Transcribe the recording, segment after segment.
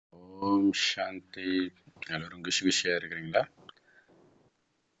ஓம் சாந்தி. எல்லாரும் குஷி குஷியா இருக்கிறீங்களா?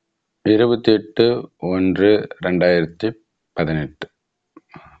 28/1/2018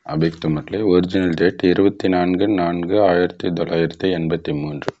 அபிக்து முரளி. Original date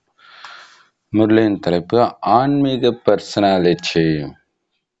 24/4/1983. முரளியின் தலைப்பு ஆன்மீக பர்சனாலிட்டி.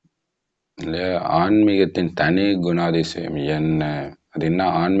 இல்லையா? ஆன்மீகத்தின் தனி குணாதிசயம் என்ன? அது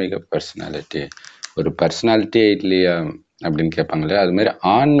என்ன ஆன்மீக பர்சனாலிட்டி? ஒரு பர்சனாலிட்டியே இல்லையா அப்படின்னு கேட்பாங்க இல்லையா? அது மாதிரி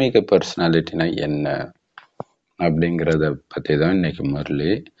ஆன்மீக பர்சனாலிட்டினா என்ன அப்படிங்கிறத பற்றி தான் இன்னைக்கு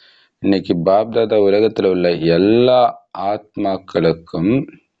முரளி. இன்னைக்கு பாப்தாதா உலகத்தில் உள்ள எல்லா ஆத்மாக்களுக்கும்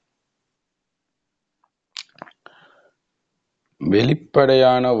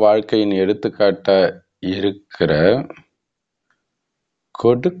வெளிப்படையான வாழ்க்கையின் எடுத்துக்காட்டா இருக்கிற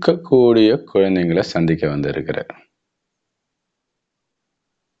கொடுக்கக்கூடிய குழந்தைங்களை சந்திக்க வந்திருக்கிறார்.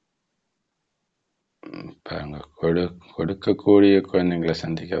 கொடுக்கக்கூடிய குழந்தைங்களை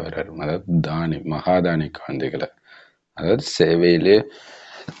சந்திக்க வர்றாரு. அதாவது தானி, மகாதானி குழந்தைகளை, அதாவது சேவையிலே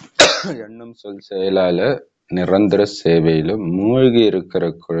எண்ணம் சொல் செயலால நிரந்தர சேவையில மூழ்கி இருக்கிற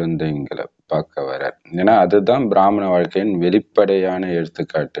குழந்தைங்களை பார்க்க வர்றார். ஏன்னா அதுதான் பிராமண வாழ்க்கையின் வெளிப்படையான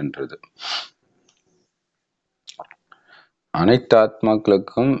எடுத்துக்காட்டுன்றது. அனைத்து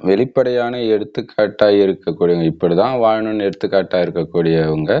ஆத்மாக்களுக்கும் வெளிப்படையான எடுத்துக்காட்டா இருக்கக்கூடிய, இப்படிதான் வாழணும்னு எடுத்துக்காட்டா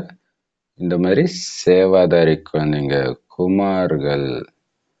இருக்கக்கூடியவங்க இந்த மாதிரி சேவாதாரி குழந்தைங்க, குமார்கள்.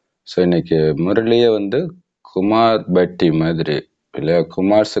 ஸோ இன்னைக்கு முரளியே குமார் பட்டி மாதிரி இல்லையா?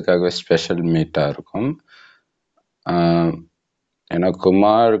 குமார்ஸுக்காக ஸ்பெஷல் மீட்டா இருக்கும். ஏன்னா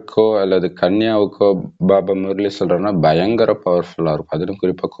குமாருக்கோ அல்லது கன்யாவுக்கோ பாபா முரளி சொல்றோம்னா பயங்கர பவர்ஃபுல்லா இருக்கும். அதிலும்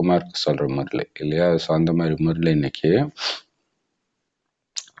குறிப்பா குமாருக்கு சொல்ற முரளி இல்லையா? ஸோ அந்த மாதிரி முரளி இன்னைக்கு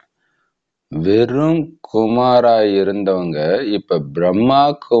வெறும் குமாரா இருந்தவங்க இப்ப பிரம்மா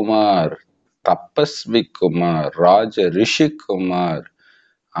குமார், தபஸ்வி குமார், ராஜ ரிஷி குமார்,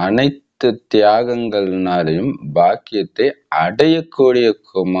 அனைத்து தியாகங்கள்னாலையும் பாக்கியத்தை அடையக்கூடிய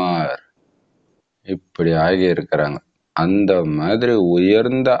குமார் இப்படி ஆகி இருக்கிறாங்க. அந்த மாதிரி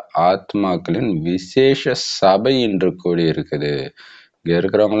உயர்ந்த ஆத்மாக்களின் விசேஷ சபை இன்று கூடி இருக்குது. இங்க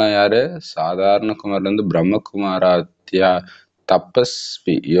இருக்கிறவங்களாம் யாரு? சாதாரண குமார்ல இருந்து பிரம்மகுமாரா,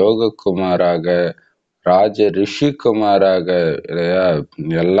 தபஸ்வி யோககுமாராக, ராஜ ரிஷி குமாராக இல்லையா?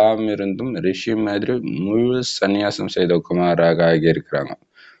 எல்லாம் இருந்தும் ரிஷி மாதிரி முழு சந்நியாசம் செய்த குமாராக ஆகி இருக்கிறாங்க.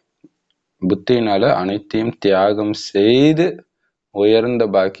 புத்தியினால அனைத்தையும் தியாகம் செய்து உயர்ந்த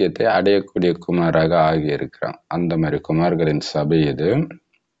பாக்கியத்தை அடையக்கூடிய குமாராக ஆகி இருக்கிறான். அந்த மாதிரி குமார்களின் சபை இது.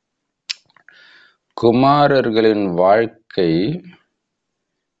 குமாரர்களின் வாழ்க்கை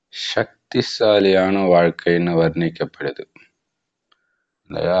சக்திசாலியான வாழ்க்கைன்னு வர்ணிக்கப்படுது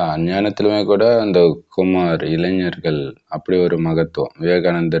இல்லையா? அஞ்ஞானத்திலுமே கூட அந்த குமார் இளைஞர்கள் அப்படி ஒரு மகத்துவம்.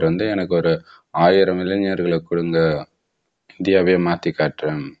 விவேகானந்தர் எனக்கு ஒரு 1000 இளைஞர்களை கொடுங்க, இந்தியாவே மாத்தி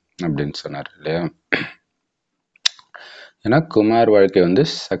காட்டுறேன் அப்படின்னு சொன்னார் இல்லையா? ஏன்னா குமார் வாழ்க்கை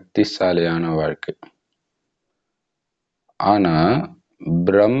சக்திசாலியான வாழ்க்கை. ஆனா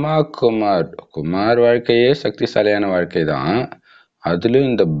பிரம்மா குமார் வாழ்க்கையே சக்திசாலியான வாழ்க்கை தான். அதுலயும்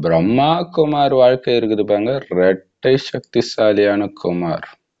இந்த பிரம்மா குமார் வாழ்க்கை இருக்குது பாருங்க, இரட்டை சக்திசாலியான குமார்.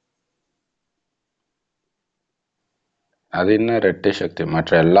 அது என்ன இரட்டை சக்தி?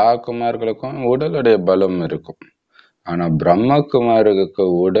 மற்ற எல்லா குமார்களுக்கும் உடலுடைய பலம் இருக்கும். ஆனா பிரம்ம குமாருக்கு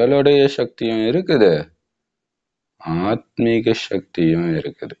உடலுடைய சக்தியும் இருக்குது, ஆத்மீக சக்தியும்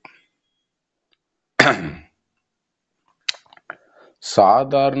இருக்குது.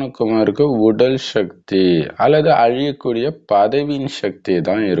 சாதாரண குமாருக்கு உடல் சக்தி அல்லது அழியக்கூடிய பதவியின் சக்தி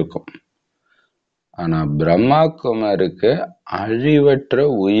தான் இருக்கும். ஆனா பிரம்மா குமாருக்கு அழிவற்ற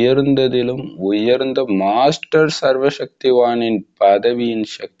உயர்ந்ததிலும் உயர்ந்த மாஸ்டர் சர்வசக்திவானின் பதவியின்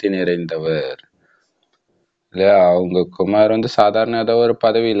சக்தி நிறைந்தவர் இல்லையா? அவங்க குமார் சாதாரண ஏதோ ஒரு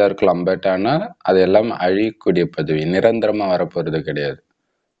பதவியில இருக்கலாம். பட் ஆனா அது எல்லாம் அழியக்கூடிய பதவி, நிரந்தரமா வரப்போறது கிடையாது.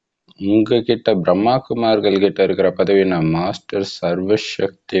 உங்ககிட்ட பிரம்மா குமார்கள் கிட்ட இருக்கிற பதவி மாஸ்டர்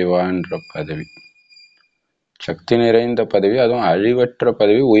சர்வசக்திவான்ற பதவி, சக்தி நிறைந்த பதவி, அதுவும் அழிவற்ற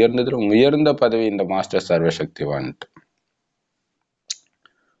பதவி, உயர்ந்ததிலும் உயர்ந்த பதவி இந்த மாஸ்டர் சர்வசக்திவான்.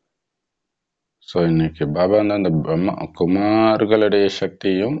 ஸோ இன்னைக்கு பாபா அந்த பிரம்மா குமார்களுடைய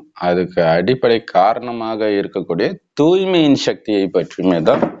சக்தியும் அதுக்கு அடிப்படை காரணமாக இருக்கக்கூடிய தூய்மையின் சக்தியை பற்றியுமே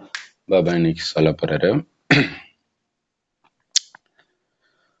தான் பாபா இன்னைக்கு சொல்ல போறாரு.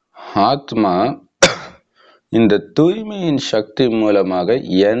 ஆத்மா இந்த தூய்மையின் சக்தி மூலமாக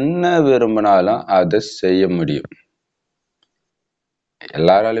என்ன விரும்பினாலும் அதை செய்ய முடியும்.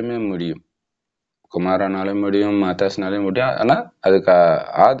 எல்லாராலுமே முடியும். குமாரனாலும் முடியும், மாதாஸ்னாலும் முடியும். ஆனா அதுக்கு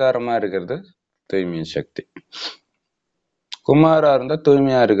ஆதாரமா இருக்கிறது தூய்மையின் சக்தி. குமாரா இருந்தா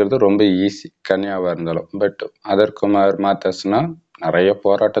தூய்மையா இருக்கிறது ரொம்ப ஈஸி, கன்யாவா இருந்தாலும். பட் அதர் குமார் மாதாஸ்னா நிறைய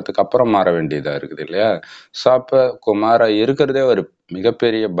போராட்டத்துக்கு அப்புறம் மாற வேண்டியதா இருக்குது இல்லையா? ஸோ அப்ப குமாரா இருக்கிறதே ஒரு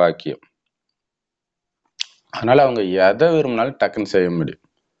மிகப்பெரிய பாக்கியம். அதனால அவங்க எதை விரும்பினாலும் டக்குன்னு செய்ய முடியும்.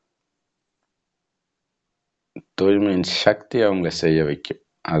 தூய்மையின் சக்தி அவங்களை செய்ய வைக்கும்.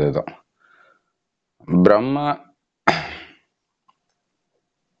 அதுதான் பிரம்மா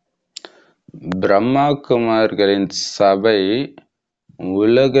பிரம்மா குமார்களின் சபை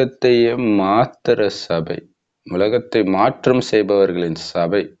உலகத்தையே மாத்திர சபை, உலகத்தை மாற்றம் செய்பவர்களின்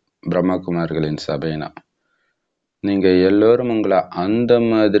சபை. பிரம்மகுமார்களின் சபைனா நீங்க எல்லோரும் உங்களை அந்த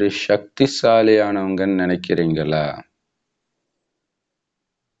மாதிரி சக்திசாலியானவங்கன்னு நினைக்கிறீங்களா?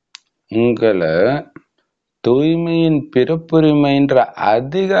 உங்களை தூய்மையின் பிறப்புரிமைன்ற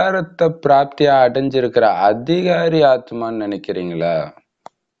அதிகாரத்தை பிராப்தியா அடைஞ்சிருக்கிற அதிகாரி ஆத்மான்னு நினைக்கிறீங்களா?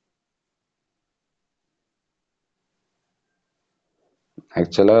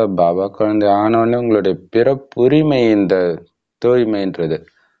 ஆக்சுவலா பாபா குழந்தை ஆனோடனே உங்களுடைய பிறப்புரிமை இந்த தூய்மைன்றது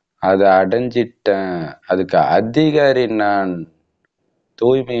அதை அடைஞ்சிட்டேன், அதுக்கு அதிகாரி நான்,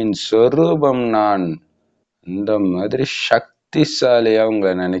 தூய்மையின் சொரூபம் நான், இந்த மாதிரி சக்திசாலியா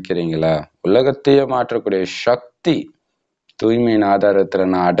உங்களை நினைக்கிறீங்களா? உலகத்தையே மாற்றக்கூடிய சக்தி தூய்மையின் ஆதாரத்துல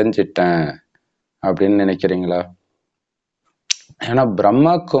நான் அடைஞ்சிட்டேன் அப்படின்னு நினைக்கிறீங்களா? ஏன்னா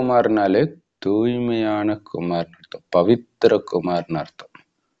பிரம்மா குமார்னாலே தூய்மையான குமார்னு அர்த்தம், பவித்திர குமார்னு அர்த்தம்.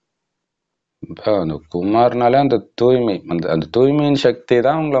 அந்த குமார்னாலே அந்த தூய்மை, அந்த தூய்மையின் சக்தி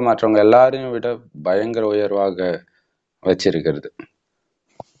தான் உங்களை மற்றவங்க எல்லாரையும் விட பயங்கர உயர்வாக வச்சிருக்கிறது.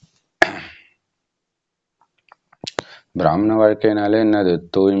 பிராமண வாழ்க்கைனாலே என்னது?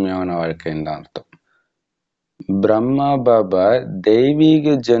 தூய்மையான வாழ்க்கைன்னு தான் அர்த்தம். பிரம்மா பாபா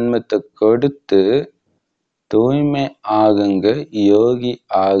தெய்வீக ஜென்மத்தை கொடுத்து தூய்மை ஆகுங்க, யோகி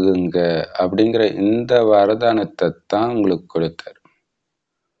ஆகுங்க அப்படிங்கிற இந்த வரதானத்தை தான் உங்களுக்கு கொடுத்தார்.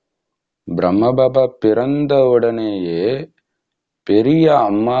 பிரம்ம பாபா பிறந்த உடனேயே பெரிய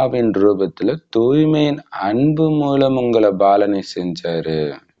அம்மாவின் ரூபத்துல தூய்மையின் அன்பு மூலம் உங்களை பாலனை செஞ்சாரு.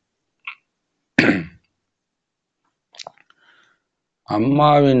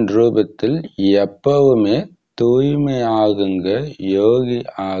 அம்மாவின் ரூபத்தில் எப்பவுமே தூய்மை ஆகுங்க, யோகி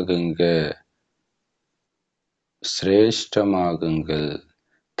ஆகுங்க, சிரேஷ்டமாகுங்கள்,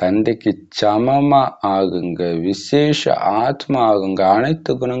 தந்தைக்கு சமமா ஆகுங்க, விசேஷ ஆத்மா ஆகுங்க,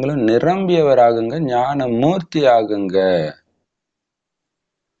 அனைத்து குணங்களும் நிரம்பியவர் ஆகுங்க, ஞான மூர்த்தி ஆகுங்க,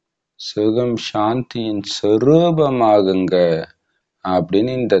 சுகம் சாந்தியின் சொரூபமாகுங்க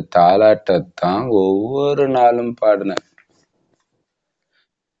அப்படின்னு இந்த தாலாட்டத்தான் ஒவ்வொரு நாளும் பாடினேன்.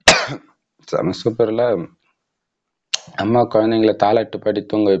 சமஸ்கூப்பர்ல அம்மா குழந்தைங்களை தாலாட்டு பாடி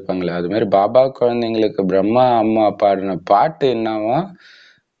தூங்க வைப்பாங்களே, அது மாதிரி பாபா குழந்தைங்களுக்கு பிரம்மா அம்மா பாடின பாட்டு என்னவோ,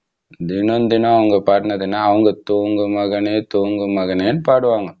 தினம் தினம் அவங்க பாடினது என்ன, அவங்க தூங்கு மகனே தூங்கு மகனேன்னு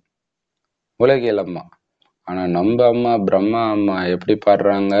பாடுவாங்க உலகியல் அம்மா. ஆனா நம்ம அம்மா பிரம்மா அம்மா எப்படி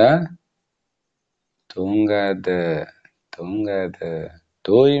பாடுறாங்க? தூங்காத தூங்காத,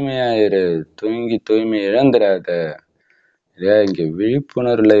 தூய்மையாயிரு, தூங்கி தூய்மை இழந்துடாத. இல்லையா? இங்க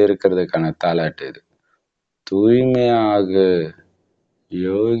விழிப்புணர்வுல இருக்கிறதுக்கான தாலாட்டு இது. தூய்மையாகு,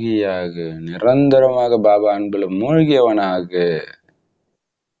 யோகியாகு, நிரந்தரமாக பாபா அன்புல மூழ்கியவனாகு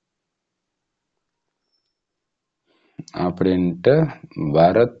அப்படின்ட்டு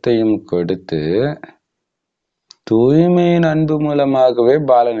வரத்தையும் கொடுத்து தூய்மையின் அன்பு மூலமாகவே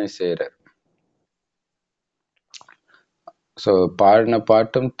பாலனை செய்யறார். சோ பாடின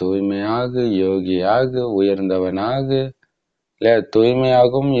பாட்டும் தூய்மையாக, யோகியாக, உயர்ந்தவனாக, இல்ல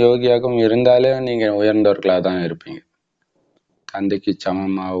தூய்மையாகவும் யோகியாகவும் இருந்தாலே நீங்க உயர்ந்தவர்களாக தான் இருப்பீங்க, தந்தைக்கு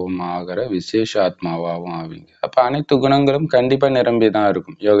சமமாகவும் ஆகிற விசேஷ ஆத்மாவாகவும் ஆவீங்க. அப்ப அனைத்து குணங்களும் கண்டிப்பா நிரம்பிதான்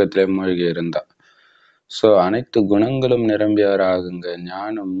இருக்கும் யோகத்திலே மூழ்கி இருந்தா. சோ அனைத்து குணங்களும் நிரம்பியவர் ஆகுங்க,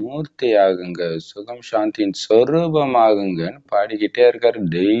 ஞான மூர்த்தி ஆகுங்க, சுகம் சாந்தியின் சொரூபம் ஆகுங்கன்னு பாடிக்கிட்டே இருக்காரு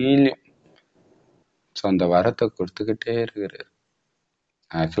டெய்லி. ஸோ அந்த வரத்தை கொடுத்துக்கிட்டே இருக்கிறார்.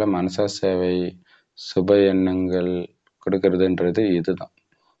 ஆக்சுவலா மனசா சேவை, சுப எண்ணங்கள் கொடுக்கறதுன்றது இதுதான்.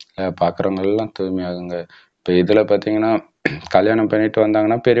 பார்க்குறவங்க எல்லாம் தூய்மையாகுங்க. இப்போ இதில் பார்த்தீங்கன்னா கல்யாணம் பண்ணிட்டு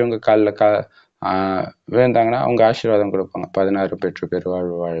வந்தாங்கன்னா பெரியவங்க காலில் விழுந்தாங்கன்னா அவங்க ஆசீர்வாதம் கொடுப்பாங்க, 16 பெற்று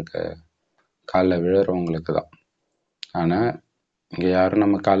பெருவாழ்வு வாழ்க, காலில் விழுறவங்களுக்கு தான். ஆனால் இங்கே யாரும்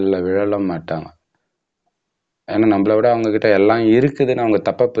நம்ம காலில் விழல மாட்டாங்க. ஏன்னா நம்மளை விட அவங்கக்கிட்ட எல்லாம் இருக்குதுன்னு அவங்க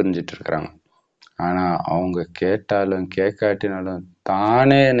தப்பாக புரிஞ்சிட்டு இருக்கிறாங்க. ஆனால் அவங்க கேட்டாலும் கேட்காட்டினாலும்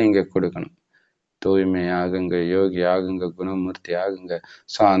தானே நீங்கள் கொடுக்கணும். தூய்மை ஆகுங்க, யோகி ஆகுங்க, குணமூர்த்தி ஆகுங்க.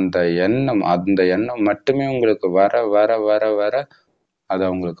 ஸோ அந்த எண்ணம் மட்டுமே உங்களுக்கு வர வர வர வர அது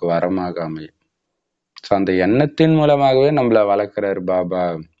அவங்களுக்கு வரமாக அமையும். ஸோ அந்த எண்ணத்தின் மூலமாகவே நம்மளை வளர்க்குறாரு பாபா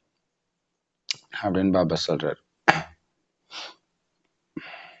அப்படின்னு பாபா சொல்றாரு.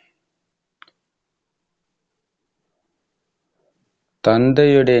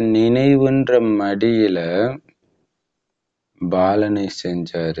 தந்தையுடைய நினைவுன்ற மடியில பாலனை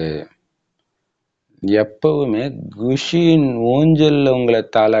செஞ்சாரு. எப்பவுமே குஷியின் ஊஞ்சல்ல உங்களை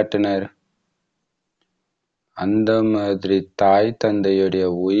தாளாட்டினார். அந்த மாதிரி தாய் தந்தையுடைய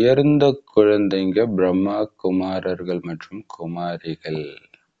உயர்ந்த குழந்தைங்க பிரம்மா குமாரர்கள் மற்றும் குமாரிகள்.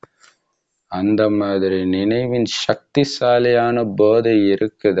 அந்த மாதிரி நினைவின் சக்திசாலியான போதை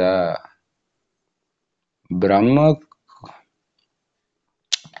இருக்குதா?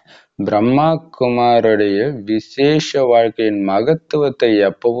 பிரம்மா குமாருடைய விசேஷ வாழ்க்கையின் மகத்துவத்தை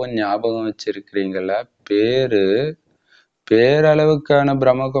எப்பவும் ஞாபகம் வச்சிருக்கிறீங்களா? பேரளவுக்கான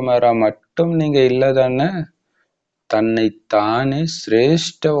பிரம்மகுமாரா மட்டும் நீங்க இல்லதானே? தன்னை தானே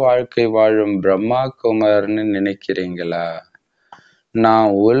சிரேஷ்ட வாழ்க்கை வாழும் பிரம்மா குமார்னு நினைக்கிறீங்களா? நான்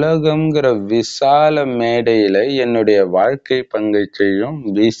உலகம்ங்கிற விசால மேடையில என்னுடைய வாழ்க்கை பங்கை செய்யும்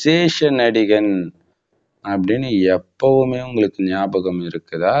விசேஷ நடிகன் அப்படின்னு எப்பவுமே உங்களுக்கு ஞாபகம்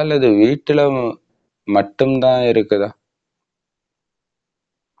இருக்குதா? அல்லது வீட்டுல மட்டும்தான் இருக்குதா?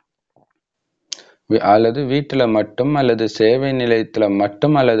 அல்லது வீட்டுல மட்டும், அல்லது சேவை நிலையத்துல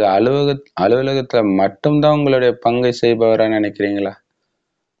மட்டும், அல்லது அலுவலகத்துல மட்டும்தான் உங்களுடைய பங்கை செய்பவரா நினைக்கிறீங்களா?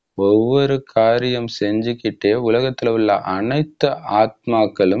 ஒவ்வொரு காரியம் செஞ்சுக்கிட்டே உலகத்துல உள்ள அனைத்து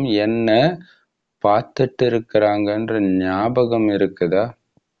ஆத்மாக்களும் என்ன பார்த்துட்டு இருக்கிறாங்கன்ற ஞாபகம் இருக்குதா?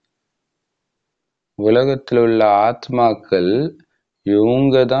 உலகத்துல உள்ள ஆத்மாக்கள்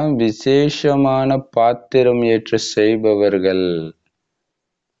இவங்கதான் விசேஷமான பாத்திரம் ஏற்று செய்பவர்கள்,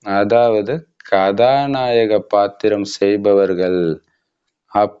 அதாவது கதாநாயக பாத்திரம் செய்பவர்கள்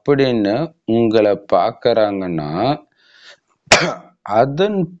அப்படின்னு உங்களை பார்க்கறாங்கன்னா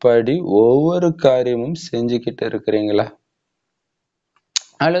அதன்படி ஒவ்வொரு காரியமும் செஞ்சுக்கிட்டு இருக்கிறீங்களா?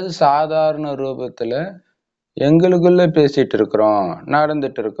 அல்லது சாதாரண ரூபத்துல எங்களுக்குள்ள பேசிட்டு இருக்கிறோம்,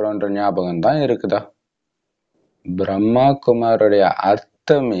 நடந்துட்டு இருக்கிறோம்ன்ற ஞாபகம் தான் இருக்குதா? பிரம்மா குமாருடைய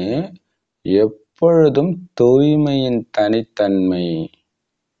அர்த்தமே எப்பொழுதும் தூய்மையின் தனித்தன்மை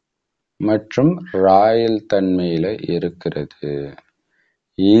மற்றும் ராயல் தன்மையில இருக்கிறது.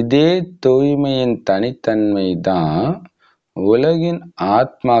 இதே தூய்மையின் தனித்தன்மை தான் உலகின்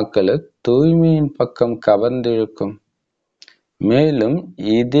ஆத்மாக்களை தூய்மையின் பக்கம் கவர்ந்திருக்கும். மேலும்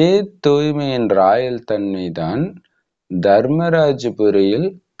இதே தூய்மையின் ராயல் தன்மை தான் தர்மராஜபுரியில்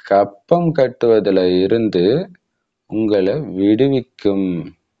கப்பம் கட்டுவதில் இருந்து உங்களை விடுவிக்கும்.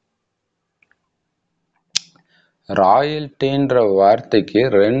 ராயல்டின்ற வார்த்தைக்கு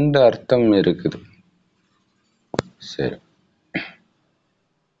 2 அர்த்தம் இருக்குது. சரி,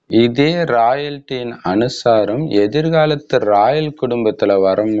 இதே ராயல்டியின் அனுசாரம் எதிர்காலத்து ராயல் குடும்பத்துல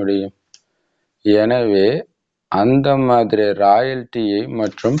வர முடியும். எனவே அந்த மாதிரி ராயல்டியை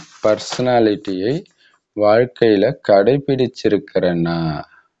மற்றும் பர்சனாலிட்டியை வாழ்க்கையில கடைபிடிச்சிருக்கிறேன்னா?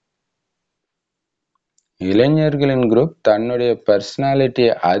 இளைஞர்களின் குரூப் தன்னுடைய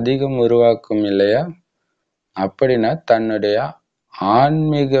பர்சனாலிட்டியை அதிகம் உருவாக்கும் இல்லையா? அப்படின்னா தன்னுடைய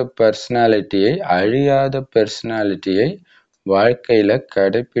ஆன்மீக பர்சனாலிட்டியை, அழியாத பர்சனாலிட்டியை வாழ்க்கையில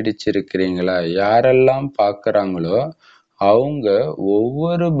கடைபிடிச்சிருக்கிறீங்களா? யாரெல்லாம் பார்க்கறாங்களோ அவங்க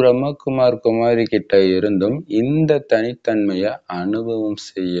ஒவ்வொரு பிரம்மகுமார் குமாரி கிட்ட இருந்தும் இந்த தனித்தன்மையை அனுபவம்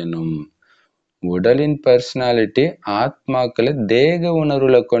செய்யணும். உடலின் பர்சனாலிட்டி ஆத்மாக்களை தேக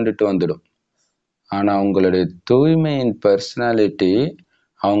உணர்வுல கொண்டுட்டு வந்துடும். ஆனா உங்களுடைய தூய்மையின் பர்சனாலிட்டி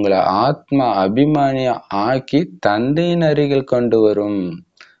அவங்கள ஆத்மா அபிமானிய ஆக்கி தந்தையின் அருகில் கொண்டு வரும்.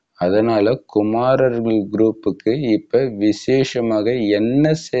 அதனால குமாரர்கள் குரூப்புக்கு இப்ப விசேஷமாக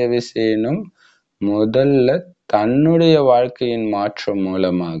என்ன சேவை செய்யணும்? முதல்ல தன்னுடைய வாழ்க்கையின் மாற்றம்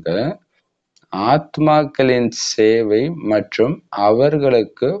மூலமாக ஆத்மாக்களின் சேவை மற்றும்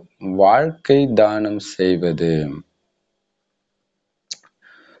அவர்களுக்கு வாழ்க்கை தானம் செய்வது.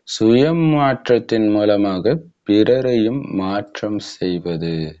 சுய மாற்றத்தின் மூலமாக பிறரையும் மாற்றம்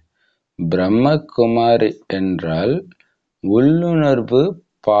செய்வது. பிரம்மகுமாரி என்றால் உள்ளுணர்வு,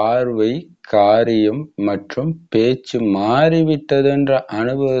 பார்வை, காரியம் மற்றும் பேச்சு மாறிவிட்டதுன்ற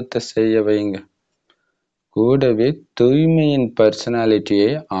அனுபவத்தை செய்ய வைங்க. கூடவே தூய்மையின்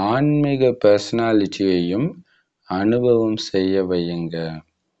பர்சனாலிட்டியை, ஆன்மீக பர்சனாலிட்டியையும் அனுபவம் செய்ய வையுங்க.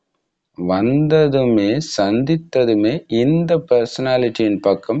 வந்ததுமே சந்தித்ததுமே இந்த பர்சனாலிட்டியின்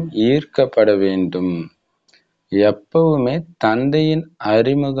பக்கம் ஈர்க்கப்பட வேண்டும். எப்பவுமே தந்தையின்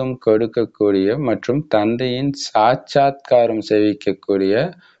அறிமுகம் கொடுக்கக்கூடிய மற்றும் தந்தையின் சாட்சாத்காரம் செய்விக்கக்கூடிய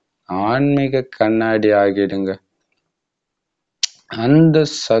ஆன்மீக கண்ணாடி ஆகிடுங்க.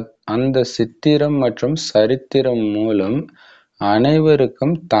 அந்த சித்திரம் மற்றும் சரித்திரம் மூலம்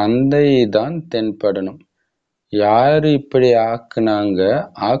அனைவருக்கும் தந்தை தான் தென்படணும். யாரு இப்படி ஆக்குனாங்க?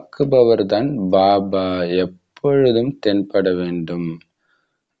 ஆக்குபவர் தான் பாபா எப்பொழுதும் தென்பட வேண்டும்.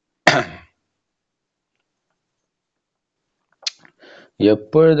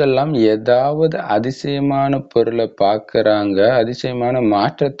 எப்பொழுதெல்லாம் ஏதாவது அதிசயமான பொருளை பார்க்கறாங்க, அதிசயமான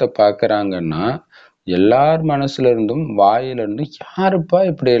மாற்றத்தை பார்க்கறாங்கன்னா, எல்லார் மனசுல இருந்தும் வாயில இருந்தும் யாருப்பா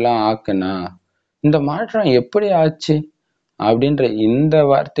இப்படி எல்லாம் ஆக்குனா, இந்த மாற்றம் எப்படி ஆச்சு அப்படின்ற இந்த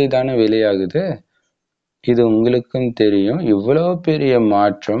வார்த்தை தானே வெளியாகுது. இது உங்களுக்கும் தெரியும். இவ்வளவு பெரிய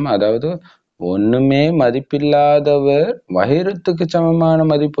மாற்றம், அதாவது ஒண்ணுமே மதிப்பில்லாதவர் வைரத்துக்கு சமமான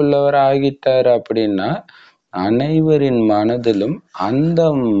மதிப்புள்ளவர் ஆகிட்டார் அப்படின்னா, அனைவரின் மனதிலும் அந்த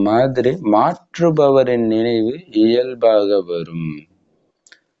மாதிரி மாற்றுபவரின் நினைவு இயல்பாக வரும்.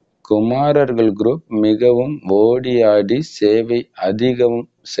 குமாரர்கள் குரூப் மிகவும் ஓடி ஆடி சேவை அதிகம்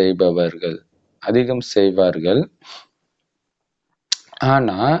செய்வார்கள்.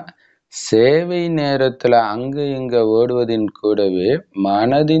 ஆனா சேவை நேரத்துல அங்க இங்க ஓடுவதின் கூடவே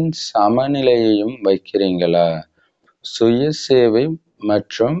மனதின் சமநிலையையும் வைக்கிறீங்களா? சுய சேவை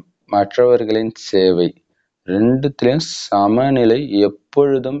மற்றும் மற்றவர்களின் சேவை ரெண்டுத்திலயும் சமநிலை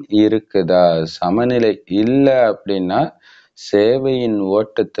எப்பொழுதும் இருக்குதா? சமநிலை இல்லை அப்படின்னா சேவையின்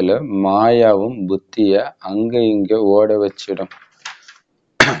ஓட்டத்துல மாயாவும் புத்திய அங்க இங்க ஓட வச்சிடும்.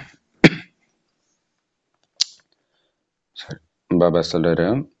 பாபா சொல்றாரு,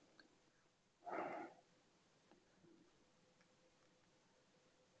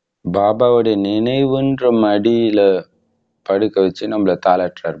 பாபாவுடைய நினைவுன்ற மடியில படுக்க வச்சு நம்மள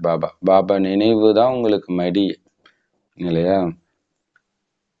தாளாட்டுறார் பாபா. பாபா நினைவு தான் உங்களுக்கு மடி இல்லையா?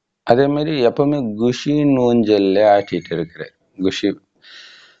 அதே மாதிரி எப்பவுமே குஷின் ஊஞ்சல்ல ஆட்டிட்டு இருக்கிறார்.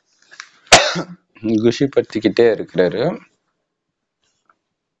 குஷி படுத்திக்கிட்டே இருக்கிறாரு.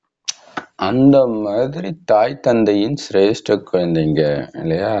 அந்த மாதிரி தாய் தந்தையின் சிரேஷ்ட குழந்தைங்க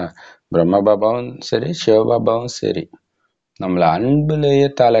இல்லையா? பிரம்மா பாபாவும் சரி, சிவபாபாவும் சரி, நம்மள அன்புலேயே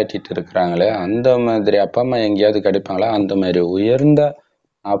தாளாட்டிட்டு இருக்கிறாங்களே, அந்த மாதிரி அப்பா அம்மா எங்கேயாவது கிடைப்பாங்களா? அந்த மாதிரி உயர்ந்த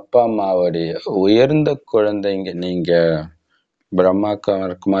அப்பா அம்மாவுடைய உயர்ந்த குழந்தைங்க நீங்க. பிரம்மா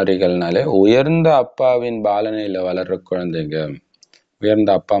குமாரிகள்னாலே உயர்ந்த அப்பாவின் பாலனையில வளர்ற குழந்தைங்க,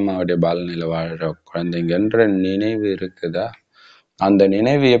 உயர்ந்த அப்பா அம்மாவுடைய பாலனையில வாழ்ற குழந்தைங்கன்ற நினைவு இருக்குதா? அந்த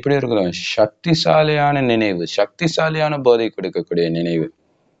நினைவு எப்படி இருக்கணும்? சக்திசாலியான நினைவு, சக்திசாலியான போதை கொடுக்கக்கூடிய நினைவு.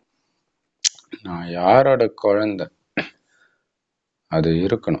 நான் யாரோட குழந்தை அது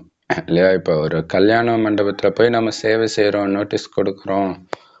இருக்கணும் இல்லையா? இப்ப ஒரு கல்யாண மண்டபத்துல போய் நம்ம சேவை செய்யறோம், நோட்டீஸ் கொடுக்குறோம்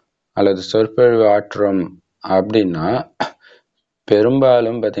அல்லது சொற்பொழிவு ஆற்றுறோம் அப்படின்னா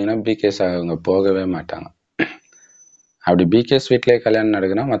பெரும்பாலும் பாத்தீங்கன்னா பிகேஸ் அவங்க போகவே மாட்டாங்க. அப்படி பிகேஸ் வீட்லயே கல்யாணம்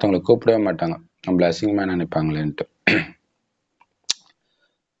நடக்குன்னா மற்றவங்களை கூப்பிடவே மாட்டாங்க, நம்மள அசிங்கமா நினைப்பாங்களேன்ட்டு.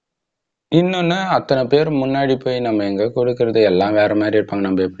 இன்னொன்னு, அத்தனை பேர் முன்னாடி போய் நம்ம எங்க கொடுக்கறது, எல்லாம் வேற மாதிரி இருப்பாங்க,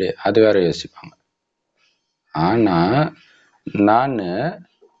 நம்ம எப்படி, அது வேற யோசிப்பாங்க. ஆனா நானு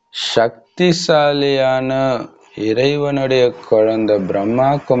சக்திசாலியான இறைவனுடைய குழந்தை, பிரம்மா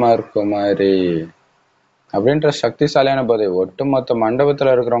குமார் குமாரி அப்படின்ற சக்திசாலியான போதை ஒட்டுமொத்த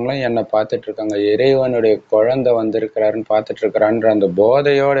மண்டபத்துல இருக்கிறவங்களும் என்னை பார்த்துட்டு இருக்காங்க, இறைவனுடைய குழந்தை வந்திருக்கிறாருன்னு பார்த்துட்டு இருக்கிறான்ற அந்த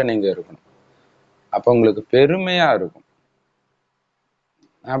போதையோட நீங்க இருக்கணும். அப்ப உங்களுக்கு பெருமையா இருக்கும்.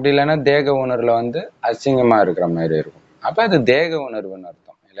 அப்படி இல்லைன்னா தேக உணர்வுல அசிங்கமா இருக்கிற மாதிரி இருக்கும். அப்ப அது தேக உணர்வுன்னு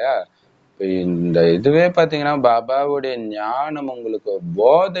அர்த்தம் இல்லையா? இந்த இதுவே பாத்தீங்கன்னா பாபாவுடைய ஞானம் உங்களுக்கு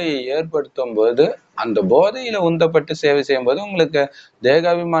போதையை ஏற்படுத்தும் போது, அந்த போதையில உந்தப்பட்டு சேவை செய்யும் போது உங்களுக்கு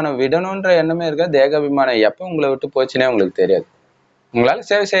தேகாபிமானம் விடணும்ன்ற எண்ணமே இருக்கா. தேகாபிமானம் எப்ப உங்களை விட்டு போச்சுன்னே உங்களுக்கு தெரியாது. உங்களால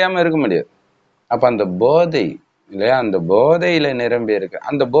சேவை செய்யாம இருக்க முடியாது. அப்ப அந்த போதை இல்லையா, அந்த போதையில நிரம்பி இருக்கு.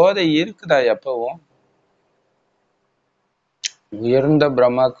 அந்த போதை இருக்குதா எப்பவும்? உயர்ந்த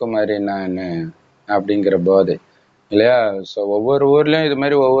பிரம்மா குமாரி நானு அப்படிங்கிற போதை இல்லையா? சோ ஒவ்வொரு ஊர்லயும் இது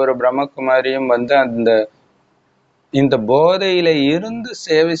மாதிரி ஒவ்வொரு பிரம்மகுமாரியும் அந்த இந்த போதையில இருந்து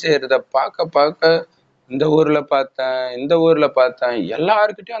சேவை செய்யறத பார்க்க பார்க்க இந்த ஊர்ல பார்த்தேன்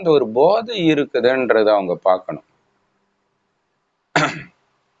எல்லாருக்கிட்டையும் அந்த ஒரு போதை இருக்குதுன்றத அவங்க பார்க்கணும்.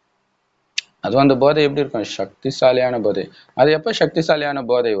 அதுவும் அந்த போதை எப்படி இருக்கும்? சக்திசாலியான போதை. அது எப்ப சக்திசாலியான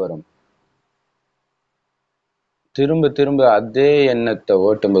போதை வரும்? திரும்ப திரும்ப அதே எண்ணத்தை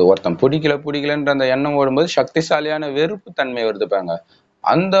ஓட்டும்போது, ஒருத்தன் பிடிக்கலன்ற அந்த எண்ணம் ஓடும்போது சக்திசாலியான வெறுப்பு தன்மை வருது பாருங்க.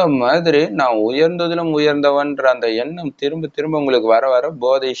 அந்த மாதிரி நான் உயர்ந்ததிலும் உயர்ந்தவன்ற அந்த எண்ணம் திரும்ப திரும்ப உங்களுக்கு வர வர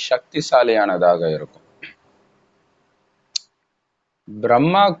போதை சக்திசாலியானதாக இருக்கும்.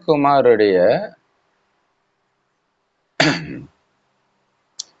 பிரம்மா குமாருடைய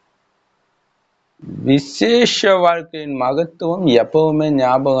விசேஷ வாழ்க்கையின் மகத்துவம் எப்பவுமே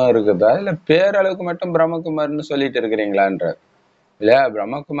ஞாபகம் இருக்குதா, இல்ல பேரளவுக்கு மட்டும் பிரம்மகுமார்னு சொல்லிட்டு இருக்கிறீங்களான்ற இல்லையா?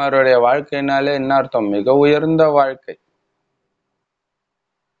 பிரம்மகுமாருடைய வாழ்க்கைனாலே என்ன அர்த்தம்? மிக உயர்ந்த வாழ்க்கை,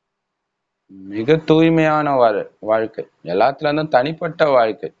 மிக தூய்மையான வாழ்க்கை, எல்லாத்துல இருந்தும் தனிப்பட்ட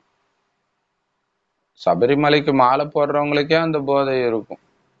வாழ்க்கை. சபரிமலைக்கு மாலை போடுறவங்களுக்கே அந்த போதை இருக்கும்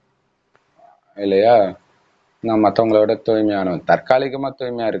இல்லையா? நான் மத்தவங்களோட தூய்மையானவன், தற்காலிகமா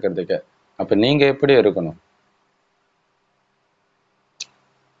தூய்மையா இருக்கிறதுக்கு. அப்ப நீங்க எப்படி இருக்கணும்?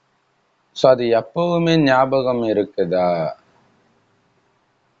 சோ அது எப்பவுமே ஞாபகம் இருக்குதா?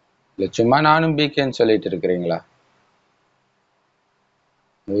 இல்ல சும்மா நானும் பிகேன்னு சொல்லிட்டு இருக்கிறீங்களா?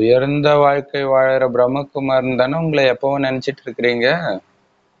 உயர்ந்த வாழ்க்கை வாழற பிரம்மகுமார்னு தானே உங்களை எப்பவும் நினைச்சிட்டு இருக்கிறீங்க.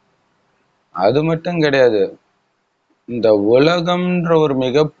 அது மட்டும் கிடையாது. இந்த உலகம்ன்ற ஒரு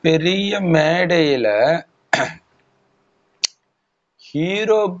மிகப்பெரிய மேடையில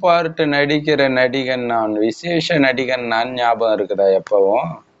ஹீரோ பார்ட் நடிக்கிற நடிகன் நான், விசேஷ நடிகன் நான் ஞாபகம் இருக்குதா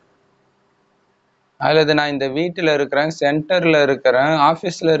எப்பவும்? அல்லது நான் இந்த வீட்டுல இருக்கிறேன், சென்டர்ல இருக்கிறேன்,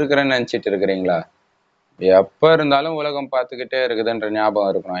 ஆபீஸ்ல இருக்கிறேன்னு நினைச்சிட்டு இருக்கிறீங்களா? எப்ப இருந்தாலும் உலகம் பார்த்துக்கிட்டே இருக்குதுன்ற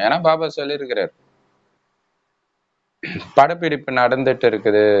ஞாபகம் இருக்கணும். ஏன்னா பாபா சொல்லியிருக்கிறார், படப்பிடிப்பு நடந்துட்டு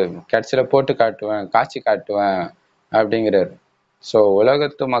இருக்குது, கடைசியில போட்டு காட்டுவேன், காட்சி காட்டுவேன் அப்படிங்கிறார். சோ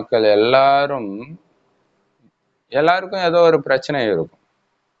உலகத்து மக்கள் எல்லாருக்கும் ஏதோ ஒரு பிரச்சனை இருக்கும்.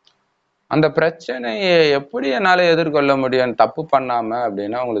 அந்த பிரச்சனையை எப்படி என்னால எதிர்கொள்ள முடியும் தப்பு பண்ணாம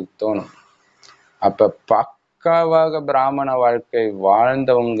அப்படின்னா உங்களுக்கு தோணும். அப்ப பக்காவாக பிராமண வாழ்க்கை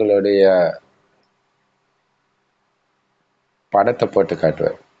வாழ்ந்தவங்களுடைய படத்தை போட்டு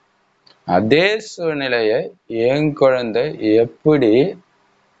காட்டுவார். அதே சூழ்நிலையை என் குழந்தை எப்படி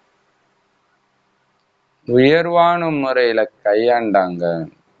உயர்வான முறையில கையாண்டாங்க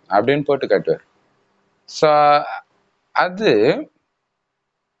அப்படின்னு போட்டு காட்டுவார். சோ அது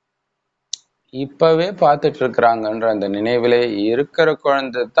இப்பவே பார்த்துட்டு இருக்கிறாங்கன்ற அந்த நினைவிலே இருக்கிற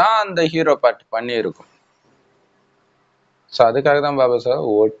குழந்தை தான் அந்த ஹீரோ பார்ட் பண்ணி இருக்கும். சோ அதுக்காக தான் பாபா சார்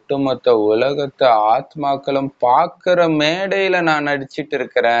ஒட்டுமொத்த உலகத்தை ஆத்மாக்களும் பார்க்கிற மேடையில நான் நடிச்சிட்டு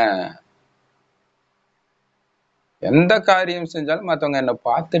இருக்கிறேன். எந்த காரியம் செஞ்சாலும் மத்தவங்க என்ன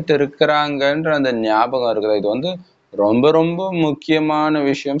பார்த்துட்டு இருக்கிறாங்கன்ற அந்த ஞாபகம் இருக்குது. இது வந்து ரொம்ப ரொம்ப முக்கியமான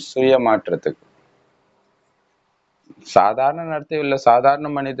விஷயம் சுய மாற்றத்துக்கு. சாதாரண நடத்தை உள்ள சாதாரண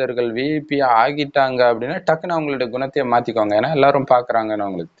மனிதர்கள் விஐபி ஆகிட்டாங்க அப்படின்னா டக்குன்னு அவங்களுடைய குணத்தையே மாத்திக்குவாங்க. ஏன்னா எல்லாரும் பாக்குறாங்கன்னு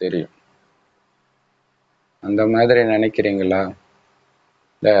அவங்களுக்கு தெரியும். அந்த மாதிரி நினைக்கிறீங்களா?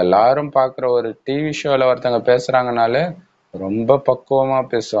 இல்ல எல்லாரும் பாக்குற ஒரு டிவி ஷோல ஒருத்தவங்க பேசுறாங்கனாலே ரொம்ப பக்குவமா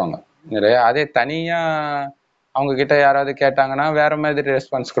பேசுவாங்க. நிறைய அதே தனியா அவங்க கிட்ட யாராவது கேட்டாங்கன்னா வேற மாதிரி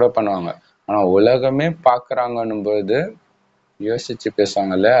ரெஸ்பான்ஸ் கூட பண்ணுவாங்க. ஆனா உலகமே பாக்குறாங்கன்னும் போது யோசிச்சு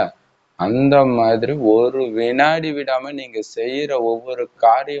பேசுவாங்கல்ல, அந்த மாதிரி ஒரு வினாடி விடாம நீங்க செய்யற ஒவ்வொரு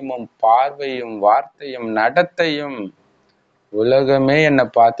காரியமும், பார்வையும், வார்த்தையும், நடத்தையும் உலகமே என்ன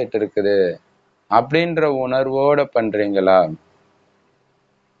பார்த்துட்டு இருக்குது அப்படின்ற உணர்வோட பண்றீங்களா?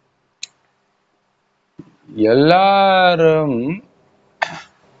 எல்லாரும்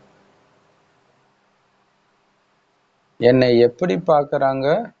என்னை எப்படி பாக்குறாங்க?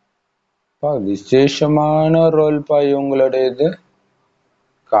 விசேஷமான ரோல் பா இவங்களுடையது.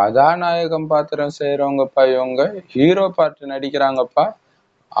 கதாநாயகம் பாத்திரம் செய்யறவங்கப்பா இவங்க, ஹீரோ பாட்டு நடிக்கிறாங்கப்பா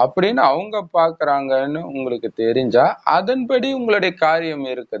அப்படின்னு அவங்க பாக்குறாங்கன்னு உங்களுக்கு தெரிஞ்சா அதன்படி உங்களுடைய காரியம்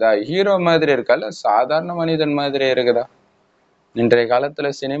இருக்குதா? ஹீரோ மாதிரி இருக்கா இல்ல சாதாரண மனிதன் மாதிரி இருக்குதா? இன்றைய காலத்துல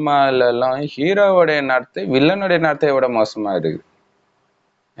சினிமால எல்லாம் ஹீரோவுடைய நடத்தை வில்லனுடைய நடத்தையை விட மோசமா இருக்கு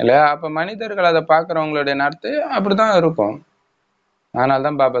இல்லையா? அப்ப மனிதர்கள் அதை பாக்குறவங்களுடைய நடத்தை அப்படிதான் இருக்கும்.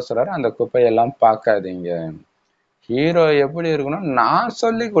 அதனால்தான் பாபா சொல்றாரு, அந்த குப்பையெல்லாம் பார்க்காதீங்க. ஹீரோ எப்படி இருக்கணும் நான்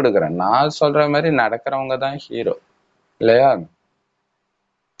சொல்லி கொடுக்குறேன். நான் சொல்ற மாதிரி நடக்கிறவங்க தான் ஹீரோ இல்லையா?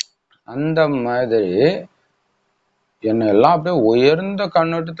 அந்த மாதிரி என்ன எல்லாம் அப்படியே உயர்ந்த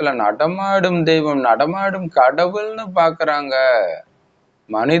கண்ணோட்டத்துல நடமாடும் தெய்வம், நடமாடும் கடவுள்னு பாக்குறாங்க.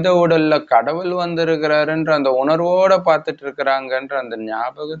 மனித உடல்ல கடவுள் வந்திருக்கிறாருன்ற அந்த உணர்வோட பார்த்துட்டு இருக்கிறாங்கன்ற அந்த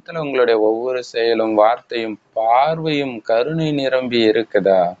ஞாபகத்துல உங்களுடைய ஒவ்வொரு செயலும், வார்த்தையும், பார்வையும் கருணை நிரம்பி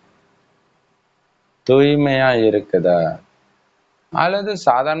இருக்குதா? தூய்மையா இருக்குதா? அல்லது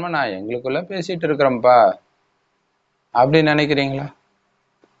சாதாரணமா நான் எங்களுக்குள்ள பேசிட்டு இருக்கிறேன்ப்பா அப்படி நினைக்கிறீங்களா?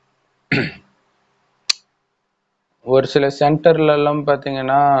 ஒரு சில சென்டர்ல எல்லாம்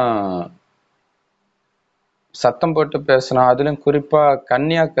பாத்தீங்கன்னா சத்தம் போட்டு பேசினா, அதுலயும் குறிப்பா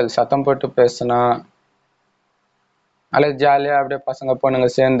கன்னியாக்கள் சத்தம் போட்டு பேசினா, அல்லது ஜாலியா அப்படியே பசங்க பொண்ணுங்க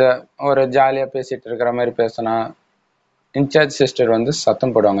சேர்ந்து ஒரு ஜாலியா பேசிட்டு இருக்கிற மாதிரி பேசினா, இன்சார்ஜ் சிஸ்டர் வந்து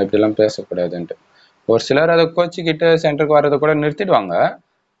சத்தம் போடுவாங்க, இப்படி எல்லாம் பேசக்கூடாதுன்ட்டு. ஒரு சிலர் அதை கோச்சிக்கிட்டு சென்டருக்கு வர்றதை கூட நிறுத்திடுவாங்க.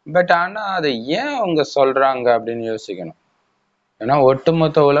 பட் ஆனா அதை ஏன் அவங்க சொல்றாங்க அப்படின்னு யோசிக்கணும். ஏன்னா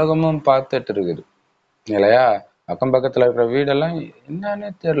ஒட்டுமொத்த உலகமும் பார்த்துட்டு இருக்குது இல்லையா? அக்கம் பக்கத்துல இருக்கிற வீடெல்லாம் என்னன்னே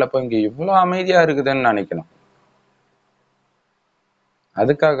தெரியலப்பா இங்க இவ்வளவு அமைதியா இருக்குதுன்னு நினைக்கணும்.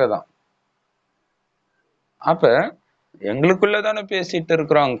 அதுக்காக தான். அப்ப எங்களுக்குள்ளதானே பேசிட்டு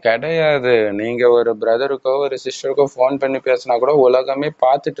இருக்கிறோம் கிடையாது. நீங்க ஒரு பிரதருக்கோ ஒரு சிஸ்டருக்கோ போன் பண்ணி பேசினா கூட உலகமே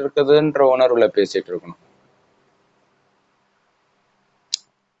பார்த்துட்டு இருக்குதுன்ற உணர்வுல பேசிட்டு இருக்கணும்.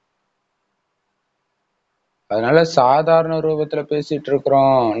 அதனால சாதாரண ரூபத்துல பேசிட்டு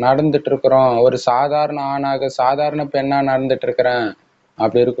இருக்கிறோம், நடந்துட்டு இருக்கிறோம். ஒரு சாதாரண ஆணாக சாதாரண பெண்ணா நடந்துட்டு இருக்கிறேன்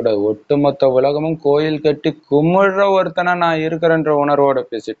அப்படி இருக்கக்கூடாது. ஒட்டுமொத்த உலகமும் கோயில் கட்டி கும்பிடுற ஒருத்தனா நான் இருக்கிறேன்ற உணர்வோட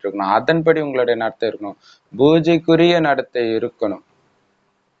பேசிட்டு இருக்கணும். அதன்படி உங்களுடைய நடத்தை இருக்கணும். பூஜைக்குரிய நடத்தை இருக்கணும்.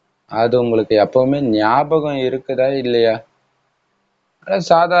 அது உங்களுக்கு எப்பவுமே ஞாபகம் இருக்குதா இல்லையா?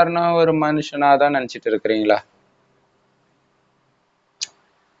 சாதாரண ஒரு மனுஷனாதான் நினைச்சிட்டு இருக்கிறீங்களா?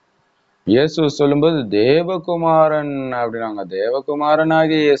 இயேசு சொல்லும்போது தேவகுமாரன் அப்படின்னாங்க. தேவகுமாரன்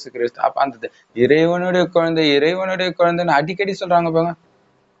ஆகிய இயேசு கிறிஸ்து. அப்ப அந்த இறைவனுடைய குழந்தை இறைவனுடைய குழந்தைன்னு அடிக்கடி சொல்றாங்க பாங்க.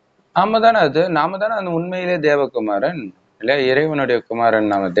 நாம தானே அந்த உண்மையிலே தேவகுமாரன் இல்லையா? இறைவனுடைய குமாரன்.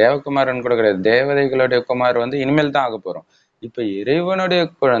 நாம தேவகுமாரன் கூட கிடையாது. தேவதைகளுடைய குமார் வந்து இனிமேல் தான் ஆக போறோம். இப்ப இறைவனுடைய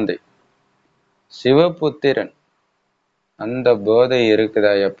குழந்தை சிவபுத்திரன். அந்த போதை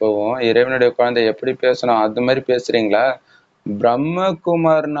இருக்குதா? எப்பவும் இறைவனுடைய குழந்தை எப்படி பேசணும் அது மாதிரி பேசுறீங்களா?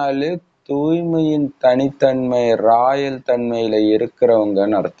 பிரம்மகுமார்னாலே தூய்மையின் தனித்தன்மை ராயல் தன்மையில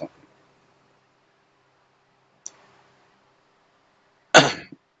இருக்கிறவங்கன்னு அர்த்தம்.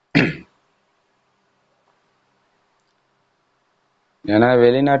 ஏன்னா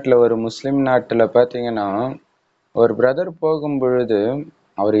வெளிநாட்டுல ஒரு முஸ்லிம் நாட்டுல பாத்தீங்கன்னா ஒரு பிரதர் போகும் பொழுது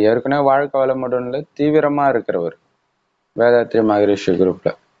அவர் ஏற்கனவே வாழ்க்கை வளமுடன்ல தீவிரமா இருக்கிறவர் வேதாத்ரி மகரிஷி குரூப்ல.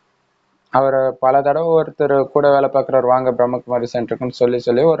 அவரை பல தடவை ஒருத்தர் கூட வேலை பார்க்குறவர் வாங்க பிரம்மகுமாரி சென்டருக்குன்னு சொல்லி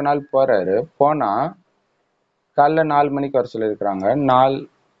சொல்லி ஒரு நாள் போறாரு. போனா காலைல 4 மணிக்கு வர சொல்லியிருக்கிறாங்க.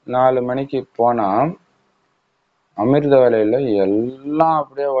 4 மணிக்கு போனா அமிர்த வேலையில எல்லாம்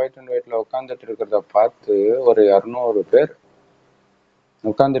அப்படியே ஒயிட் அண்ட் ஒயிட்ல உட்காந்துட்டு இருக்கிறத பார்த்து ஒரு 200 பேர்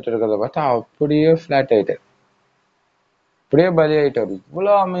உட்காந்துட்டு இருக்கிறத பார்த்து அப்படியே ஃபிளாட் ஆயிட்டார். அப்படியே பலி ஆயிட்டார்.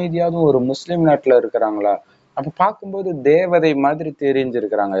 இவ்வளவு அமைதியாவது ஒரு முஸ்லிம் நாட்டுல இருக்கிறாங்களா? அப்ப பார்க்கும்போது தேவதை மாதிரி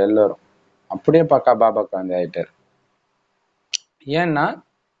தெரிஞ்சிருக்கிறாங்க எல்லாரும். அப்படியே பக்கா பாபா குழந்தை ஆயிட்டார். ஏன்னா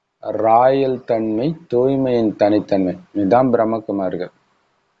ராயல் தன்மை தூய்மையின் தனித்தன்மை இதுதான் பிரம்மகுமார்கள்.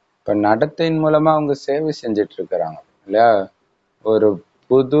 இப்ப நடத்தையின் மூலமா அவங்க சேவை செஞ்சிட்டு இருக்கிறாங்க இல்லையா? ஒரு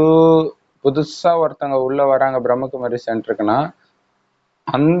புது புதுசா ஒருத்தவங்க உள்ள வராங்க பிரம்மகுமாரி சென்டருக்குன்னா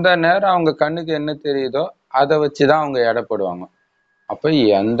அந்த நேரம் அவங்க கண்ணுக்கு என்ன தெரியுதோ அதை வச்சுதான் அவங்க எடை போடுவாங்க. அப்ப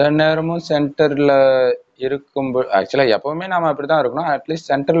எந்த நேரமும் சென்டர்ல இருக்கும்போது ஆக்சுவலா எப்பவுமே நாம அப்படிதான் இருக்கணும். அட்லீஸ்ட்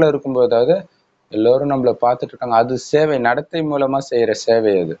சென்டர்ல இருக்கும்போதாவது எல்லோரும் நம்மள பார்த்துட்டு இருக்காங்க. அது சேவை நடத்தை மூலமா செய்யற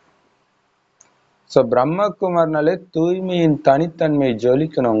சேவை அது. சோ பிரம்மகுமார்னாலே தூய்மையின் தனித்தன்மை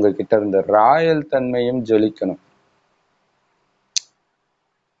ஜொலிக்கணும். உங்ககிட்ட இருந்து ராயல் தன்மையும் ஜொலிக்கணும்.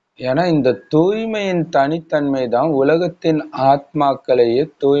 ஏன்னா இந்த தூய்மையின் தனித்தன்மை தான் உலகத்தின் ஆத்மாக்களையே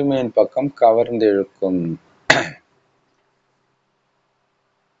தூய்மையின் பக்கம் கவர்ந்து இழுக்கும்.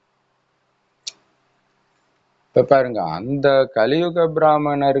 இப்ப பாருங்க, அந்த கலியுக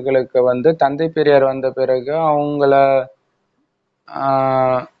பிராமணர்களுக்கு வந்து தந்தை பெரியார் வந்த பிறகு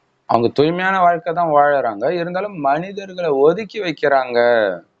ஆஹ் அவங்க தூய்மையான வாழ்க்கை தான் வாழறாங்க. இருந்தாலும் மனிதர்களை ஒதுக்கி வைக்கிறாங்க,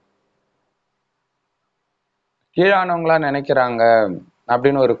 கீழானவங்களா நினைக்கிறாங்க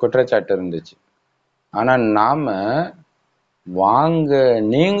அப்படின்னு ஒரு குற்றச்சாட்டு இருந்துச்சு. ஆனா நாம வாங்க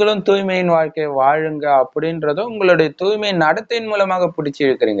நீங்களும் தூய்மையின் வாழ்க்கையை வாழுங்க அப்படின்றத உங்களுடைய தூய்மை நடத்தையின் மூலமாக பிடிச்சி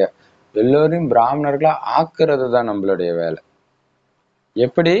இழுக்கிறீங்க. எல்லோரையும் பிராமணர்களா ஆக்குறது தான் நம்மளுடைய வேலை.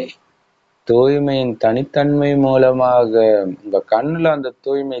 எப்படி? தூய்மையின் தனித்தன்மை மூலமாக. உங்க கண்ணுல அந்த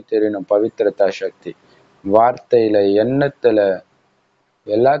தூய்மை தெரியணும். பவித்திரதா சக்தி வார்த்தையில எண்ணத்துல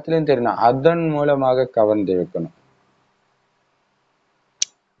எல்லாத்துலயும் தெரியணும். அதன் மூலமாக கவர்ந்து இழுக்கணும்.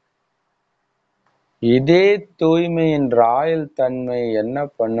 இதே தூய்மையின் ராயல் தன்மை என்ன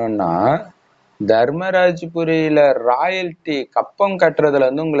பண்ணும்னா தர்மராஜ்புரியில ராயல்டி கப்பம் கட்டுறதுல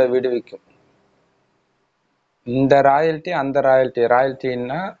இருந்து உங்களை விடுவிக்கும். இந்த ராயல்டி அந்த ராயல்டி.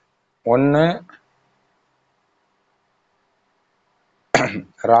 ராயல்டின்னா ஒண்ணு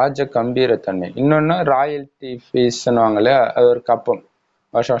ராஜ கம்பீரத்தன்மை, இன்னொன்னு ராயல்டி ஃபீஸ்ன்னுவாங்களே அது ஒரு கப்பம்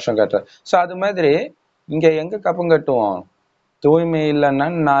வருஷம் வருஷம் கட்டுறது. ஸோ அது மாதிரி இங்க எங்க கப்பம் கட்டுவோம்? தூய்மை இல்லைன்னா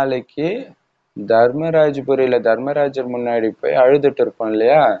நாளைக்கு தர்மராஜ்புரியில தர்மராஜர் முன்னாடி போய் அழுதுட்டு இருப்போம்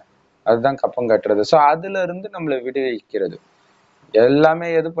இல்லையா? அதுதான் கப்பம் கட்டுறது. ஸோ அதுல இருந்து நம்மளை விடுவிக்கிறது. எல்லாமே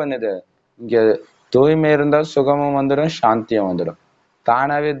எது பண்ணுது? இங்க தூய்மை இருந்தா சுகமும் வந்துடும், சாந்தியும் வந்துடும்.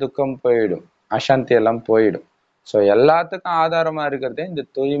 தானாவே துக்கம் போயிடும், அசாந்தி எல்லாம் போயிடும். ஸோ எல்லாத்துக்கும் ஆதாரமா இருக்கிறதே இந்த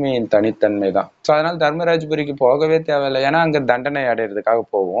தூய்மையின் தனித்தன்மை தான். ஸோ அதனால தர்மராஜ்புரிக்கு போகவே தேவையில்லை. ஏன்னா அங்க தண்டனை அடையிறதுக்காக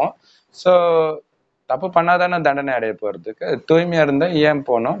போவோம். ஸோ தப்பு பண்ணாதானே தண்டனை அடைய போறதுக்கு. தூய்மையா இருந்தா ஏன்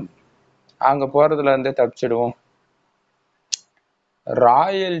போனோம்? அங்க போறதுல இருந்தே தப்பிச்சிடுவோம்.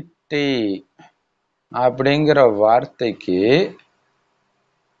 ராயல்டி அப்படிங்கிற வார்த்தைக்கு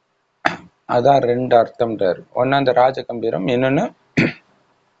அதான் 2 அர்த்தம்ன்றாரு. ஒன்னு அந்த ராஜகம்பீரம், இன்னொன்னு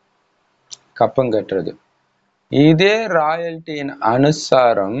கப்பம் கட்டுறது. இதே ராயல்டியின்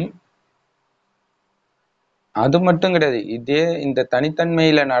அனுசாரம் அது மட்டும் கிடையாது. இதே இந்த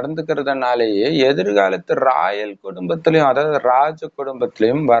தனித்தன்மையில நடந்துக்கிறதுனாலேயே எதிர்காலத்து ராயல் குடும்பத்திலயும், அதாவது ராஜ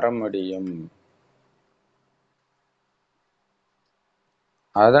குடும்பத்திலயும் வர முடியும்.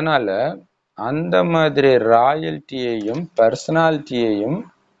 அதனால அந்த மாதிரி ராயல்ட்டியையும் பர்சனாலிட்டியையும்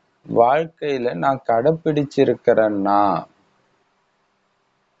வாழ்க்கையில நான் கடைப்பிடிச்சிருக்கிறேன்னா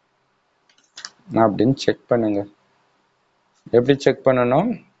அப்படின்னு செக் பண்ணுங்க. எப்படி செக்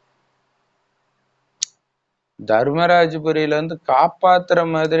பண்ணணும்? தர்மராஜபுரியில இருந்து காப்பாத்துற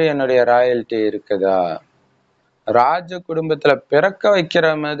மாதிரி என்னுடைய ராயல்ட்டி இருக்குதா? ராஜ குடும்பத்துல பிறக்க வைக்கிற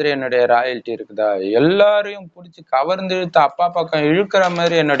மாதிரி என்னுடைய ராயல்ட்டி இருக்குதா? எல்லாரையும் புடிச்சு கவர்ந்து இழுத்து அப்பா பக்கம் இழுக்கிற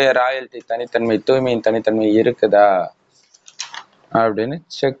மாதிரி என்னுடைய ராயல்ட்டி தனித்தன்மை, தூய்மையின் தனித்தன்மை இருக்குதா அப்படின்னு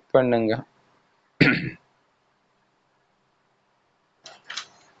செக் பண்ணுங்க.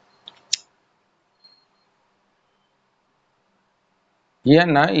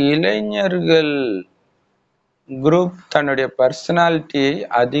 ஏன்னா இளைஞர்கள் குரூப் தன்னுடைய பர்சனாலிட்டியை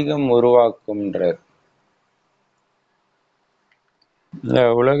அதிகம் உருவாக்கும்ன்றார். இந்த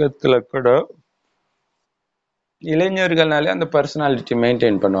உலகத்துல கூட இளைஞர்கள்னாலே அந்த பர்சனாலிட்டி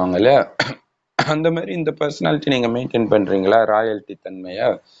மெயின்டைன் பண்ணுவாங்க இல்லையா? அந்த மாதிரி இந்த பர்சனாலிட்டி நீங்க மெயின்டைன் பண்றீங்களா? ராயல்ட்டி தன்மையா?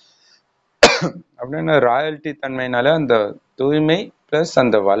 அப்படின்னா ராயல்ட்டி தன்மைனால அந்த தூய்மை பிளஸ்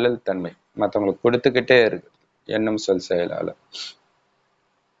அந்த வள்ளல் தன்மை மற்றவங்களுக்கு கொடுத்துக்கிட்டே இருக்கு எண்ணம் சொல் செயலால.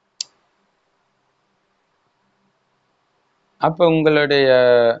 அப்ப உங்களுடைய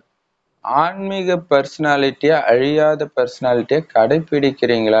ஆன்மீக பர்சனாலிட்டியா அழியாத பர்சனாலிட்டியா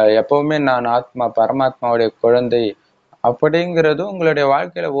கடைபிடிக்கிறீங்களா? எப்பவுமே நான் ஆத்மா பரமாத்மாவுடைய குழந்தை அப்படிங்கிறது உங்களுடைய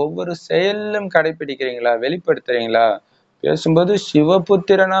வாழ்க்கையில ஒவ்வொரு செயலும் கடைபிடிக்கிறீங்களா? வெளிப்படுத்துறீங்களா? பேசும்போது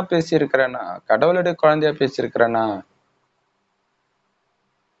சிவபுத்திரனா பேசியிருக்கிறேனா? கடவுளுடைய குழந்தையா பேசியிருக்கிறேனா?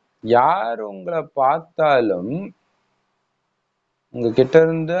 யார் உங்களை பார்த்தாலும் உங்ககிட்ட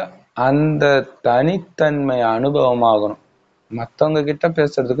இருந்து அந்த தனித்தன்மை அனுபவமாகணும். மத்தவங்க கிட்ட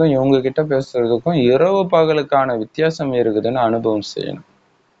பேசுறதுக்கும் இவங்க கிட்ட பேசுறதுக்கும் இரவு பகலுக்கான வித்தியாசம் இருக்குதுன்னு அனுபவம் செய்யணும்.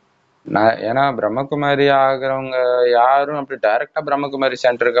 ஏன்னா பிரம்மகுமாரி ஆகிறவங்க யாரும் அப்படி டைரக்டா பிரம்மகுமாரி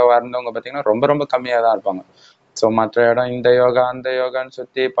சென்டருக்கு வந்தவங்க பாத்தீங்கன்னா ரொம்ப ரொம்ப கம்மியா தான் இருப்பாங்க. சோ மற்ற இடம் இந்த யோகா அந்த யோகான்னு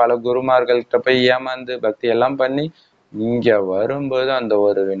சுத்தி பல குருமார்கள்கிட்ட போய் ஏமாந்து பக்தி எல்லாம் பண்ணி இங்க வரும்போது அந்த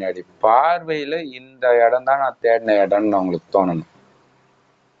ஒரு வினாடி பார்வையில இந்த இடம் தான் நான் தேடின இடம்னு அவங்களுக்கு தோணணும்.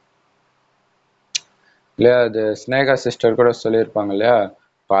 இல்லையா? அது ஸ்னேகா சிஸ்டர் கூட சொல்லியிருப்பாங்க இல்லையா?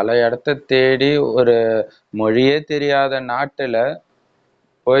 பல இடத்த தேடி ஒரு மொழியே தெரியாத நாட்டுல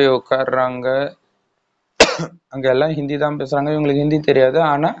போய் உட்கார்றாங்க. அங்க எல்லாம் ஹிந்தி தான் பேசுறாங்க. இவங்களுக்கு ஹிந்தி தெரியாது.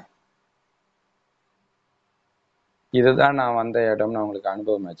 ஆனா இதுதான் நான் வந்த இடம்னு அவங்களுக்கு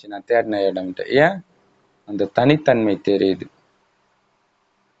அனுபவம் ஆச்சு. நான் தேடின இடம்ட்டு. ஏன்? அந்த தனித்தன்மை தெரியுது.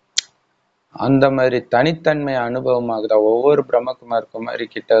 அந்த மாதிரி தனித்தன்மை அனுபவம் ஆகுதா? ஒவ்வொரு பிரம்மகுமார் குமாரி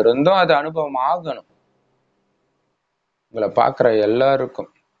கிட்ட இருந்தும் அது அனுபவம் ஆகணும். உங்களை பாக்குற எல்லாருக்கும்.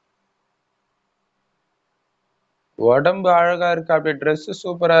 உடம்பு அழகா இருக்கு, அப்படி ட்ரெஸ்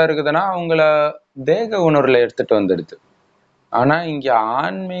சூப்பரா இருக்குதுன்னா அவங்கள தேக உணர்வுல எடுத்துட்டு வந்துடுது. ஆனா இங்க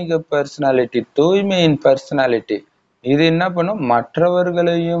ஆன்மீக பர்சனாலிட்டி, தூய்மையின் பர்சனாலிட்டி, இது என்ன பண்ணும்?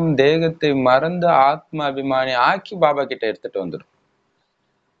 மற்றவர்களையும் தேகத்தை மறந்து ஆத்ம அபிமானி ஆக்கி பாபா கிட்ட எடுத்துட்டு வந்துடும்.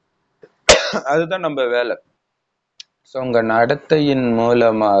 அதுதான் நம்ம வேலை. சோ உங்க நடத்தையின்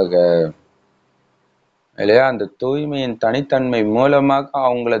மூலமாக இல்லையா, அந்த தூய்மையின் தனித்தன்மை மூலமாக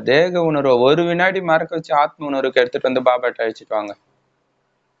அவங்கள தேக உணர்வை ஒரு வினாடி மறக்க வச்சு ஆத்ம உணர்வுக்கு எடுத்துட்டு வந்து பாபாட்ட அழைச்சிட்டு வாங்க.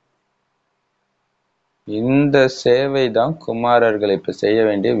 இந்த சேவை தான் குமாரர்கள் இப்ப செய்ய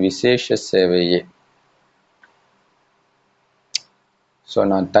வேண்டிய விசேஷ சேவையே. சோ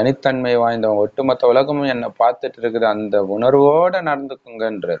நான் தனித்தன்மை வாய்ந்த ஒட்டுமொத்த உலகமும் என்னை பார்த்துட்டு இருக்குது, அந்த உணர்வோட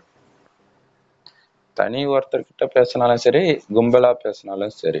நடந்துக்குங்கன்றார். தனி ஒருத்தர்கிட்ட பேசினாலும் சரி, கும்பலா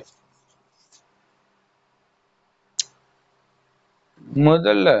பேசினாலும் சரி.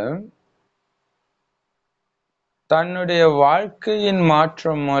 முதல்ல தன்னுடைய வாழ்க்கையின்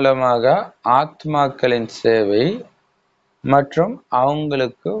மாற்றம் மூலமாக ஆத்மாக்களின் சேவை மற்றும்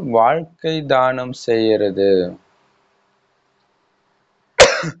அவங்களுக்கு வாழ்க்கை தானம் செய்யறது.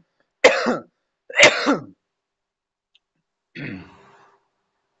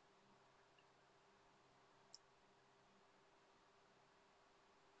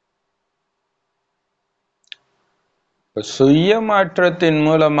 சுய மாற்றத்தின்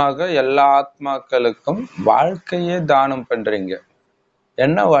மூலமாக எல்லா ஆத்மாக்களுக்கும் வாழ்க்கையே தானம் பண்றீங்க.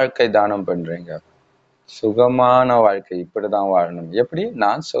 என்ன வாழ்க்கை தானம் பண்றீங்க? சுகமான வாழ்க்கை. இப்படிதான் வாழணும். எப்படி?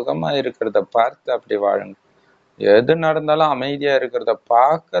 நான் சுகமா இருக்கிறத பார்த்து அப்படி வாழுங்க. எது நடந்தாலும் அமைதியா இருக்கிறத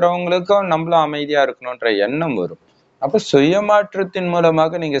பாக்குறவங்களுக்கும் நம்மளும் அமைதியா இருக்கணும்ன்ற எண்ணம் வரும். அப்ப சுயமாற்றத்தின்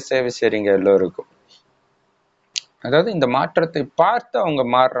மூலமாக நீங்க சேவை செய்றீங்க எல்லோருக்கும். அதாவது இந்த மாற்றத்தை பார்த்து அவங்க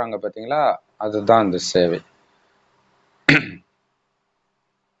மாறுறாங்க பாத்தீங்களா? அதுதான் அந்த சேவை.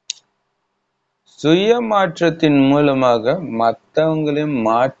 சுய மாற்றத்தின் மூலமாக மத்தவங்களையும்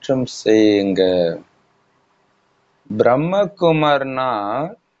மாற்றம் செய்யுங்க. பிரம்மகுமார்னா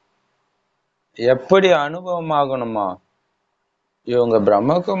எப்படி அனுபவம் ஆகணுமா? இவங்க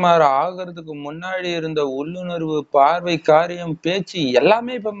பிரம்மகுமார் ஆகிறதுக்கு முன்னாடி இருந்த உள்ளுணர்வு, பார்வை, காரியம், பேச்சு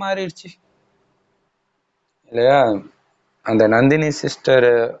எல்லாமே இப்ப மாறிடுச்சு இல்லையா? அந்த நந்தினி சிஸ்டர்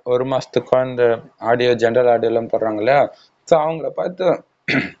 1 மாசத்து குழந்தை ஆடியோ, ஜென்ரல் ஆடியோ எல்லாம் போடுறாங்க இல்லையா? ஸோ அவங்கள பார்த்து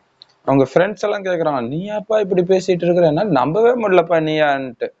அவங்க ஃப்ரெண்ட்ஸ் எல்லாம் கேக்குறாங்க, நீயாப்பா இப்படி பேசிட்டு இருக்கிற, என்னால நம்பவே முடியலப்பா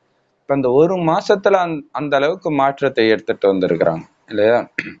நீயான்ட்டு. இப்ப அந்த 1 மாசத்துல அந்த அளவுக்கு மாற்றத்தை எடுத்துட்டு வந்திருக்கிறாங்க இல்லையா?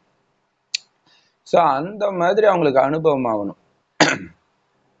 ஸோ அந்த மாதிரி அவங்களுக்கு அனுபவம் ஆகணும்.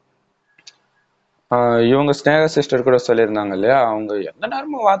 இவங்க ஸ்னேகா சிஸ்டர் கூட சொல்லியிருந்தாங்க இல்லையா? அவங்க எந்த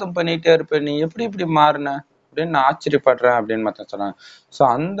நேரமும் வாதம் பண்ணிட்டே இருப்ப, நீ எப்படி இப்படி மாறின அப்படின்னு நான் ஆச்சரியப்படுறேன் அப்படின்னு மட்டும் சொன்னாங்க. ஸோ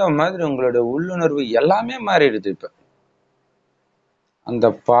அந்த மாதிரி உங்களுடைய உள்ளுணர்வு எல்லாமே மாறிடுது இப்ப. அந்த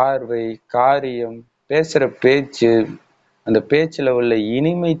பார்வை, காரியம், பேசுற பேச்சு, அந்த பேச்சுல உள்ள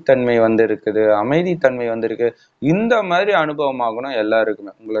இனிமைத்தன்மை வந்து இருக்குது, அமைதித்தன்மை வந்து இருக்கு. இந்த மாதிரி அனுபவம் ஆகணும்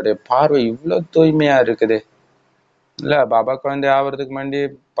எல்லாருக்குமே. உங்களுடைய பார்வை இவ்வளவு தூய்மையா இருக்குது இல்ல, பாபா குழந்தை ஆவறதுக்கு முன்னாடி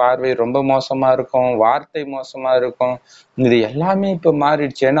பார்வை ரொம்ப மோசமா இருக்கும், வார்த்தை மோசமா இருக்கும். இது எல்லாமே இப்ப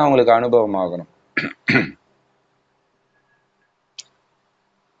மாறிடுச்சு. ஏன்னா அவங்களுக்கு அனுபவம் ஆகணும்.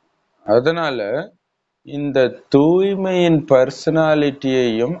 அதனால இந்த தூய்மையின்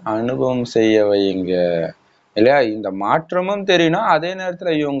பர்சனாலிட்டியையும் அனுபவம் செய்ய வையுங்க இல்லையா? இந்த மாற்றமும் தெரியணும், அதே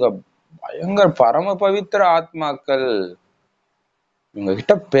நேரத்துல இவங்க பயங்கர பரம பவித்திர ஆத்மாக்கள், இவங்க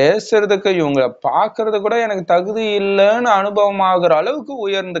கிட்ட பேசுறதுக்கு, இவங்க பாக்குறது கூட எனக்கு தகுதி இல்லைன்னு அனுபவம் ஆகுற அளவுக்கு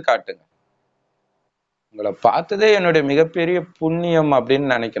உயர்ந்து காட்டுங்க. உங்களை பார்த்ததே என்னுடைய மிகப்பெரிய புண்ணியம் அப்படின்னு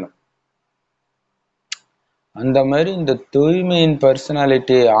நினைக்கணும். அந்த மாதிரி இந்த தூய்மையின்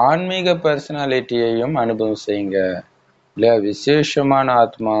பர்சனாலிட்டி, ஆன்மீக பர்சனாலிட்டியையும் அனுபவம் செய்யுங்க இல்லையா? விசேஷமான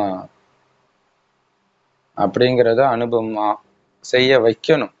ஆத்மா அப்படிங்கிறத அனுபவமா செய்ய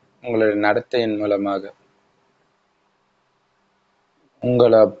வைக்கணும் உங்களுடைய நடத்தையின் மூலமாக.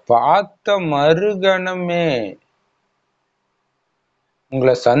 உங்களை பார்த்த மறுகணமே,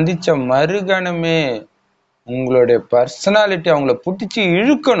 உங்களை சந்திச்ச மறுகணமே உங்களுடைய பர்சனாலிட்டி அவங்கள புடிச்சு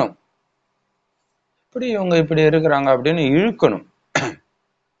இழுக்கணும். எப்படி இவங்க இப்படி இருக்கிறாங்க அப்படின்னு இழுக்கணும்.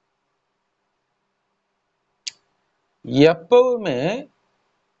 எப்பவுமே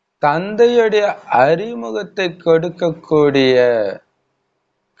தந்தையுடைய அறிமுகத்தை கொடுக்கக்கூடிய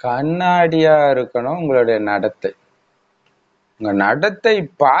கண்ணாடியா இருக்கணும் உங்களுடைய நடத்தை. உங்க நடத்தை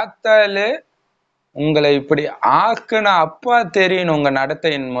பார்த்தாலே உங்களை இப்படி ஆக்குன அப்பா தெரியணும் உங்க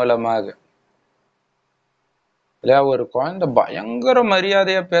நடத்தையின் மூலமாக இல்லையா? ஒரு குழந்தை பயங்கர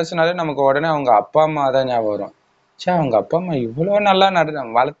மரியாதையா பேசினாலே நமக்கு உடனே அவங்க அப்பா அம்மா தான் ஞாபகம் வரும். சே, அவங்க அப்பா அம்மா இவ்வளவு நல்லா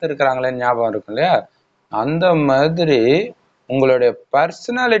வளர்த்து இருக்கிறாங்களேன்னு ஞாபகம் இருக்கும் இல்லையா? அந்த மாதிரி உங்களுடைய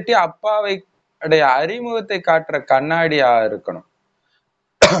பர்சனாலிட்டி அப்பாவை அறிமுகத்தை காட்டுற கண்ணாடியா இருக்கணும்.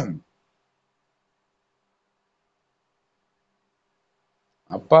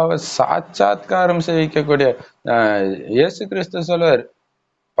 அப்பாவை சாட்சாத்காரம் செய்விக்கக்கூடிய இயேசு கிறிஸ்து சொல்லுவார்,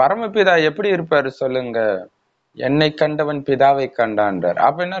 பரமபிதா எப்படி இருப்பாரு சொல்லுங்க, என்னை கண்டவன் பிதாவை கண்டான்றார்.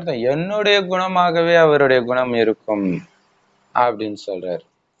 அப்ப என்ன அர்த்தம்? என்னுடைய குணமாகவே அவருடைய குணம் இருக்கும் அப்படின்னு சொல்றாரு.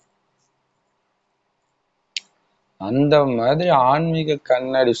 அந்த மாதிரி ஆன்மீக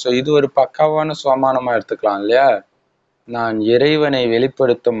கண்ணாடி. இது ஒரு பக்காவான சோமானமா எடுத்துக்கலாம் இல்லையா? நான் இறைவனை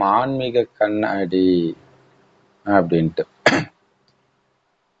வெளிப்படுத்தும் ஆன்மீக கண்ணாடி அப்படின்ட்டு.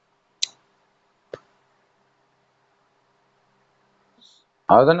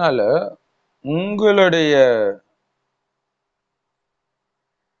 அதனால உங்களுடைய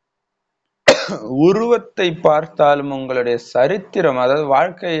உருவத்தை பார்த்தாலும், உங்களுடைய சரித்திரம், அதாவது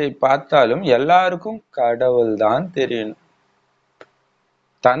வாழ்க்கையை பார்த்தாலும் எல்லாருக்கும் கடவுள் தான் தெரியணும்,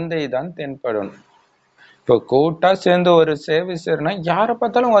 தந்தை தான் தென்படணும். இப்போ கூட்டா சேர்ந்து ஒரு சேவை செய்யறனா யாரை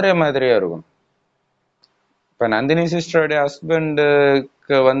பார்த்தாலும் ஒரே மாதிரியா இருக்கும். இப்ப நந்தினி சிஸ்டருடைய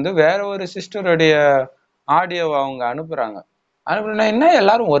ஹஸ்பண்டுக்கு வேற ஒரு சிஸ்டருடைய ஆடியோ அவங்க அனுப்புறாங்க. அனுப்புனா என்ன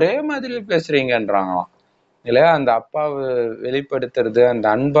எல்லாரும் ஒரே மாதிரி பேசுறீங்கன்றாங்களாம் இல்லையா? அந்த அப்பாவை வெளிப்படுத்துறது, அந்த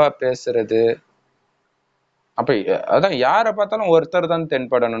அன்பா பேசுறது. அப்ப அதான் யாரை பார்த்தாலும் ஒருத்தர் தான்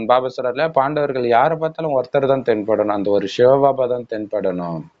தென்படணும். பாபா சொல்றாருல, பாண்டவர்கள் யாரை பார்த்தாலும் ஒருத்தர் தான் தென்படணும், அந்த ஒரு சிவபாபா தான்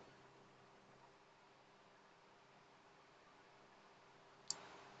தென்படணும்.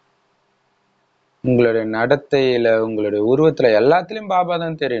 உங்களுடைய நடத்தையில, உங்களுடைய உருவத்துல எல்லாத்துலயும் பாபா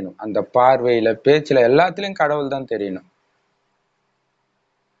தான் தெரியணும். அந்த பார்வையில, பேச்சுல எல்லாத்துலயும் கடவுள் தான் தெரியணும்.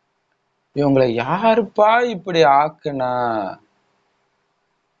 இவங்களை யாருப்பா இப்படி ஆக்குனா?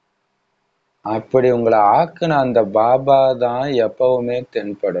 அப்படி உங்களை ஆக்குன அந்த பாபா தான் எப்பவுமே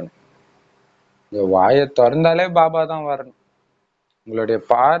தென்படணும். இந்த வாயை திறந்தாலே பாபா தான் வரணும். உங்களுடைய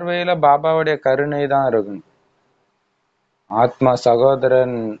பார்வையில பாபாவுடைய கருணை தான் இருக்கும். ஆத்மா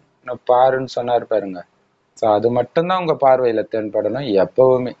சகோதரன் பாருன்னு சொன்னார் பாருங்க. சோ அது மட்டும்தான் உங்க பார்வையில தென்படணும்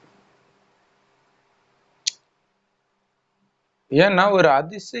எப்பவுமே. ஏன்னா ஒரு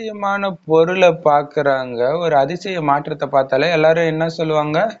அதிசயமான பொருளை பாக்குறாங்க, ஒரு அதிசய மாற்றத்தை பார்த்தாலே எல்லாரும் என்ன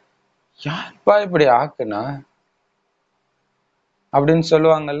சொல்லுவாங்க, யாருப்பா இப்படி ஆக்குனா அப்படின்னு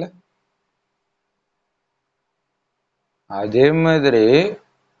சொல்லுவாங்கல்ல. அதே மாதிரி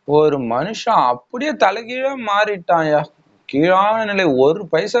ஒரு மனுஷன் அப்படியே தலைகீழா மாறிட்டான்யா. கீழான நிலை, ஒரு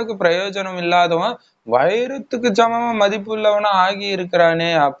பைசாக்கு பிரயோஜனம் இல்லாதவன் வைரத்துக்கு சமமா மதிப்புள்ளவனா ஆகி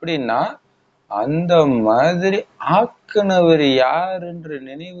இருக்கிறானே அப்படின்னா, அந்த மாதிரி ஆக்குனவர் யாருன்ற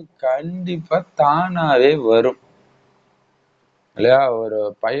நினைவு கண்டிப்பா தானாவே வரும் இல்லையா. ஒரு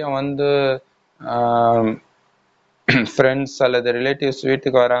பையன் வந்து ஃப்ரெண்ட்ஸ் அல்லது ரிலேட்டிவ்ஸ்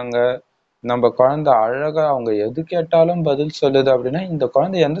வீட்டுக்கு வராங்க, நம்ம குழந்தை அழகா அவங்க எது கேட்டாலும் பதில் சொல்லுது அப்படின்னா, இந்த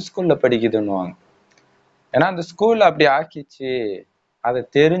குழந்தை எந்த ஸ்கூல்ல படிக்குதுன்னுவாங்க. ஏன்னா அந்த ஸ்கூல்ல அப்படி ஆக்கிச்சு, அதை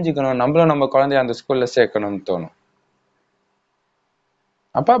தெரிஞ்சுக்கணும், நம்மளும் நம்ம குழந்தைய அந்த ஸ்கூல்ல சேர்க்கணும்னு தோணும்.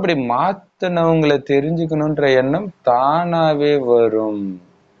 அப்ப அப்படி மாத்தினவங்களை தெரிஞ்சுக்கணும்ன்ற எண்ணம் தானாவே வரும்.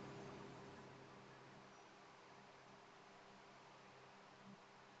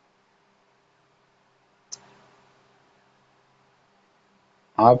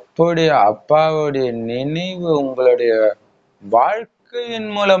 அப்படி அப்பாவுடைய நினைவு உங்களுடைய வாழ்க்கையின்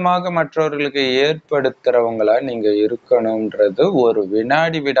மூலமாக மற்றவர்களுக்கு ஏற்படுத்துறவங்களா நீங்க இருக்கணும்ன்றது ஒரு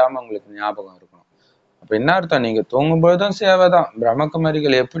வினாடி விடாம உங்களுக்கு ஞாபகம் இருக்கணும். அப்ப என்ன அர்த்தம், நீங்க தூங்கும்போதும் சேவைதான்.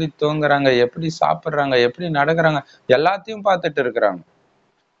 பிரம்மகுமாரிகள் எப்படி தூங்குறாங்க, எப்படி சாப்பிடுறாங்க, எப்படி நடக்கிறாங்க, எல்லாத்தையும் பார்த்துட்டு இருக்கிறாங்க.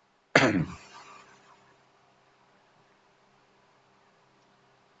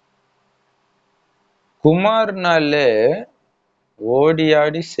 குமார்னாலே ஓடி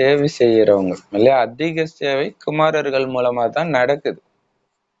ஆடி சேவை செய்யறவங்க இல்லையா. அதிக சேவை குமாரர்கள் மூலமா தான் நடக்குது.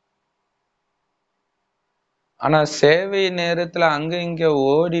 ஆனா சேவை நேரத்துல அங்க இங்க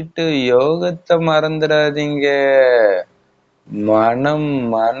ஓடிட்டு யோகத்தை மறந்துடாதீங்க. மனம்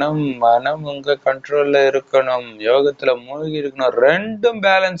மனம் மனம் உங்க கண்ட்ரோல்ல இருக்கணும், யோகத்துல மூழ்கி இருக்கணும், ரெண்டும்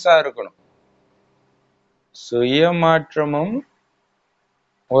பேலன்ஸா இருக்கணும். சுய மாற்றமும்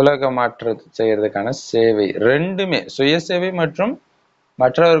உலக மாற்றத்தை செய்யறதுக்கான சேவை ரெண்டுமே, சுய சேவை மற்றும்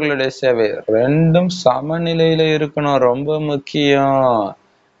மற்றவர்களுடைய சேவை ரெண்டும் சமநிலையில இருக்கணும், ரொம்ப முக்கியம்.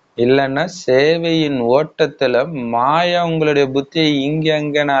 இல்லைன்னா சேவையின் ஓட்டத்துல மாயா உங்களுடைய புத்தியை இங்க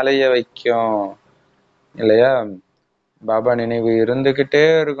அங்கன்னு அலைய வைக்கும் இல்லையா. பாபா நினைவு இருந்துகிட்டே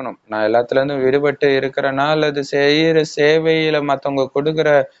இருக்கணும். நான் எல்லாத்துல இருந்தும் விடுபட்டு இருக்கிறேனா, அல்லது செய்யற சேவையில மத்தவங்க கொடுக்குற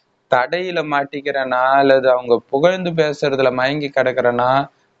தடையில மாட்டிக்கிறேனா, அல்லது அவங்க புகழ்ந்து பேசுறதுல மயங்கி கிடக்குறேனா,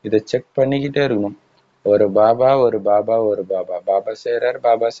 இதை செக் பண்ணிக்கிட்டே இருக்கணும். ஒரு பாபா ஒரு பாபா ஒரு பாபா, பாபா செய்றார்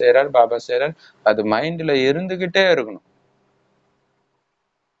பாபா செய்றார் பாபா செய்றார், அது மைண்ட்ல இருந்துகிட்டே இருக்கணும்.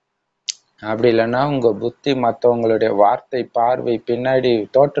 அப்படி இல்லைன்னா உங்க புத்தி மத்தவங்களுடைய வார்த்தை பார்வை பின்னாடி,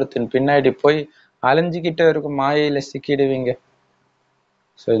 தோற்றத்தின் பின்னாடி போய் அலைஞ்சுக்கிட்டே இருக்கும், மாயையில சிக்கிடுவீங்க.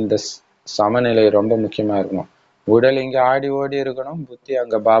 ஸோ இந்த சமநிலை ரொம்ப முக்கியமா இருக்கணும். உடல் இங்க ஆடி ஓடி இருக்கணும், புத்தி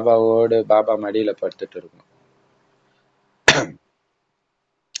அங்க பாபாவோடு பாபா மடியில படுத்துட்டு இருக்கணும்.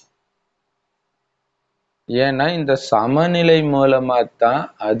 ஏன்னா இந்த சமநிலை மூலமா தான்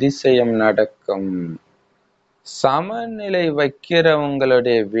அதிசயம் நடக்கும். சமநிலை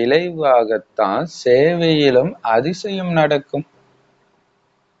வைக்கிறவங்களுடைய விளைவாகத்தான் சேவையிலும் அதிசயம் நடக்கும்.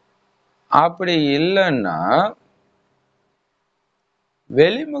 அப்படி இல்லைன்னா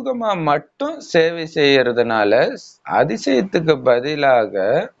வெளிமுகமா மட்டும் சேவை செய்யறதுனால அதிசயத்துக்கு பதிலாக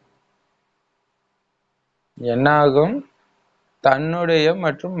என்னாகும், தன்னுடைய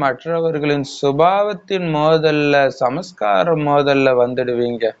மற்றும் மற்றவர்களின் சுபாவத்தின் மோதல்ல, சமஸ்கார மோதல்ல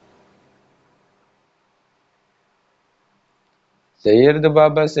வந்துடுவீங்க. செய்யறது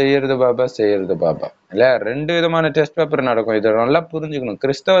பாபா செய்யறது பாபா செய்யறது பாபா இல்ல, ரெண்டு விதமான டெஸ்ட் பேப்பர் நடக்கும். இதை நல்லா புரிஞ்சுக்கணும்.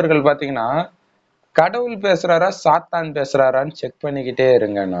 கிறிஸ்தவர்கள் பாத்தீங்கன்னா கடவுள் பேசுறாரா சாத்தான் பேசுறாரான்னு செக் பண்ணிக்கிட்டே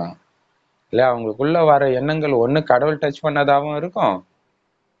இருங்கண்ணா இல்ல. அவங்களுக்குள்ள வர எண்ணங்கள் ஒண்ணு கடவுள் டச் பண்ணதாவும் இருக்கும்,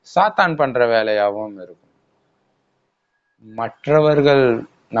 சாத்தான் பண்ற வேலையாவும் இருக்கும். மற்றவர்கள்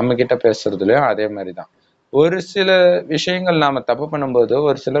நம்ம கிட்ட பேசுறதுலயும் அதே மாதிரிதான். ஒரு சில விஷயங்கள் நாம தப்பு பண்ணும்போது,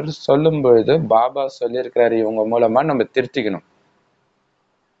 ஒரு சிலர் சொல்லும் பொழுது பாபா சொல்லியிருக்கிறாரு இவங்க மூலமா நம்ம திருத்திக்கணும்.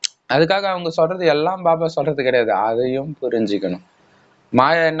 அதுக்காக அவங்க சொல்றது எல்லாம் பாபா சொல்றது கிடையாது, அதையும் புரிஞ்சுக்கணும்.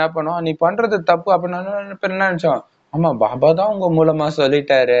 மாயா என்ன பண்ணும், நீ பண்றது தப்பு அப்படின்னு என்ன நினைச்சோம், ஆமா பாபா தான் உங்க மூலமா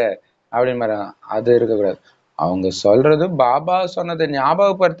சொல்லிட்டாரு அப்படின்னு மாதிரி. அது இருக்கக்கூடாது. அவங்க சொல்றது பாபா சொன்னதை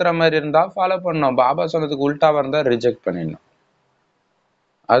ஞாபகப்படுத்துற மாதிரி இருந்தா ஃபாலோ பண்ணணும், பாபா சொன்னதுக்கு உல்டாவா இருந்தா ரிஜெக்ட் பண்ணிடணும்.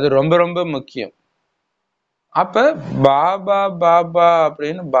 அது ரொம்ப ரொம்ப முக்கியம். அப்ப பாபா பாபா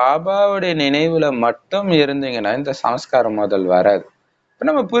அப்படின்னு பாபாவுடைய நினைவுல மட்டும் இருந்தீங்கன்னா இந்த சமஸ்காரம் முதல் வராது. இப்ப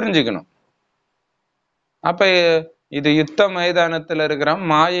நம்ம புரிஞ்சுக்கணும். அப்ப இது யுத்த மைதானத்துல இருக்கிறான்,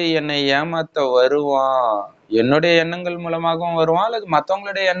 மாயை என்னை ஏமாத்த வருவான். என்னுடைய எண்ணங்கள் மூலமாகவும் வருவான், அல்லது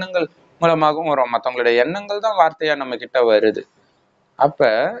மத்தவங்களுடைய எண்ணங்கள் மூலமாகவும் வருவான். மத்தவங்களுடைய எண்ணங்கள் தான் வார்த்தையா நம்ம கிட்ட வருது. அப்ப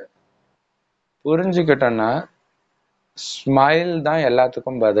புரிஞ்சுக்கிட்டோம்னா ஸ்மைல் தான்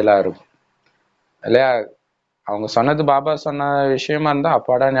எல்லாத்துக்கும் பதிலா இருக்கும் இல்லையா? அவங்க சொன்னது பாபா சொன்ன விஷயமா இருந்தா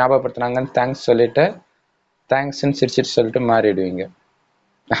அப்பாடா ஞாபகப்படுத்தினாங்கன்னு தேங்க்ஸ் சொல்லிட்டு தேங்க்ஸ்ன்னு சிரிச்சிட்டு சொல்லிட்டு மாறிடுவீங்க.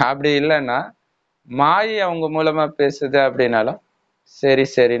 அப்படி இல்லைன்னா மாயை அவங்க மூலமா பேசுது அப்படின்னாலும் சரி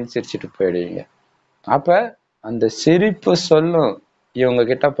சரின்னு சிரிச்சிட்டு போயிடுவீங்க. அப்ப அந்த சிரிப்பு சொல்லும் இவங்க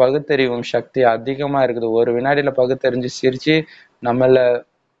கிட்ட பகுத்தறிவும் சக்தி அதிகமா இருக்குது. ஒரு வினாடியில பகுத்தறிஞ்சு சிரிச்சு நம்மள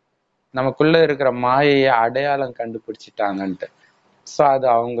நமக்குள்ள இருக்கிற மாயையை அடையாளம் கண்டுபிடிச்சிட்டாங்கன்ட்டு. சோ அது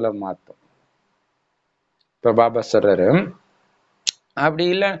அவங்கள மாத்தும். இப்ப பாபா சொல்றாரு அப்படி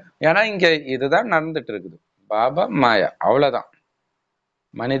இல்லை, ஏன்னா இங்க இதுதான் நடந்துட்டு இருக்குது. பாபா மாயா அவ்வளவுதான்,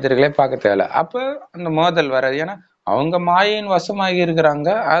 மனிதர்களே பார்க்க தேவையில்ல. அப்ப அந்த மோதல் வராது. ஏன்னா அவங்க மாயையின் வசமாகி இருக்கிறாங்க,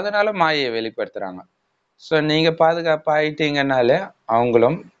 அதனால மாயையை வெளிப்படுத்துறாங்க. சோ நீங்க பாதுகாப்பு ஆயிட்டீங்கன்னாலே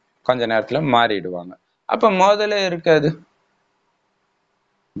அவங்களும் கொஞ்ச நேரத்துல மாறிடுவாங்க. அப்ப மோதலே இருக்காது.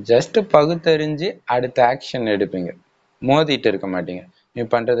 ஜஸ்ட் பகுத்தறிஞ்சு அடுத்த ஆக்ஷன் எடுப்பீங்க, மோதிட்டு இருக்க மாட்டீங்க. நீ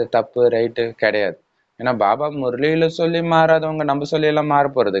பண்றது தப்பு ரைட்டு கிடையாது. ஏன்னா பாபா முரளியில சொல்லி மாறாதவங்க நம்ம சொல்லி எல்லாம் மாற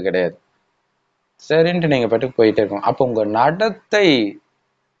போறது கிடையாது. சரின்ட்டு நீங்க பாட்டுக்கு போயிட்டே இருக்கோம். அப்ப உங்க நடத்தை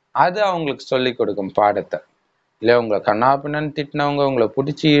அது அவங்களுக்கு சொல்லி கொடுக்கும் பாடத்தை. இல்ல உங்களை கண்ணாப்பின்னு திட்டினவங்க, உங்களை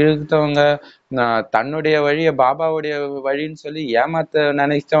பிடிச்சி இழுத்தவங்க, தன்னுடைய வழிய பாபாவுடைய வழின்னு சொல்லி ஏமாத்த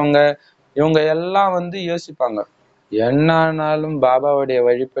நினைச்சவங்க, இவங்க எல்லாம் வந்து யோசிப்பாங்க, என்னானாலும் பாபாவுடைய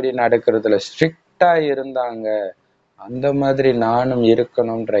வழிப்படி நடக்கிறதுல ஸ்ட்ரிக்டா இருந்தாங்க, அந்த மாதிரி நானும்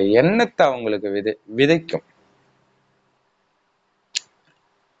இருக்கணும்ன்ற எண்ணத்தை அவங்களுக்கு விதைக்கும்.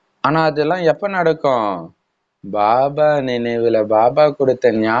 ஆனா அதெல்லாம் எப்ப நடக்கும்? பாபா நினைவுல, பாபா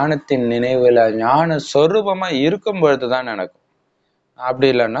கொடுத்த ஞானத்தின் நினைவுல ஞான சொரூபமா இருக்கும் பொழுதுதான் நடக்கும். அப்படி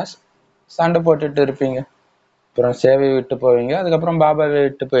இல்லைன்னா சண்டை போட்டுட்டு இருப்பீங்க, அப்புறம் சேவையை விட்டு போவீங்க, அதுக்கப்புறம் பாபாவை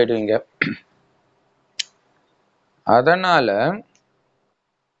விட்டு போயிடுவீங்க. அதனால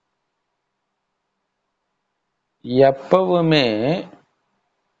எப்பவுமே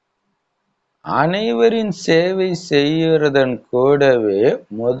அனைவரின் சேவை செய்யறதன் கூடவே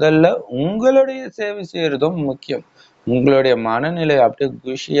முதல்ல உங்களுடைய சேவை செய்யறதும் முக்கியம். உங்களுடைய மனநிலை அப்படியே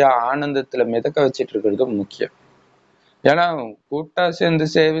குஷியா ஆனந்தத்துல மிதக்க வச்சிட்டு இருக்கிறதும் முக்கியம். ஏன்னா கூட்டா சேர்ந்து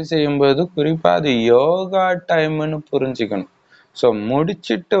சேவை செய்யும்போது குறிப்பா அது யோகா டைம்னு புரிஞ்சுக்கணும். சோ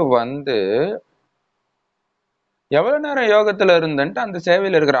முடிச்சிட்டு வந்து எவ்வளவு நேரம் யோகத்துல இருந்துட்டு அந்த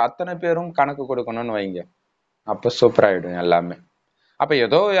சேவையில இருக்கிற அத்தனை பேரும் கணக்கு கொடுக்கணும்னு வைங்க, அப்ப சூப்பர் ஆயிடும் எல்லாமே. அப்ப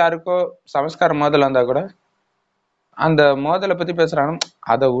ஏதோ யாருக்கோ சமஸ்காரம் மோதல் வந்தா கூட அந்த மோதலை பத்தி பேசுறாங்க,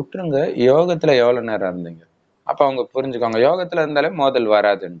 அதை விட்டுருங்க, யோகத்துல எவ்வளவு நேரம் இருந்தீங்க, அப்ப அவங்க புரிஞ்சுக்கோங்க யோகத்துல இருந்தாலே மோதல்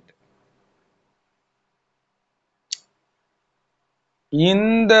வராதுன்ட்டு.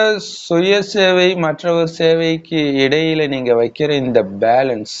 இந்த சுய சேவை மற்றவர் சேவைக்கு இடையில நீங்க வைக்கிற இந்த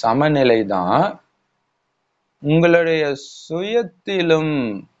பேலன்ஸ் சமநிலை தான் உங்களுடைய சுயத்திலும்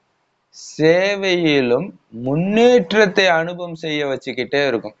சேவையிலும் முன்னேற்றத்தை அனுபவம் செய்ய வச்சுக்கிட்டே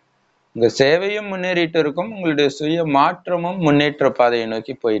இருக்கும். உங்க சேவையும் முன்னேறிட்டு இருக்கும், உங்களுடைய சுய மாற்றமும் முன்னேற்ற பாதையை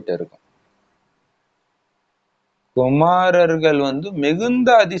நோக்கி போயிட்டு இருக்கும். குமாரர்கள் வந்து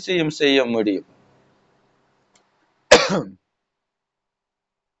மிகுந்த அதிசயம் செய்ய முடியும்.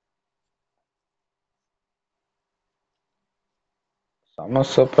 சம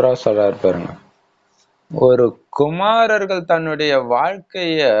சூப்பரா சொல்றாரு பாருங்க. ஒரு குமாரர்கள் தன்னுடைய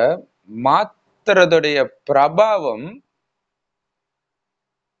வாழ்க்கைய மாத்துறதுடைய பிரபாவம்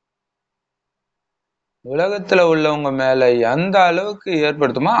உலகத்துல உள்ளவங்க மேல எந்த அளவுக்கு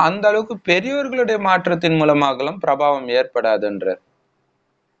ஏற்படுத்துமோ அந்த அளவுக்கு பெரியவர்களுடைய மாற்றத்தின் மூலமாகலாம் பிரபாவம் ஏற்படாதுன்ற.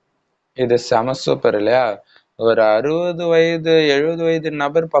 இது செம சூப்பர் இல்லையா? ஒரு 60 வயது 70 வயது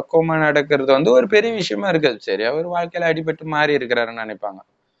நபர் பக்குவமா நடக்கிறது வந்து ஒரு பெரிய விஷயமா இருக்காது. சரி அவர் வாழ்க்கையில அடிபட்டு மாறி இருக்கிறாருன்னு நினைப்பாங்க.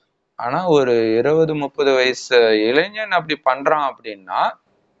 ஆனா ஒரு 20 30 வயசு இளைஞன் அப்படி பண்றான் அப்படின்னா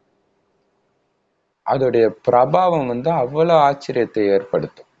அதோடைய பிரபாவம் வந்து அவ்வளவு ஆச்சரியத்தை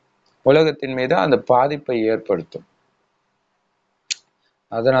ஏற்படுத்தும், உலகத்தின் மீது அந்த பாதிப்பை ஏற்படுத்தும்.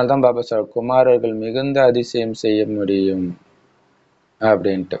 அதனால்தான் பாபா சார் குமாரர்கள் மிகுந்த அதிசயம் செய்ய முடியும்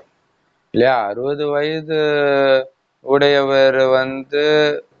அப்படின்ட்டு இல்லையா? 60 வயது உடையவர் வந்து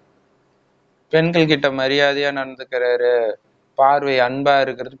பெண்கள் கிட்ட மரியாதையா நடந்துக்கிறாரு, பார்வை அன்பா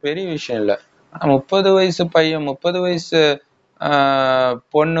இருக்கிறது பெரிய விஷயம் இல்ல. ஆனா 30 வயசு பையன் 30 வயசு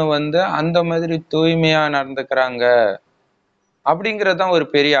பொண்ணு வந்து அந்த மாதிரி தூய்மையா நடந்துக்கிறாங்க அப்படிங்கறதுதான் ஒரு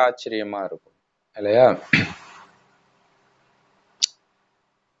பெரிய ஆச்சரியமா இருக்கும் இல்லையா?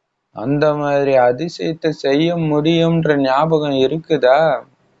 அந்த மாதிரி அதிசயத்தை செய்ய முடியும்ன்ற ஞாபகம் இருக்குதா?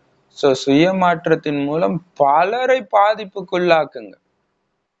 சோ சுயமாற்றத்தின் மூலம் பலரை பாதிப்புக்குள்ளாக்குங்க.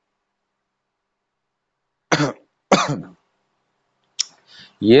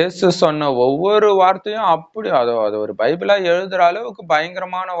 இயேசு சொன்ன ஒவ்வொரு வார்த்தையும் அப்படி அது ஒரு பைபிளா எழுதுற அளவுக்கு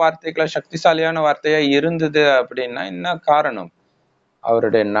பயங்கரமான வார்த்தைகளா, சக்திசாலியான வார்த்தையா இருந்தது அப்படின்னா என்ன காரணம்?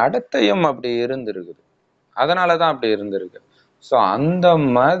 அவருடைய நடத்தையும் அப்படி இருந்திருக்குது. அதனாலதான் அப்படி இருந்திருக்கு. சோ அந்த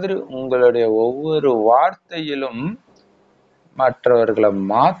மாதிரி உங்களுடைய ஒவ்வொரு வார்த்தையிலும் மற்றவர்களை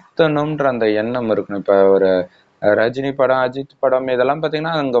மாத்தணும்ன்ற அந்த எண்ணம் இருக்கணும். இப்ப ஒரு ரஜினி படம், அஜித் படம் இதெல்லாம்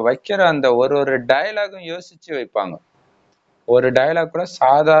பாத்தீங்கன்னா அங்க வைக்கிற அந்த ஒரு ஒரு டயலாகும் யோசிச்சு வைப்பாங்க. ஒரு டயலாக் கூட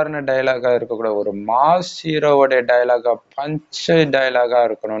சாதாரண டயலாகா இருக்கக்கூடாது. ஒரு மாஸ் ஹீரோவோட டயலாகா, பஞ்ச் டயலாகா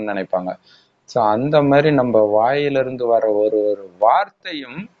இருக்கணும்னு நினைப்பாங்க. சோ அந்த மாதிரி நம்ம வாயிலிருந்து வர ஒரு ஒரு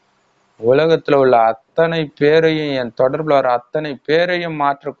வார்த்தையும் உலகத்துல உள்ள அத்தனை பேரையும், என் தொடர்புல வர அத்தனை பேரையும்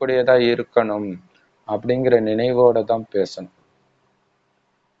மாற்றக்கூடியதா இருக்கணும் அப்படிங்கிற நினைவோட தான் பேசணும்.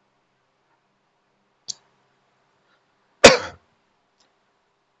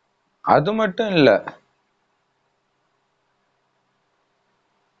 அது மட்டும் இல்ல,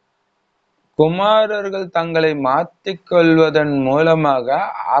 குமாரர்கள் தங்களை மாற்றிக் கொள்வதன் மூலமாக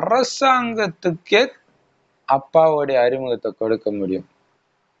அரசாங்கத்துக்கே அப்பாவுடைய அறிமுகத்தை கொடுக்க முடியும்.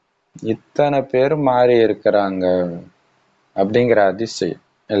 இத்தனை பேர் மாறி இருக்கிறாங்க அப்படிங்கிற அதிசயம்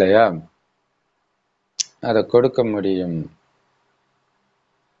இல்லையா? அதை கொடுக்க முடியும்.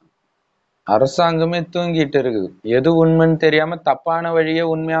 அரசாங்கமே தூங்கிட்டு இருக்குது. எது உண்மைன்னு தெரியாம தப்பான வழியே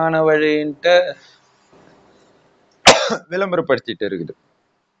உண்மையான வழின்ட்டு விளம்பரப்படுத்திட்டு இருக்குது.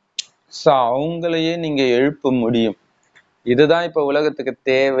 சோ அவங்களையே நீங்க எழுப்ப முடியும். இதுதான் இப்ப உலகத்துக்கு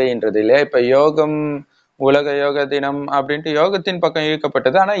தேவைன்றது இல்லையா? இப்ப யோகம், உலக யோக தினம் அப்படின்ட்டு யோகத்தின் பக்கம்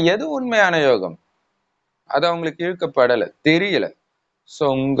இழுக்கப்பட்டது. ஆனா எது உண்மையான யோகம்? அது அவங்களுக்கு இழுக்கப்படல, தெரியல. சோ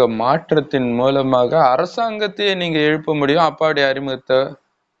உங்க மாற்றத்தின் மூலமாக அரசாங்கத்தையே நீங்க எழுப்ப முடியும். அப்பாவுடைய அறிமுகத்தை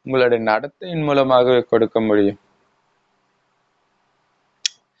உங்களுடைய நடத்தையின் மூலமாக கொடுக்க முடியும்.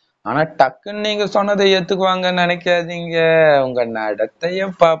 ஆனா டக்குன்னு நீங்க சொன்னதை ஏத்துக்குவாங்கன்னு நினைக்காதீங்க. உங்க நடத்தைய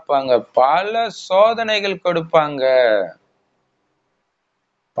பார்ப்பாங்க. பல சோதனைகள் கொடுப்பாங்க.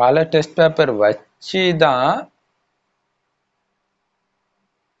 பல டெஸ்ட் பேப்பர் வச்சுதான்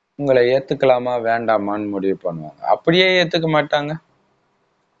உங்களை ஏத்துக்கலாமா வேண்டாமான்னு முடிவு பண்ணுவாங்க. அப்படியே ஏத்துக்க மாட்டாங்க.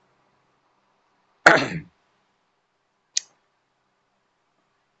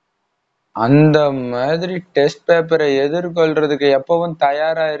 அந்த மாதிரி டெஸ்ட் பேப்பரை எதிர்கொள்றதுக்கு எப்பவும்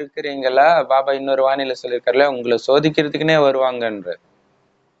தயாரா இருக்கிறீங்களா? பாபா இன்னொரு வானிலை சொல்லியிருக்காருல, உங்களை சோதிக்கிறதுக்குன்னே வருவாங்கன்ற.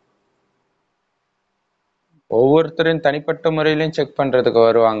 ஒவ்வொருத்தரையும் தனிப்பட்ட முறையிலையும் செக் பண்றதுக்கு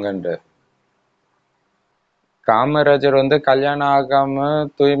வருவாங்கன்ற. காமராஜர் கல்யாணம் ஆகாம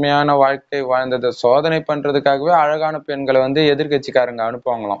தூய்மையான வாழ்க்கை வாழ்ந்ததை சோதனை பண்றதுக்காகவே அழகான பெண்களை எதிர்கட்சிக்காரங்க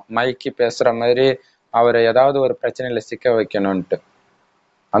அனுப்புவாங்களாம். மைக்கு பேசுற மாதிரி அவரை ஏதாவது ஒரு பிரச்சனையில சிக்க வைக்கணும்ட்டு.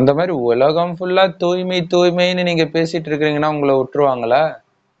 அந்த மாதிரி உலகம் ஃபுல்லா தூய்மை தூய்மைன்னு நீங்க பேசிட்டு இருக்கிறீங்கன்னா உங்களை விட்டுருவாங்களா?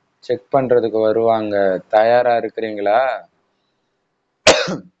 செக் பண்றதுக்கு வருவாங்க. தயாரா இருக்கிறீங்களா?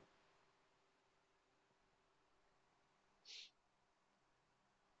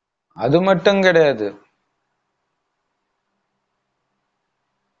 அது மட்டும் கிடையாது.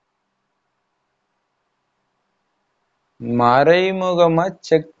 மறைமுகமா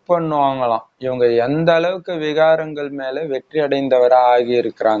செக் பண்ணுவாங்களாம். இவங்க எந்த அளவுக்கு விகாரங்கள் மேல வெற்றி அடைந்தவரா ஆகி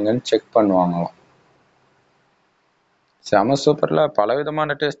இருக்கிறாங்கன்னு செக் பண்ணுவாங்களாம். செம சூப்பர்ல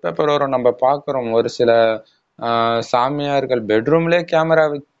பலவிதமான டெஸ்ட் பேப்பர் வரும். நம்ம பாக்குறோம் ஒரு சில சாமியார்கள் பெட்ரூம்லயே கேமரா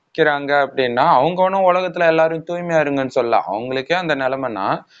வைக்கிறாங்க அப்படின்னா அவங்க ஒன்றும் உலகத்துல எல்லாரும் தூய்மையா இருங்கன்னு சொல்ல. அவங்களுக்கே அந்த நிலைமைன்னா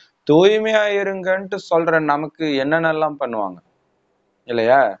தூய்மையா இருங்கன்ட்டு சொல்ற நமக்கு என்னென்னலாம் பண்ணுவாங்க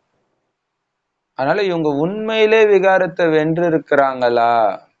இல்லையா? அதனால இவங்க உண்மையிலே விகாரத்தை வென்று இருக்கிறாங்களா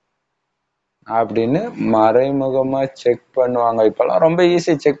அப்படின்னு மறைமுகமா செக் பண்ணுவாங்க. இப்பெல்லாம் ரொம்ப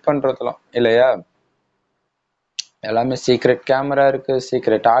ஈஸி செக் பண்றதுலாம் இல்லையா? எல்லாமே சீக்ரெட் கேமரா இருக்கு,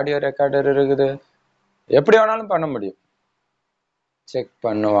 சீக்ரெட் ஆடியோ ரெக்கார்டர் இருக்குது. எப்படி வேணாலும் பண்ண முடியும். செக்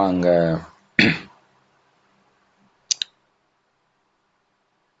பண்ணுவாங்க.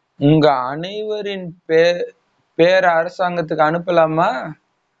 உங்க அனைவரின் பேர் அரசாங்கத்துக்கு அனுப்பலாமா?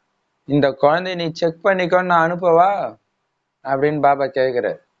 இந்த குழந்தைய நீ செக் பண்ணிக்கோன்னு நான் அனுப்பவா அப்படின்னு பாபா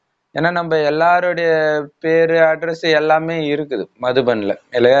கேக்குறாரு. ஏன்னா நம்ம எல்லாருடைய பேரு அட்ரஸ் எல்லாமே இருக்குது மதுபன்ல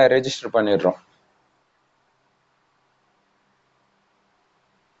இல்லையா? ரெஜிஸ்டர் பண்ணிடுறோம்.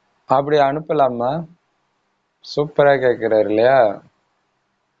 அப்படி அனுப்பலாமா? சூப்பரா கேக்குறாரு இல்லையா?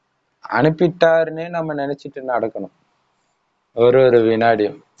 அனுப்பிட்டாருன்னே நம்ம நினைச்சிட்டு நடக்கணும் ஒரு ஒரு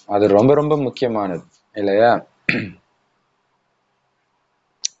வினாடியும். அது ரொம்ப ரொம்ப முக்கியமானது இல்லையா?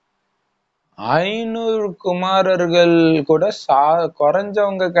 500 குமாரர்கள் கூட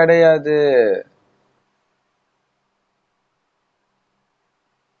குறைஞ்சவங்க கிடையாது.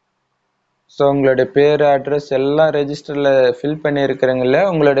 ஸோ உங்களுடைய பேர், அட்ரஸ் எல்லாம் ரெஜிஸ்டர்ல ஃபில் பண்ணி இருக்கிறீங்களே,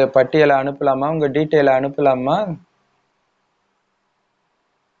 உங்களுடைய பட்டியலை அனுப்பலாமா? உங்க டீட்டெயிலை அனுப்பலாமா?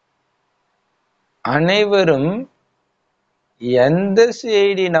 அனைவரும் எந்த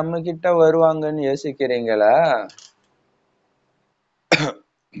செய்தி நம்ம கிட்ட வருவாங்கன்னு யோசிக்கிறீங்களா?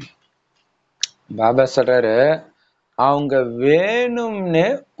 பாபா சொல்றாரு, அவங்க வேணும்னே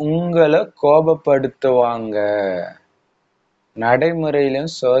உங்களை கோபப்படுத்துவாங்க,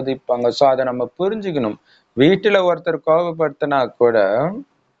 நடைமுறையிலும் சோதிப்பாங்க. சோ அதை நம்ம புரிஞ்சுக்கணும். வீட்டுல ஒருத்தர் கோபப்படுத்தினா கூட,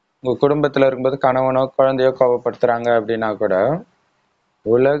 உங்க குடும்பத்துல இருக்கும்போது கணவனோ குழந்தையோ கோபப்படுத்துறாங்க அப்படின்னா கூட,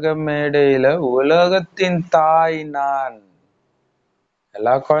 உலக மேடையில உலகத்தின் தாய் நான்,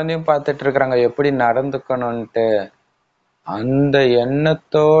 எல்லா குழந்தையும் பார்த்துட்டு இருக்கிறாங்க எப்படி நடந்துக்கணும்ட்டு. அந்த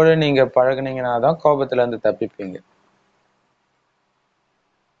எண்ணத்தோட நீங்க பழகுனீங்கன்னா தான் கோபத்துல இருந்து தப்பிப்பீங்க.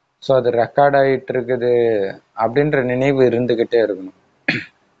 சோ அது ரெக்கார்ட் ஆயிட்டு இருக்குது அப்படின்ற நினைவு இருந்துகிட்டே இருக்கணும்.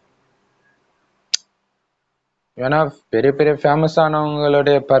 ஏன்னா பெரிய பெரிய ஃபேமஸ்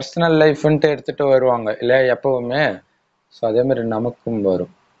ஆனவங்களுடைய பர்சனல் லைஃப்ன்ட்டு எடுத்துட்டு வருவாங்க இல்லையா எப்பவுமே. ஸோ அதே மாதிரி நமக்கும்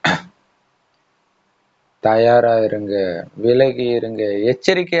வரும். தயாரா இருங்க, விலகி இருங்க,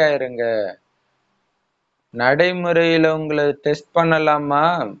 எச்சரிக்கையா இருங்க. நடைமுறையில உங்களை டெஸ்ட் பண்ணலாமா?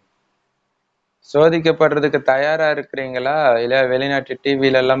 சோதிக்கப்படுறதுக்கு தயாரா இருக்கிறீங்களா? இல்ல வெளிநாட்டு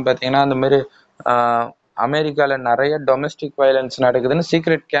டிவில எல்லாம் பாத்தீங்கன்னா அந்த மாதிரி ஆஹ் அமெரிக்கால நிறைய டொமஸ்டிக் வயலன்ஸ் நடக்குதுன்னு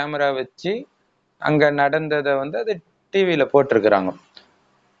சீக்ரெட் கேமரா வச்சு அங்க நடந்ததை வந்து அது டிவில போட்டிருக்கிறாங்க.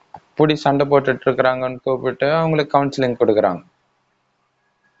 அப்படி சண்டை போட்டுட்டு இருக்கிறாங்கன்னு கூப்பிட்டு அவங்களுக்கு கவுன்சிலிங் கொடுக்குறாங்க.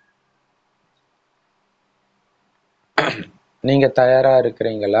 நீங்க தயாரா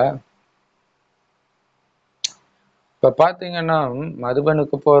இருக்கிறீங்களா? இப்ப பாத்தீங்கன்னா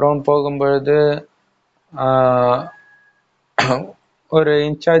மதுபனுக்கு போகும்பொழுது ஆஹ் ஒரு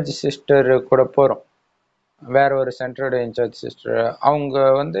இன்சார்ஜ் சிஸ்டர் கூட போறோம். வேற ஒரு சென்டரோட இன்சார்ஜ் சிஸ்டர் அவங்க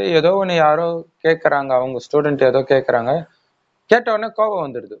வந்து ஏதோ ஒன்று யாரோ கேட்குறாங்க, அவங்க ஸ்டூடெண்ட் ஏதோ கேட்குறாங்க. கேட்ட உடனே கோபம்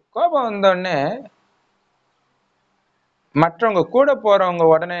வந்துடுது. கோபம் வந்த உடனே மற்றவங்க கூட போறவங்க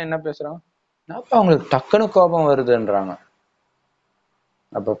உடனே என்ன பேசுறாங்க, அப்ப அவங்களுக்கு டக்குன்னு கோபம் வருதுன்றாங்க.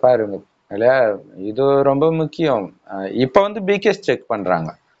 அப்ப பாருங்க இல்லையா, இது ரொம்ப முக்கியம். இப்ப வந்து பிகேஸ் செக் பண்றாங்க,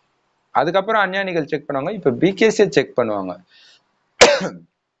 அதுக்கப்புறம் அஞ்ஞானிகள் செக் பண்ணுவாங்க, இப்ப பிகேஸே செக் பண்ணுவாங்க.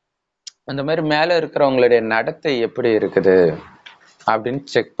 அந்த மாதிரி மேல இருக்கிறவங்களுடைய நடத்தை எப்படி இருக்குது அப்படின்னு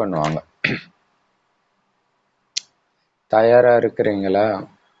செக் பண்ணுவாங்க. தயாரா இருக்கிறீங்களா?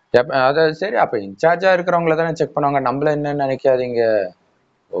 அதாவது சரி, அப்ப இன்சார்ஜா இருக்கிறவங்கள தானே செக் பண்ணுவாங்க, நம்மள என்ன நினைக்காதீங்க.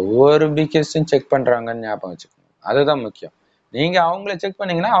 ஒவ்வொரு பிகேஸும் செக் பண்றாங்கன்னு ஞாபகம் வச்சுக்கோங்க. அதுதான் முக்கியம். நீங்க அவங்கள செக்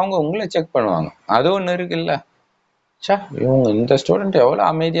பண்ணீங்கன்னா அவங்க உங்களை செக் பண்ணுவாங்க. அது ஒண்ணு இருக்குல்ல. ச்சே, இவங்க இந்த ஸ்டூடெண்ட் எவ்வளவு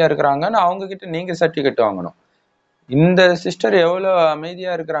அமைதியா இருக்கிறாங்கன்னு அவங்க கிட்ட நீங்க சர்டிபிகேட் வாங்கணும். இந்த சிஸ்டர் எவ்வளவு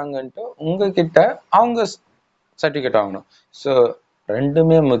அமைதியா இருக்கிறாங்கன்ட்டு உங்ககிட்ட அவங்க சர்டிபிகேட் வாங்கணும். ஸோ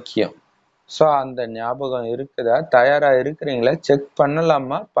ரெண்டுமே முக்கியம். ஸோ அந்த ஞாபகம் இருக்குதா? தயாரா இருக்கிறீங்களா? செக்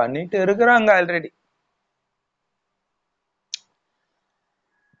பண்ணலாமா? பண்ணிட்டு இருக்கிறாங்க ஆல்ரெடி.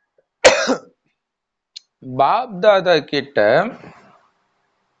 பாப் தாதா கிட்ட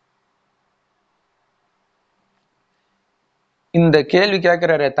இந்த கேள்வி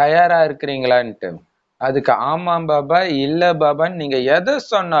கேட்கிறாரு, தயாரா இருக்கிறீங்களான்ட்டு. அதுக்கு ஆமாம் பாபா, இல்ல பாபான்னு நீங்க எதை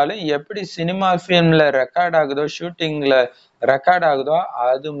சொன்னாலும், எப்படி சினிமா ஃபிலிம்ல ரெக்கார்ட் ஆகுதோ, ஷூட்டிங்ல ரெக்கார்ட் ஆகுதோ,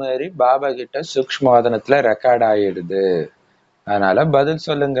 அது மாதிரி பாபா கிட்ட சூக்ஷ்மவாதனத்துல ரெக்கார்ட் ஆயிடுது. அதனால பதில்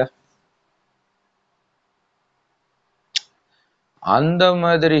சொல்லுங்க. அந்த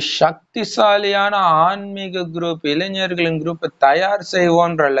மாதிரி சக்திசாலியான ஆன்மீக குரூப், இளைஞர்களின் குரூப் தயார்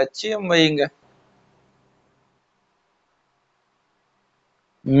செய்வோன்ற லட்சியம் வைங்க.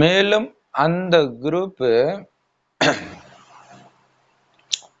 மேலும் அந்த குரூப்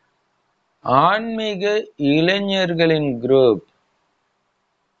ஆன்மீக இளைஞர்களின் குரூப்.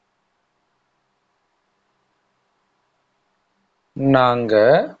 நாங்க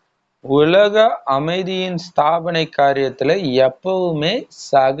உலக அமைதியின் ஸ்தாபனை காரியத்துல எப்பவுமே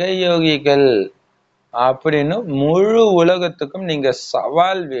சகயோகிகள் அப்படின்னு முழு உலகத்துக்கும் நீங்க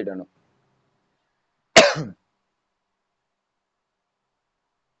சவால் விடணும்.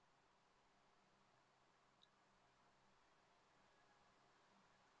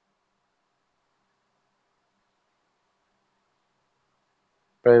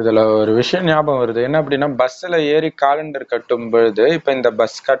 இப்ப இதுல ஒரு விஷயம் ஞாபகம் வருது. என்ன அப்படின்னா, பஸ்ல ஏறி காலண்டர் கட்டும் பொழுது இப்ப இந்த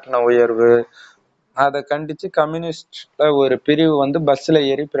பஸ் கட்டண உயர்வு அதை கண்டிச்சு கம்யூனிஸ்ட்ல ஒரு பிரிவு வந்து பஸ்ல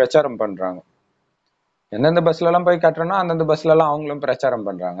ஏறி பிரச்சாரம் பண்றாங்க. எந்தெந்த பஸ்ல எல்லாம் போய் கட்டுறோம்னா அந்தந்த பஸ்ல எல்லாம் அவங்களும் பிரச்சாரம்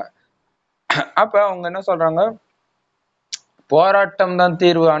பண்றாங்க. அப்ப அவங்க என்ன சொல்றாங்க, போராட்டம் தான்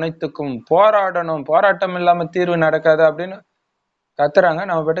தீர்வு அனைத்துக்கும், போராடணும், போராட்டம் இல்லாம தீர்வு நடக்காது அப்படின்னு கத்துறாங்க.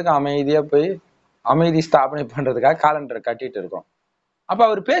 நம்ம பாட்டுக்கு அமைதியா போய் அமைதி ஸ்தாபனை பண்றதுக்காக காலண்டரை கட்டிட்டு இருக்கோம். அப்ப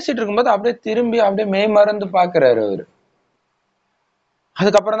அவர் பேசிட்டு இருக்கும்போது அப்படியே திரும்பி அப்படியே மெய் மறந்து பாக்குறாரு அவரு.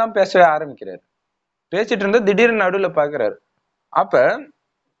 அதுக்கப்புறம் தான் பேசவே ஆரம்பிக்கிறாரு. பேசிட்டு இருந்தா திடீர்னு நடுவுல பாக்குறாரு. அப்ப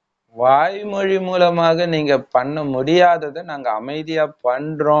வாய்மொழி மூலமாக நீங்க பண்ண முடியாததை நாங்க அமைதியா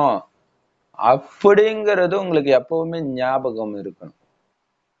பண்றோம் அப்படிங்கிறது உங்களுக்கு எப்பவுமே ஞாபகம் இருக்கணும்.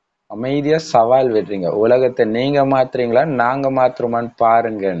 அமைதியா சவால் விடுறீங்க. உலகத்தை நீங்க மாத்துறீங்களா நாங்க மாத்துறோமான்னு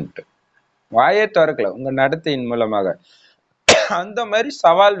பாருங்கன்ட்டு. வாயே திறக்கல உங்க நடத்தையின் மூலமாக. அந்த மாதிரி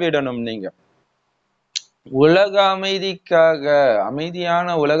சவால் விடணும் நீங்க. உலக அமைதிக்காக,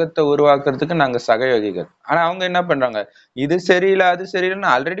 அமைதியான உலகத்தை உருவாக்குறதுக்கு நாங்க சகயோகிகள். ஆனா அவங்க என்ன பண்றாங்க, இது சரியில்லை அது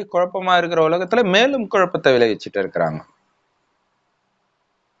சரியில்லைன்னு ஆல்ரெடி குழப்பமா இருக்கிற உலகத்துல மேலும் குழப்பத்தை விளைவிச்சுட்டு இருக்கிறாங்க.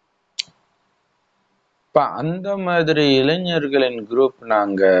 இப்ப அந்த மாதிரி இளைஞர்களின் குரூப்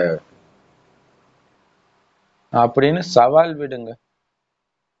நாங்க அப்படின்னு சவால் விடுங்க.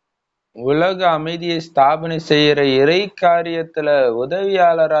 உலக அமைதியை ஸ்தாபனை செய்யற இறை காரியத்துல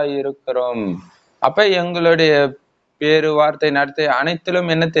உதவியாளராய் இருக்கிறோம். அப்ப எங்களுடைய பேரு வார்த்தை நடத்தை அனைத்திலும்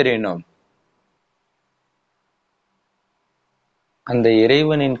என்ன தெரியணும், அந்த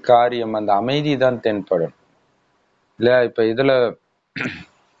இறைவனின் காரியம், அந்த அமைதி தான் தென்படும் இல்லையா? இப்ப இதுல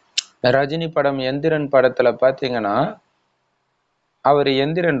ரஜினி படம் எந்திரன் படத்துல பாத்தீங்கன்னா, அவர்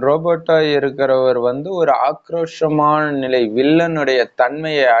எந்திரன் ரோபோட்டா இருக்கிறவர் ஒரு ஆக்ரோஷமான நிலை, வில்லனுடைய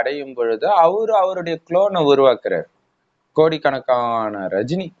தன்மையை அடையும் பொழுது அவருடைய குளோனை உருவாக்குறார். கோடிக்கணக்கான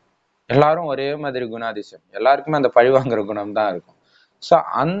ரஜினி எல்லாரும் ஒரே மாதிரி குணாதிசயம், எல்லாருக்குமே அந்த பழிவாங்குற குணம் தான் இருக்கும். சோ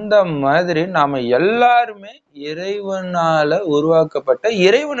அந்த மாதிரி நாம எல்லாருமே இறைவனால உருவாக்கப்பட்ட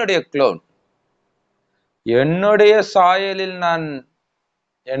இறைவனுடைய குளோன். என்னுடைய சாயலில் நான்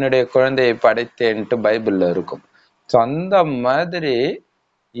என்னுடைய குழந்தையை படைத்தேன்ட்டு பைபிள்ல இருக்கும். சோ அந்த மாதிரி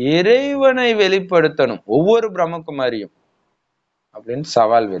இறைவனை வெளிப்படுத்தணும் ஒவ்வொரு பிரம்மகுமாரியும் அப்படின்னு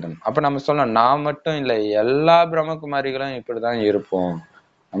சவால் விடணும். அப்ப நம்ம சொல்லணும், நான் மட்டும் இல்லை, எல்லா பிரம்மகுமாரிகளும் இப்படிதான் இருப்போம்,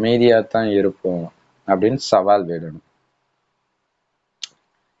 அமைதியாத்தான் இருப்போம் அப்படின்னு சவால் விடணும்.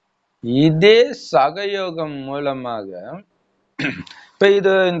 இதே சகயோகம் மூலமாக இப்ப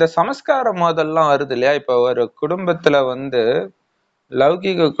இந்த சமஸ்கார மோதல்லாம் வருது இல்லையா? இப்ப ஒரு குடும்பத்துல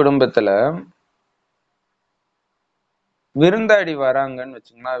லௌகிக குடும்பத்துல விருந்தாடி வராங்கன்னு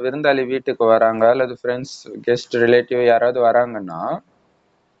வச்சுங்களா, விருந்தாளி வீட்டுக்கு வராங்க அல்லது ஃப்ரெண்ட்ஸ் கெஸ்ட் ரிலேட்டிவ் யாராவது வராங்கன்னா,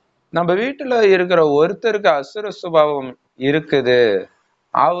 நம்ம வீட்டுல இருக்கிற ஒருத்தருக்கு அசுர சுபாவம் இருக்குது,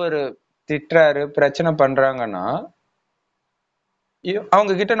 அவரு திட்டுறாரு பிரச்சனை பண்றாங்கன்னா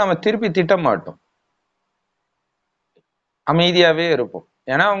அவங்க கிட்ட நம்ம திருப்பி திட்ட மாட்டோம், அமைதியாவே இருப்போம்.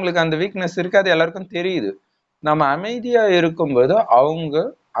 ஏன்னா அவங்களுக்கு அந்த வீக்னஸ் இருக்காது, எல்லாருக்கும் தெரியுது. நம்ம அமைதியா இருக்கும்போது அவங்க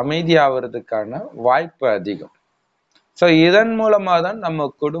அமைதியாவதுக்கான வாய்ப்பு அதிகம். சோ இதன் மூலமா தான் நம்ம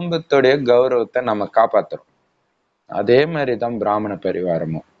குடும்பத்துடைய கௌரவத்தை நம்ம காப்பாத்துறோம். அதே மாதிரிதான் பிராமண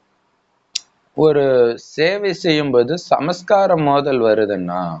பரிவாரமும். ஒரு சேவை செய்யும் போது சமஸ்கார மோதல்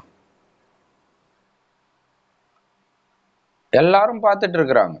வருதுன்னா எல்லாரும் பார்த்துட்டு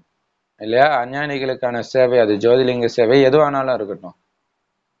இருக்கிறாங்க இல்லையா? அஞ்ஞானிகளுக்கான சேவை, அது ஜோதிலிங்க சேவை எதுவானாலும் இருக்கட்டும்.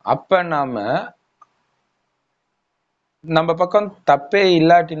 அப்ப நம்ம பக்கம் தப்பே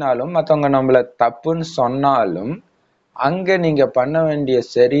இல்லாட்டினாலும் மத்தவங்க நம்மள தப்புன்னு சொன்னாலும் அங்க நீங்க பண்ண வேண்டிய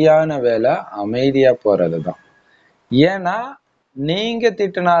சரியான வேலை அமைதியா போறதுதான். ஏன்னா நீங்க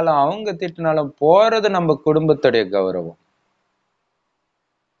திட்டினாலும் அவங்க திட்டினாலும் போறது நம்ம குடும்பத்துடைய கௌரவம்.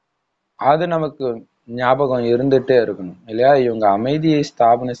 அது நமக்கு ஞாபகம் இருந்துட்டே இருக்கணும் இல்லையா? இவங்க அமைதியை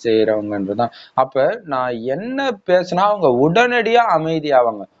ஸ்தாபனை செய்யறவங்கன்றதுதான். அப்ப நான் என்ன பேசினா அவங்க உடனடியா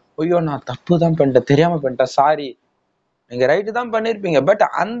அமைதியாவாங்க. ஐயோ நான் தப்பு தான் பண்ணிட்டேன், தெரியாம பண்ணிட்டேன், சாரி. நீங்க ரைட்டு தான் பண்ணிருப்பீங்க, பட்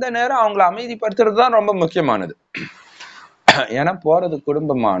அந்த நேரம் அவங்களை அமைதிப்படுத்துறது தான் ரொம்ப முக்கியமானது. ஏன்னா போறது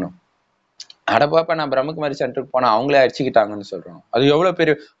குடும்பமானும். அடப்பாப்பா நான் பிரம்மகுமாரி சென்டருக்கு போனா அவங்களே அடிச்சுக்கிட்டாங்கன்னு சொல்றோம், அது எவ்வளவு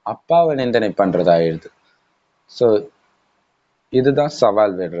பெரிய அப்பாவை நிந்தனை பண்றதாயிடுது. சோ இதுதான்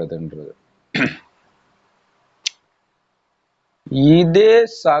சவால் விடுறதுன்றது. இதே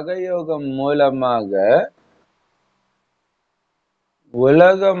சகயோகம் மூலமாக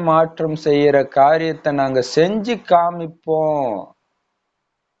உலக மாற்றம் செய்யற காரியத்தை நாங்க செஞ்சு காமிப்போம்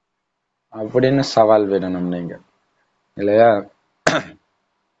அப்படின்னு சவால் விடணும் நீங்க இல்லையா?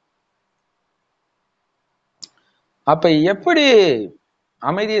 அப்ப எப்படி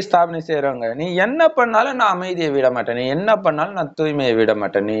அமைதியை ஸ்தாபனை செய்யறாங்க? நீ என்ன பண்ணாலும் நான் அமைதியை விட மாட்டேன், நீ என்ன பண்ணாலும் நான் தூய்மையை விட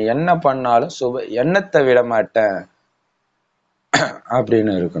மாட்டேன், நீ என்ன பண்ணாலும் சுப எண்ணத்தை விட மாட்டேன்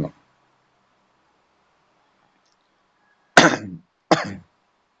அப்படின்னு இருக்கணும்.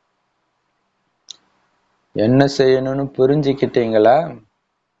 என்ன செய்யணும்னு புரிஞ்சுக்கிட்டீங்களா?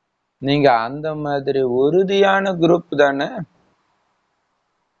 நீங்க அந்த மாதிரி உறுதியான குரூப் தானே.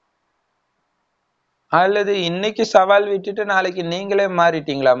 அல்லது இன்னைக்கு சவால் விட்டுட்டு நாளைக்கு நீங்களே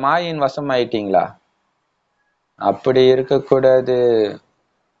மாறிட்டீங்களா, மாயின் வசம் ஆயிட்டீங்களா? அப்படி இருக்கக்கூடாது.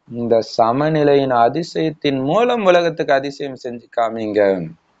 இந்த சமநிலையின் அதிசயத்தின் மூலம் உலகத்துக்கு அதிசயம் செஞ்சு காமிங்க.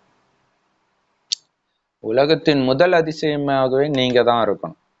 உலகத்தின் முதல் அதிசயமாகவே நீங்க தான்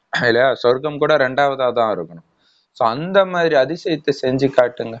இருக்கணும் இல்லையா? சொர்க்கம் கூட ரெண்டாவதா தான் இருக்கணும். சோ அந்த மாதிரி அதிசயத்தை செஞ்சு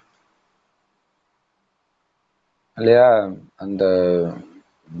காட்டுங்க இல்லையா? அந்த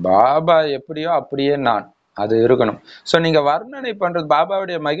பாபா எப்படியோ அப்படியே நான், அது இருக்கணும். சோ நீங்க வர்ணனை பண்றது,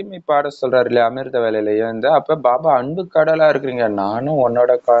 பாபாவுடைய மகிமை பாட சொல்றாரு இல்லையா அமிர்த வேலையில இருந்து, அப்ப பாபா அன்பு கடலா இருக்கிறீங்க. நானும்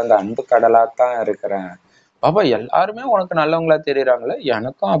உன்னோட குழந்தை அன்பு கடலா தான் இருக்கிறேன் பாபா. எல்லாருமே உனக்கு நல்லவங்களா தெரியுறாங்களே,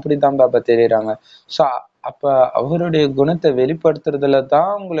 எனக்கும் அப்படித்தான் பாபா தெரியுறாங்க. சோ அப்ப அவருடைய குணத்தை வெளிப்படுத்துறதுல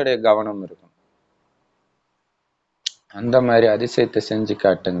தான் உங்களுடைய கவனம் இருக்கும். அந்த மாதிரி அதிசயத்தை செஞ்சு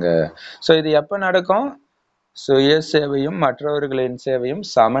காட்டுங்க. சோ இது எப்ப நடக்கும்? சுய சேவையும் மற்றவர்களின் சேவையும்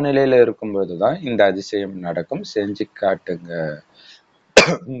சமநிலையில இருக்கும்போதுதான் இந்த அதிசயம் நடக்கும். செஞ்சு காட்டுங்க.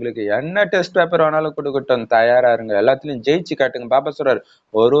 உங்களுக்கு என்ன டெஸ்ட் பேப்பர் வேணாலும் கொடுக்கட்டும், தயாரா இருங்க. எல்லாத்துலயும் ஜெயிச்சு காட்டுங்க. பாபா சொல்றாரு,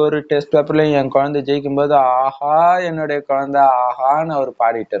 ஒரு டெஸ்ட் பேப்பர்லயும் என் குழந்தை ஜெயிக்கும் போது ஆஹா என்னுடைய குழந்தை ஆஹான்னு அவர்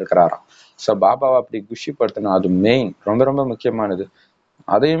பாடிட்டு இருக்கிறாராம். சோ பாபாவை அப்படி குஷிப்படுத்தணும். அது மெயின், ரொம்ப ரொம்ப முக்கியமானது.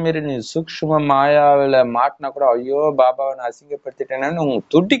 அதே மாதிரி நீ சூக்ஷ்ம மாயாவில மாட்டினா கூட, ஐயோ பாபாவை நான் அசிங்கப்படுத்திட்டேன்னு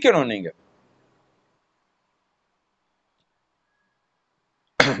துடிக்கணும் நீங்க.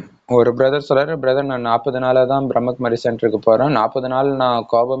 ஒரு பிரதர் சொல்றாரு, பிரதர் நான் 40 நாளா தான் பிரம்மகுமாரி சென்டருக்கு போறேன். 40 நாள் நான்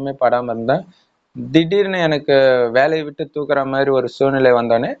கோபமே படாம இருந்தேன். திடீர்னு எனக்கு வேலையை விட்டு தூக்குற மாதிரி ஒரு சூழ்நிலை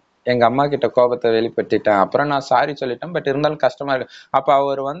வந்தோடனே எங்க அம்மா கிட்ட கோபத்தை வெளிப்படுத்திட்டேன். அப்புறம் நான் சாரி சொல்லிட்டேன். பட் இருந்தாலும் கஷ்டமா இருக்கு. அப்ப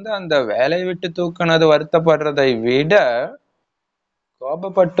அவர் அந்த வேலையை விட்டு தூக்குனது வருத்தப்படுறதை விட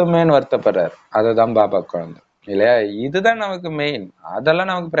கோபப்பட்டுமேன்னு வருத்தப்படுறாரு. அதுதான் பாபா குழந்தை இல்லையா? இதுதான் நமக்கு மெயின்.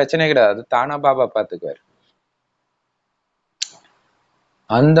 அதெல்லாம் நமக்கு பிரச்சனை கிடையாது. அது தானா பாபா பாத்துக்குவாரு.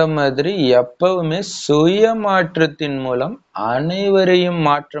 அந்த மாதிரி எப்பவுமே சுய மாற்றத்தின் மூலம் அனைவரையும்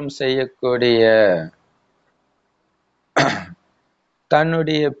மாற்றம் செய்யக்கூடிய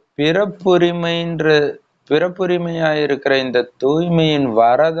தன்னுடைய பிறப்புரிமையாயிருக்கிற இந்த தூய்மையின்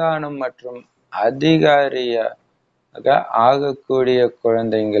வரதானம் மற்றும் அதிகாரியாக ஆகக்கூடிய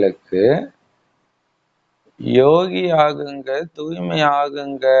குழந்தைங்களுக்கு யோகி ஆகுங்க, தூய்மை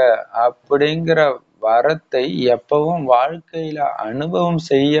ஆகுங்க அப்படிங்கிற வரத்தை எப்பவும் வாழ்க்கையில அனுபவம்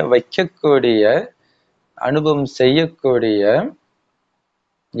செய்யக்கூடிய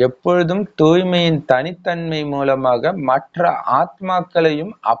எப்பொழுதும் தூய்மையின் தனித்தன்மை மூலமாக மற்ற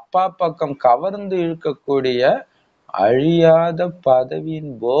ஆத்மாக்களையும் அப்பா பக்கம் கவர்ந்து இழுக்கக்கூடிய அழியாத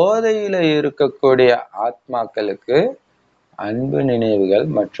பதவியின் போதையில இருக்கக்கூடிய ஆத்மாக்களுக்கு அன்பு நினைவுகள்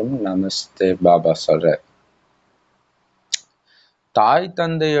மற்றும் நமஸ்தே. பாபா சொல்றார், தாய்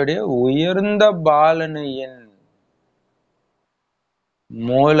தந்தையுடைய உயர்ந்த பாலனையின்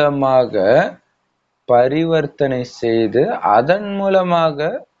மூலமாக பரிவர்த்தனை செய்து அதன் மூலமாக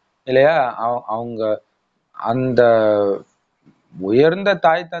இல்லையா அவங்க அந்த உயர்ந்த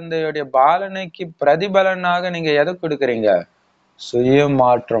தாய் தந்தையுடைய பாலனைக்கு பிரதிபலனாக நீங்க எதை கொடுக்குறீங்க? சுய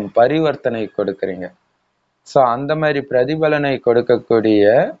மாற்றம், பரிவர்த்தனை கொடுக்குறீங்க. சோ அந்த மாதிரி பிரதிபலனை கொடுக்கக்கூடிய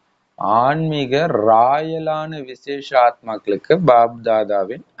ஆன்மீக ராயலான விசேஷ ஆத்மாக்களுக்கு பாப்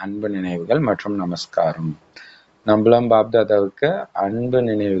தாதாவின் அன்பு நினைவுகள் மற்றும் நமஸ்காரம். நம்மளும் பாப் தாதாவுக்கு அன்பு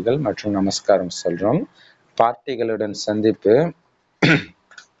நினைவுகள் மற்றும் நமஸ்காரம் சொல்றோம். பார்ட்டிகளுடன் சந்திப்பு.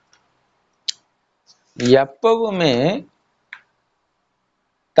 எப்பவுமே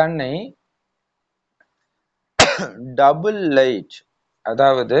தன்னை டபுள் லைட்,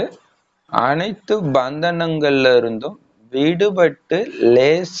 அதாவது அனைத்து பந்தனங்கள்ல இருந்தும் விடுபட்டு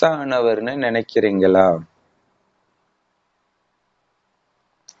லேசானவர்னு நினைக்கிறீங்களா?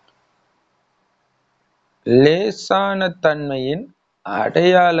 லேசான தன்மையின்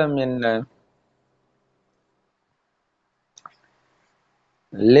அடையாளம் என்ன?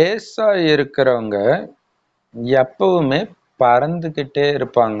 லேசா இருக்கிறவங்க எப்பவுமே பறந்துகிட்டே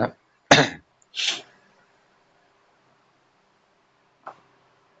இருப்பாங்க.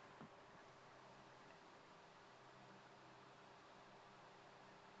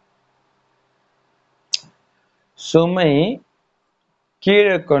 சுமை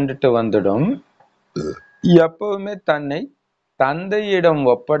கீழே கொண்டுட்டு வந்துடும். எப்பவுமே தன்னை தந்தையிடம்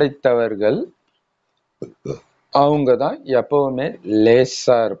ஒப்படைத்தவர்கள் அவங்கதான் எப்பவுமே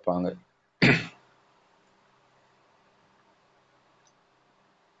லேசா இருப்பாங்க.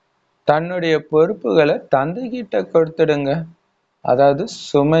 தன்னுடைய பொறுப்புகளை தந்தை கிட்ட கொடுத்துடுங்க. அதாவது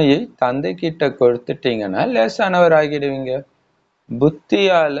சுமையை தந்தை கிட்ட கொடுத்துட்டீங்கன்னா லேசானவர் ஆகிடுவீங்க.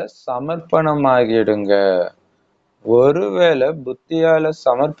 புத்தியால சமர்ப்பணம் ஆகிடுங்க. ஒருவேளை புத்தியால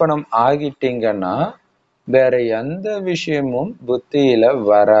சமர்ப்பணம் ஆகிட்டீங்கன்னா வேற எந்த விஷயமும் புத்தியில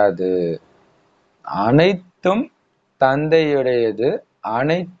வராது. அனைத்தும் தந்தையுடையது,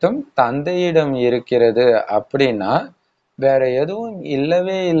 அனைத்தும் தந்தையிடம் இருக்கிறது அப்படின்னா வேற எதுவும்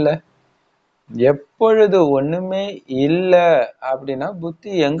இல்லவே இல்லை. எப்பொழுது ஒண்ணுமே இல்லை அப்படின்னா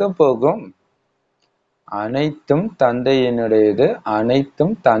புத்தி எங்க போகும்? அனைத்தும் தந்தையினுடையது,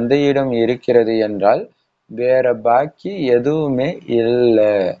 அனைத்தும் தந்தையிடம் இருக்கிறது என்றால் வேற பாக்கி எதுவுமே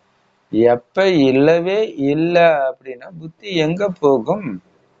இல்லை. எப்ப இல்லவே இல்லை அப்படின்னா புத்தி எங்க போகும்?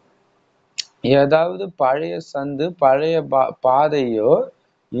 ஏதாவது பழைய சந்து, பழைய பாதையோ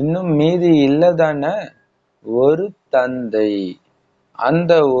இன்னும் மீதி இல்லதானே? ஒரு தந்தை,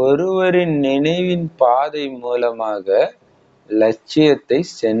 அந்த ஒருவரின் நினைவின் பாதை மூலமாக லட்சியத்தை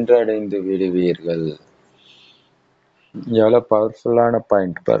சென்றடைந்து விடுவீர்கள். எவ்வளவு பவர்ஃபுல்லான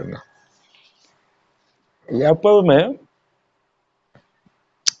பாயிண்ட் பாருங்க. எப்பவுமே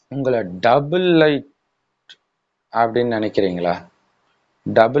உங்களை டபுள் லைட் அப்படின்னு நினைக்கிறீங்களா?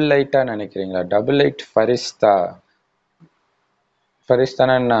 டபுள் லைட்டா நினைக்கிறீங்களா? Double light ஃபரிஸ்தா.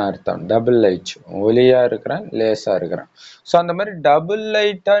 ஃபரிஸ்தானா என்ன அர்த்தம்? டபுள் லைட், ஒளியா இருக்கிறேன், லேசா இருக்கிறேன். ஸோ அந்த மாதிரி டபுள்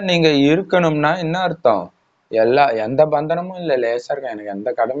லைட்டா நீங்க இருக்கணும்னா என்ன அர்த்தம்? எந்த பந்தனமும் இல்லை, லேசா இருக்கேன், எனக்கு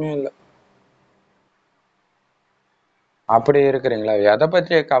எந்த கடமையும் இல்லை. அப்படி இருக்கிறீங்களா? எதை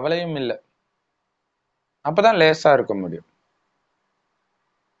பற்றிய கவலையும் இல்லை. அப்பதான் லேசா இருக்க முடியும்.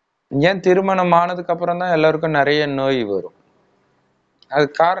 ஏன் திருமணம் ஆனதுக்கு அப்புறம் தான் எல்லாருக்கும் நிறைய நோய் வரும்? அது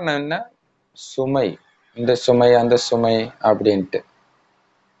காரணம் என்ன? சுமை, இந்த சுமை அந்த சுமை அப்படின்ட்டு.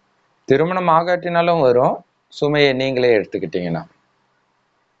 திருமணம் ஆகாட்டினாலும் வரும் சுமையை நீங்களே எடுத்துக்கிட்டீங்கன்னா.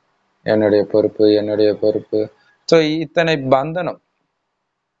 என்னுடைய பொறுப்பு, என்னுடைய பொறுப்பு. ஸோ இத்தனை பந்தனம்.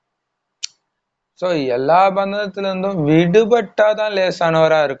 ஸோ எல்லா பந்தனத்துல இருந்தும் விடுபட்டாதான்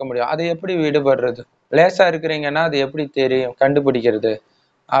லேசானவரா இருக்க முடியும். அது எப்படி விடுபடுறது? லேசா இருக்கிறீங்கன்னா அது எப்படி தெரியும், கண்டுபிடிக்கிறது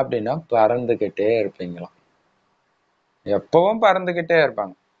அப்படின்னா பறந்துகிட்டே இருப்பீங்களாம். எப்பவும் பறந்துகிட்டே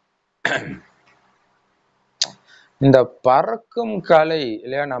இருப்பாங்க. இந்த பறக்கும் கலை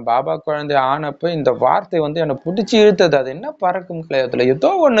இல்லையா? நான் பாபா குழந்தை ஆனப்ப இந்த வார்த்தை வந்து என்னை பிடிச்சி இழுத்தது. அது என்ன பறக்கும் கலை? அதுல ஏதோ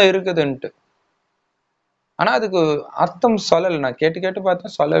ஒண்ணு இருக்குதுன்ட்டு. ஆனா அதுக்கு அர்த்தம் சொல்லலை. நான் கேட்டு கேட்டு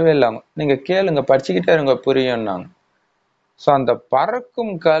பார்த்தேன், சொல்லவே இல்லாம. நீங்க கேளுங்க, படிச்சுக்கிட்டே இருங்க, புரியும்னாங்க. ஸோ அந்த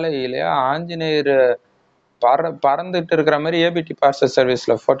பறக்கும் கலை இல்லையா? ஆஞ்சநேயர் பறந்துட்டு இருக்கிற மாதிரி ஏபிடி பார்சல்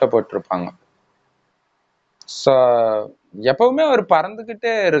சர்வீஸ்ல போட்டோ போட்டிருப்பாங்க. ஸோ எப்பவுமே அவர்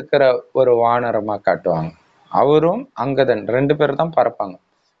பறந்துகிட்டே இருக்கிற ஒரு வானரமா காட்டுவாங்க. அவரும் அங்கதன் 2 பேர் தான் பறப்பாங்க.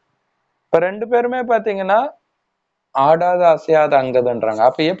 இப்ப 2 பேருமே பாத்தீங்கன்னா ஆடாத அசையாத அங்கதன்றாங்க.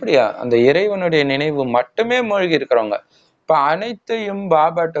 அப்ப எப்படி அந்த இறைவனுடைய நினைவு மட்டுமே மூழ்கி இருக்கிறவங்க? இப்ப அனைத்தையும்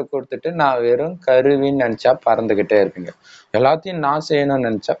பாபாட்ட கொடுத்துட்டு நான் வெறும் கருவின்னு நினைச்சா பறந்துகிட்டே இருப்பீங்க. எல்லாத்தையும் நான் செய்யணும்னு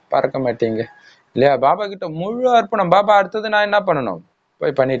நினைச்சா பறக்க மாட்டீங்க இல்லையா? பாபா கிட்ட முழு அர்ப்பணம். பாபா அடுத்தது நான் என்ன பண்ணணும்?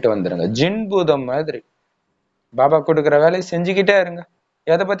 போய் பண்ணிட்டு வந்துருங்க. ஜின் பூதம் மாதிரி பாபா கொடுக்குற வேலையை செஞ்சுக்கிட்டே இருங்க.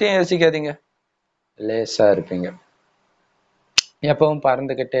 எதை பத்தியும் யோசிக்காதீங்க. லேசா இருப்பீங்க, எப்பவும்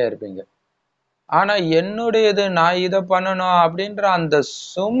பறந்துகிட்டே இருப்பீங்க. ஆனா என்னுடையது, நான் இதை பண்ணணும் அப்படின்ற அந்த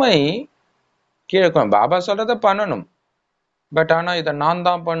சுமை கீழே பாபா சொல்றத பண்ணணும். பட் ஆனா இதை நான்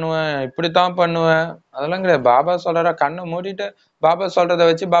தான் பண்ணுவேன், இப்படித்தான் பண்ணுவேன், அதெல்லாம் கிடையாது. பாபா சொல்ற கண்ணை மூடிட்டு பாபா சொல்றதை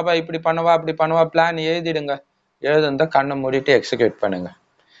வச்சு பாபா இப்படி பண்ணுவா அப்படி பண்ணுவா பிளான் எழுதிடுங்க. எழுதுந்தா கண்ணை மூடிட்டு எக்ஸிக்யூட் பண்ணுங்க.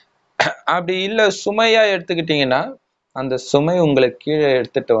 அப்படி இல்லை சுமையா எடுத்துக்கிட்டீங்கன்னா அந்த சுமை உங்களை கீழே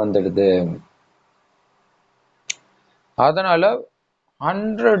எடுத்துட்டு வந்துடுது. அதனால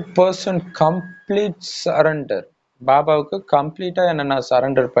 100% கம்ப்ளீட் சரண்டர். பாபாவுக்கு கம்ப்ளீட்டா என்ன நான்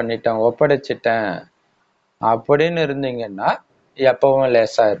சரண்டர் பண்ணிட்டேன், ஒப்படைச்சிட்டேன் அப்படின்னு இருந்தீங்கன்னா எப்பவும்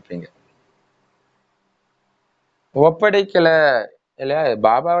லேசா இருப்பீங்க. ஒப்படைக்கல இல்லையா?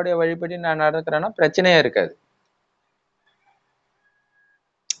 பாபாவுடைய வழிபடி நான் நடக்கிறேன்னா பிரச்சனையே இருக்காது.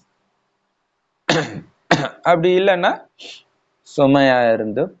 அப்படி இல்லைன்னா சுமையா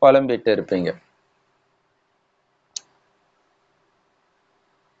இருந்து புலம்பிட்டு இருப்பீங்க.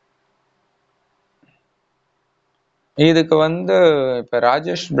 இதுக்கு இப்ப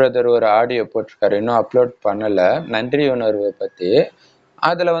ராஜேஷ் பிரதர் ஒரு ஆடியோ போட்டிருக்காரு, இன்னும் அப்லோட் பண்ணல, நன்றி உணர்வை பத்தி.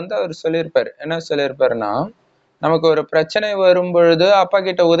 அதுல அவர் சொல்லியிருப்பாரு. என்ன சொல்லியிருப்பாருன்னா, நமக்கு ஒரு பிரச்சனை வரும் பொழுது அப்பா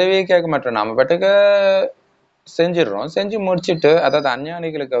கிட்ட உதவியே கேட்க மாட்டோம், நம்ம பாட்டுக்கு செஞ்சிடறோம். செஞ்சு முடிச்சுட்டு, அதாவது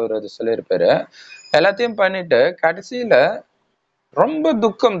அஞ்ஞானிகளுக்கு அவர் அது சொல்லியிருப்பாரு, எல்லாத்தையும் பண்ணிட்டு கடைசியில ரொம்ப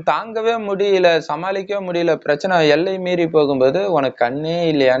துக்கம் தாங்கவே முடியல, சமாளிக்கவே முடியல, பிரச்சனை எல்லை மீறி போகும்போது உனக்கு கண்ணே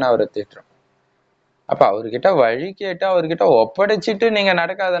இல்லையான்னு அவரை திட்டுறோம். அப்ப அவர்கிட்ட வழி கேட்டு அவர்கிட்ட ஒப்படைச்சிட்டு நீங்க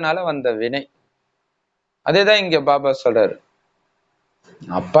நடக்காதனால வந்த வினை. அதேதான் இங்க பாபா சொல்றாரு.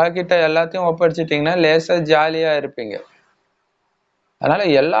 அப்பா கிட்ட எல்லாத்தையும் ஒப்படைச்சிட்டீங்கன்னா லேசா ஜாலியா இருப்பீங்க. அதனால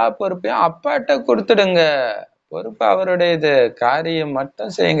எல்லா பொறுப்பையும் அப்பாட்ட கொடுத்துடுங்க. பொறுப்பு அவருடையது. காரியம்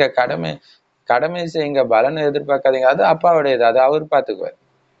மட்டும் செய்யுங்க. கடமை செய்யுங்க, பலனை எதிர்பார்க்காதீங்க. அது அப்பாவுடையது, அது அவர் பார்த்துக்குவார்.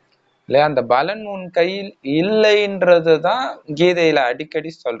 இல்லையா? அந்த பலன் உன் கையில் இல்லைன்றதுதான் கீதையில அடிக்கடி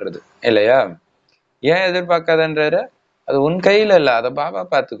சொல்றது இல்லையா? ஏன் எதிர்பார்க்காதன்றாரு? அது உன் கையில இல்ல, அதை பாபா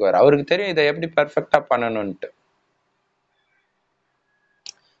பாத்துக்குவாரு. அவருக்கு தெரியும் இதை எப்படி பெர்ஃபெக்டா பண்ணணும்ட்டு.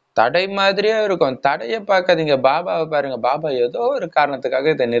 தடை மாதிரியே இருக்கும். தடையை பார்க்காதீங்க, பாபாவை பாருங்க. பாபா ஏதோ ஒரு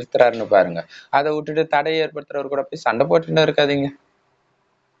காரணத்துக்காக இதை நிறுத்துறாருன்னு பாருங்க. அதை விட்டுட்டு தடையை ஏற்படுத்துறவர் கூட போய் சண்டை போட்டுன்னு இருக்காதீங்க.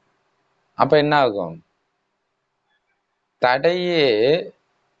 அப்ப என்ன ஆகும்? தடையே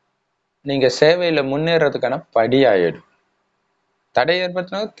நீங்க சேவையில முன்னேறதுக்கான படி ஆயிடும். தடை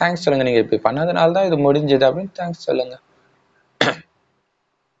ஏற்படுத்தினா தேங்க்ஸ் சொல்லுங்க, நீங்க இப்படி பண்ணதுனாலதான் இது முடிஞ்சது அப்படின்னு தேங்க்ஸ் சொல்லுங்க.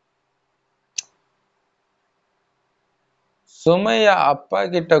 சுமைய அப்பா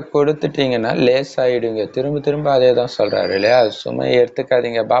கிட்ட கொடுத்துட்டீங்கன்னா லேசாயிடுங்க. திரும்ப திரும்ப அதே தான் சொல்றாரு இல்லையா? சுமையை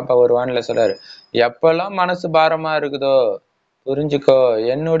எடுத்துக்காதீங்க. பாப்பா ஒரு வானிலை சொல்றாரு, எப்பெல்லாம் மனசு பாரமா இருக்குதோ புரிஞ்சுக்கோ,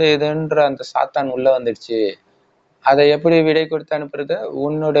 என்னுடைய இதுன்ற அந்த சாத்தான் உள்ள வந்துடுச்சு. அதை எப்படி விடை கொடுத்து அனுப்புறது?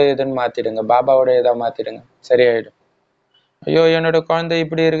 உன்னுடைய இதுன்னு மாத்திடுங்க, பாபாவோட இதா மாத்திடுங்க, சரியாயிடும். ஐயோ என்னோட குழந்தை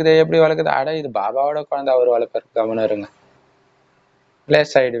இப்படி இருக்குது, எப்படி வளர்க்குது? அட இது பாபாவோட குழந்தை, அவர் வளர்ப்பாரு, கவனம் இருங்க,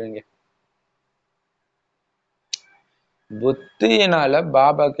 லேசாயிடுவீங்க. புத்தியினால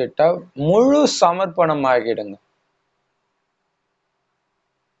பாபா கிட்ட முழு சமர்ப்பணம் ஆகிடுங்க.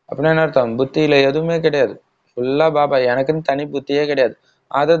 அப்படின்னு என்ன அர்த்தம்? புத்தியில எதுவுமே கிடையாது, ஃபுல்லா பாபா, எனக்குன்னு தனி புத்தியே கிடையாது.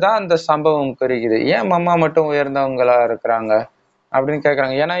 அதுதான் அந்த சம்பவம் குறிக்குது. ஏன் மம்மா மட்டும் உயர்ந்தவங்களா இருக்கிறாங்க அப்படின்னு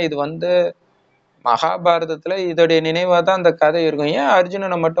கேக்குறாங்க. ஏன்னா இது மகாபாரதத்துல இதோடைய நினைவா தான் அந்த கதை இருக்கும். ஏன்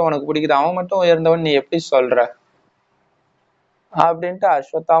அர்ஜுனனை மட்டும் உனக்கு பிடிக்குது, அவன் மட்டும் உயர்ந்தவன் நீ எப்படி சொல்ற அப்படின்ட்டு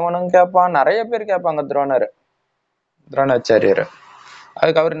அஸ்வத்தாமனும் கேட்பான், நிறைய பேர் கேட்பாங்க. துரோணாச்சாரியர்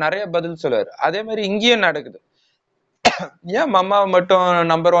அதுக்கு அவர் நிறைய பதில் சொல்லுவார். அதே மாதிரி இங்கேயும் நடக்குது. ஏன் மம்மாவை மட்டும்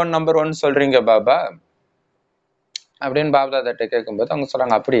நம்பர் ஒன் நம்பர் ஒன் சொல்றீங்க பாபா அப்படின்னு பாப்தாதாட்ட கேட்கும்போது அவங்க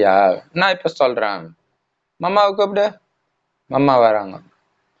சொல்றாங்க, அப்படியா, நான் இப்ப சொல்றேன், மம்மாவை கூப்பிடு. மம்மா வராங்க.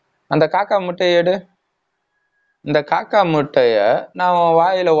 அந்த காக்கா முட்டையை எடு. இந்த காக்கா முட்டைய நான்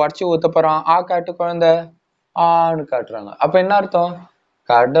வாயில உடச்சி ஊத்த போறான், ஆ காட்டு குழந்தை, ஆன்னு காட்டுறாங்க. அப்ப என்ன அர்த்தம்?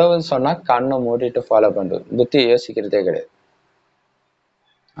 கடவுள் சொன்னா கண்ணை மூடிட்டு ஃபாலோ பண்றது, புத்தி யோசிக்கிறதே கிடையாது.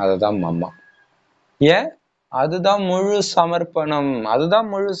 அதுதான் மம்மா. ஏன்? அதுதான் முழு சமர்ப்பணம், அதுதான்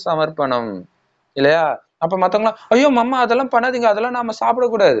முழு சமர்ப்பணம் இல்லையா? அப்ப மத்தவங்களாம் ஐயோ மம்மா அதெல்லாம் பண்ணாதீங்க, அதெல்லாம் நாம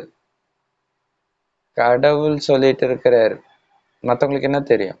சாப்பிடக்கூடாது. கடவுள் சொல்லிட்டு இருக்கிறார், மத்தவங்களுக்கு என்ன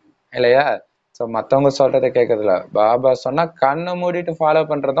தெரியும் இல்லையா? சோ மத்தவங்க சொல்றதை கேட்கறதுல பாபா சொன்னா கண்ணை மூடிட்டு ஃபாலோ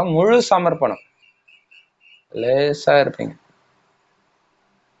பண்றதுதான் முழு சமர்ப்பணம். லேசா இருப்பீங்க.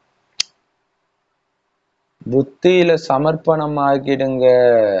 புத்தியில சமர்ப்பணம் ஆகிடுங்க.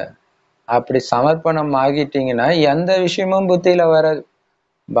 அப்படி சமர்ப்பணம் ஆகிட்டீங்கன்னா எந்த விஷயமும் புத்தியில வராது.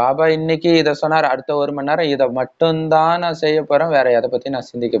 பாபா இன்னைக்கு இதை சொன்னார், அடுத்த 1 மணி நேரம் இதை மட்டும்தான் நான் செய்ய போறேன், வேற எதை பத்தி நான்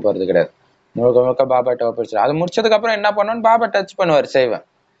சிந்திக்க போறது கிடையாது, முழுக்க முழுக்க பாபாட்ட ஒப்படைச்சிடும். அது முடிச்சதுக்கு அப்புறம் என்ன பண்ணணும்னு பாபா டச் பண்ணுவார், செய்வேன்.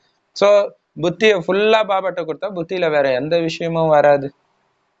 சோ புத்தியை ஃபுல்லா பாபாட்ட கொடுத்தா புத்தியில வேற எந்த விஷயமும் வராது.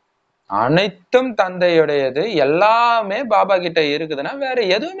 அனைத்தும் தந்தையுடையது, எல்லாமே பாபா கிட்ட இருக்குதுன்னா வேற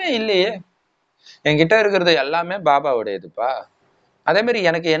எதுவுமே இல்லையே. என்கிட்ட இருக்கிறது எல்லாமே பாபாவுடையதுப்பா. அதே மாதிரி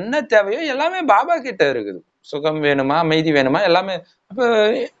எனக்கு என்ன தேவையோ எல்லாமே பாபா கிட்ட இருக்குது. சுகம் வேணுமா, அமைதி வேணுமா, எல்லாமே. அப்ப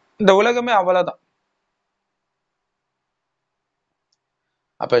இந்த உலகமே அவ்வளவுதான்.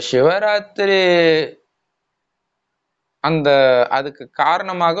 அப்ப சிவராத்திரி அந்த அதுக்கு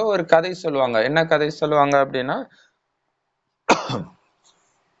காரணமாக ஒரு கதை சொல்லுவாங்க. என்ன கதை சொல்லுவாங்க அப்படின்னா,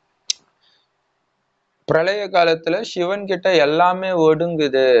 பிரளய காலத்துல சிவன் கிட்ட எல்லாமே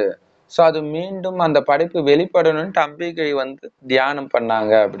ஒடுங்குது, சோ அது மீண்டும் அந்த படைப்பு வெளிப்படணும்ட்டு அம்பிகை தியானம்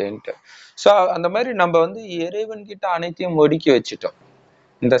பண்ணாங்க அப்படின்ட்டு. சோ அந்த மாதிரி நம்ம இறைவன் கிட்ட அனைத்தையும் ஒடுக்கி வச்சுட்டோம்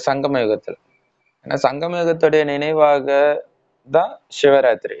இந்த சங்கம யுகத்துல. ஏன்னா சங்கம யுகத்துடைய நினைவாக தான்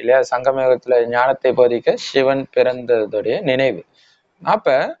சிவராத்திரி இல்லையா? சங்கம யுகத்துல ஞானத்தை போதிக்க சிவன் பிறந்ததுடைய நினைவு.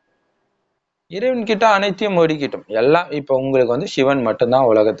 அப்ப இறைவன் கிட்ட அனைத்தையும் ஒடுக்கிட்டோம். எல்லாம் இப்ப உங்களுக்கு சிவன் மட்டும்தான்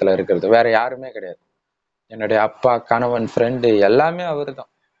உலகத்துல இருக்கிறது, வேற யாருமே கிடையாது. என்னுடைய அப்பா, கணவன், ஃப்ரெண்டு எல்லாமே அவரு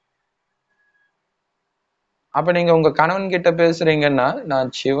தான். அப்ப நீங்க உங்க கணவன் கிட்ட பேசுறீங்கன்னா, நான்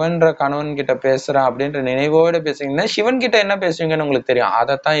சிவன்ற கணவன் கிட்ட பேசுறேன் அப்படின்ற நினைவோட பேசுறீங்கன்னா, சிவன் கிட்ட என்ன பேசுவீங்கன்னு உங்களுக்கு தெரியும்,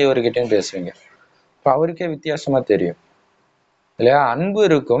 அதைத்தான் இவர்கிட்டயும் பேசுவீங்க. இப்ப அவருக்கே வித்தியாசமா தெரியும் இல்லையா? அன்பு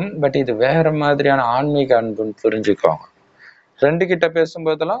இருக்கும், பட் இது வேற மாதிரியான ஆன்மீக அன்புன்னு புரிஞ்சுக்கோங்க. ஃப்ரெண்டு கிட்ட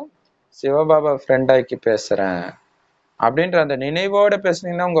பேசும்போதெல்லாம் சிவபாபா ஃப்ரெண்டாக்கி பேசுறேன் அப்படின்ற அந்த நினைவோட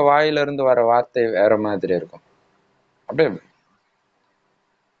பேசுனீங்கன்னா உங்க வாயில இருந்து வர வார்த்தை வேற மாதிரி இருக்கும். அப்படியே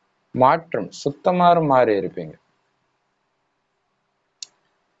மாற்றம் சுத்தமாக மாறி இருப்பீங்க.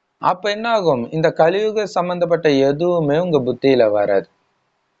 அப்ப என்ன ஆகும்? இந்த கலியுக சம்பந்தப்பட்ட எதுவுமே உங்க புத்தியில வராது.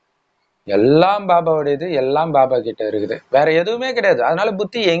 எல்லாம் பாபாவுடையது, எல்லாம் பாபா கிட்ட இருக்குது, வேற எதுவுமே கிடையாது. அதனால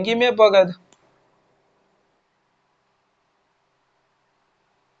புத்தி எங்கேயுமே போகாது.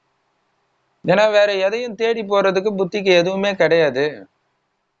 ஏன்னா வேற எதையும் தேடி போறதுக்கு புத்திக்கு எதுவுமே கிடையாது.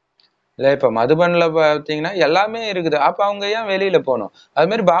 இல்ல இப்ப மதுபன்ல பாத்தீங்கன்னா எல்லாமே இருக்குது. அப்ப அவங்க ஏன் வெளியில போகணும்? அது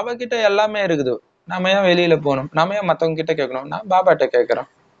மாதிரி பாபா கிட்ட எல்லாமே இருக்குது. நாம ஏன் வெளியில போகணும்? நாம ஏன் மத்தவங்க கிட்ட கேட்கணும்? நான் பாபாட்ட கேட்கிறோம்.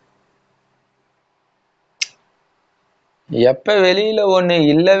 எப்ப வெளியில ஒண்ணு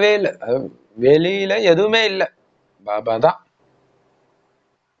இல்லவே இல்ல, வெளியில எதுவுமே இல்ல, பாபா தான்.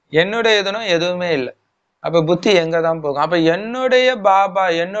 என்னுடையதுன்னு எதுவுமே இல்ல. அப்ப புத்தி எங்கதான் போகும்? அப்ப என்னுடைய பாபா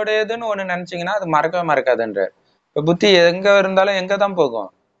என்னுடையதுன்னு ஒண்ணு நினைச்சீங்கன்னா அது மறக்கவே மறக்காதுன்ற. இப்ப புத்தி எங்க இருந்தாலும் எங்கதான் போகும்?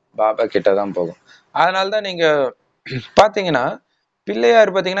 பாபா கிட்டதான் போகும். அதனாலதான் நீங்க பாத்தீங்கன்னா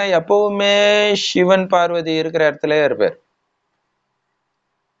பிள்ளையார் பாத்தீங்கன்னா எப்பவுமே சிவன் பார்வதி இருக்கிற இடத்துலயே இருப்பார்.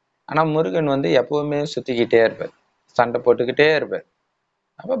 ஆனா முருகன் எப்பவுமே சுத்திக்கிட்டே இருப்பார், சண்டை போட்டுக்கிட்டே இருப்பார்.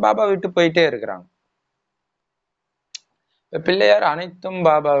 அப்ப பாபா விட்டு போயிட்டே இருக்கிறாங்க. பிள்ளையார் அனைத்தும்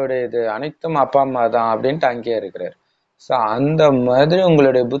பாபாவுடையது, அனைத்தும் அப்பா அம்மா தான் அப்படின்ட்டு அங்கேயே இருக்கிறார். சோ அந்த மாதிரி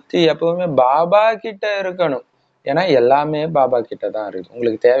உங்களுடைய புத்தி எப்பவுமே பாபா கிட்ட இருக்கணும். ஏன்னா எல்லாமே பாபா கிட்ட தான் இருக்குது.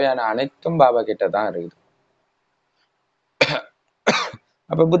 உங்களுக்கு தேவையான அனைத்தும் பாபா கிட்ட தான் இருக்குது.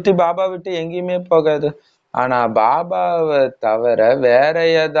 அப்ப புத்தி பாபா விட்டு எங்கேயுமே போகாது. ஆனா பாபாவை தவிர வேற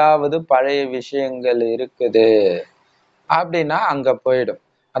ஏதாவது பழைய விஷயங்கள் இருக்குது அப்படின்னா அங்க போயிடும்.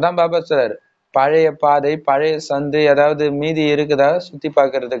 அதான் பாபா சார், பழைய பாதை பழைய சந்து ஏதாவது மீதி இருக்குதா சுத்தி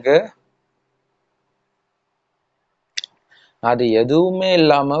பாக்குறதுக்கு? அது எதுவுமே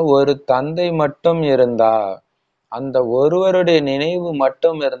இல்லாம ஒரு தந்தை மட்டும் இருந்தா, அந்த ஒருவருடைய நினைவு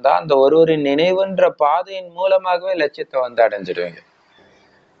மட்டும் இருந்தா, அந்த ஒருவரின் நினைவுன்ற பாதையின் மூலமாகவே லட்சியத்தை அடைஞ்சிடுவீங்க.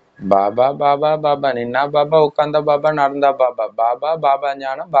 பாபா பாபா பாபா, நின்னா பாபா, உட்கார்ந்தா பாபா, நடந்தா பாபா, பாபா பாபா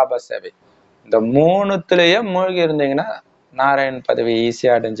ஞானம் பாபா சேவை, இந்த மூணுத்திலேயே மூழ்கி இருந்தீங்கன்னா நாராயண் பதவி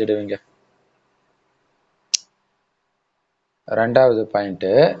ஈஸியா அடைஞ்சிடுவீங்க. ரெண்டாவது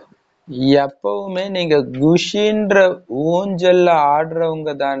பாயிண்ட், எப்பவுமே நீங்க குஷின்ற ஊஞ்சல்ல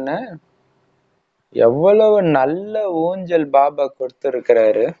ஆடுறவங்க தானே. எவ்வளவு நல்ல ஊஞ்சல் பாபா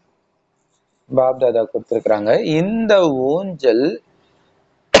கொடுத்திருக்கிறாரு, பாப்தாதா கொடுத்திருக்கிறாங்க. இந்த ஊஞ்சல்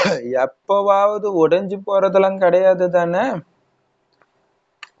எப்பவாவது உடைஞ்சு போறதெல்லாம் கிடையாது தானே.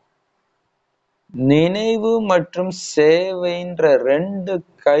 நினைவு மற்றும் சேவைன்ற ரெண்டு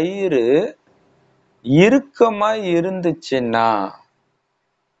கயிறு இறுக்கமா இருந்துச்சுன்னா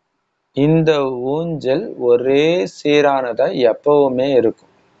இந்த ஊஞ்சல் ஒரே சீரானதா எப்பவுமே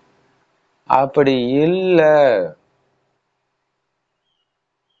இருக்கும். அப்படி இல்ல,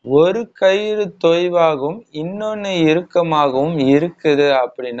 ஒரு கயிறு தொய்வாகவும் இன்னொன்னு இறுக்கமாகவும் இருக்குது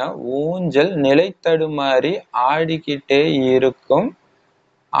அப்படின்னா ஊஞ்சல் நிலை தடுமாறி ஆடிக்கிட்டே இருக்கும்.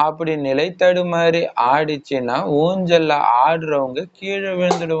 அப்படி நிலை தடுமாறி ஆடிச்சுன்னா ஊஞ்சல்ல ஆடுறவங்க கீழே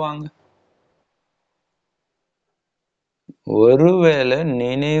விழுந்துடுவாங்க. ஒருவேளை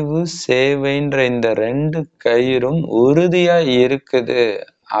நினைவு சேவைன்ற இந்த ரெண்டு கயிறும் உறுதியா இருக்குது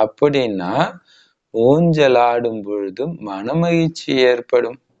அப்படின்னா ஊஞ்சல் ஆடும் பொழுது மனமகிழ்ச்சி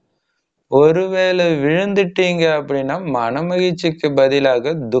ஏற்படும். ஒருவேளை விழுந்துட்டீங்க அப்படின்னா மனமகிழ்ச்சிக்கு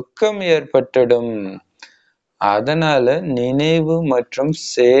பதிலாக துக்கம் ஏற்பட்டுடும். அதனால நினைவு மற்றும்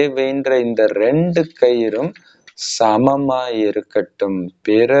சேவைன்ற இந்த ரெண்டு கயிறும் சமமா இருக்கட்டும்.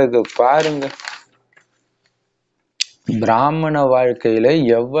 பிறகு பாருங்க பிராமண வாழ்க்கையில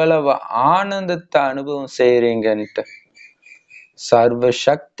எவ்வளவு ஆனந்தத்தை அனுபவம் செய்றீங்கன்ட்டு. சர்வ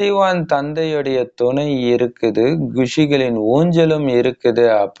சக்திவான் தந்தையுடைய துணை இருக்குது, குஷிகளின் ஊஞ்சலும் இருக்குது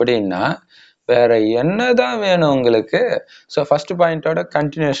அப்படின்னா வேற என்னதான் வேணும் உங்களுக்கு? சோ ஃபர்ஸ்ட் பாயிண்டோட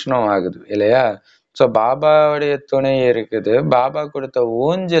கண்டினியூஷனும் ஆகுது இல்லையா? சோ பாபாவுடைய துணை இருக்குது, பாபா கொடுத்த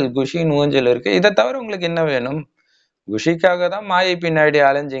ஊஞ்சல் குஷியின் ஊஞ்சல் இருக்கு. இதை தவிர உங்களுக்கு என்ன வேணும்? குஷிக்காக தான் மாயை பின்னாடி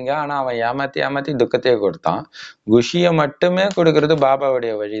அலைஞ்சிங்க. ஆனா அவன் ஏமாத்தி ஏமாத்தி துக்கத்தையே கொடுத்தான். குஷிய மட்டுமே கொடுக்கறது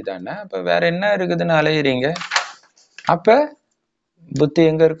பாபாவுடைய வழி தானே. அப்ப வேற என்ன இருக்குதுன்னு அலையிறீங்க? அப்ப புத்தி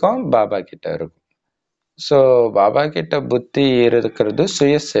எங்க இருக்கும்? பாபா கிட்ட இருக்கும். சோ பாபா கிட்ட புத்தி இருக்கிறது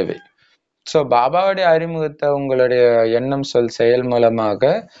சுய சேவை. சோ பாபாவுடைய அறிமுகத்தை உங்களுடைய எண்ணம் சொல் செயல்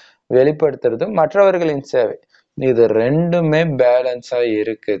மூலமாக வெளிப்படுத்துறது மற்றவர்களின் சேவை. இது ரெண்டுமே பேலன்ஸா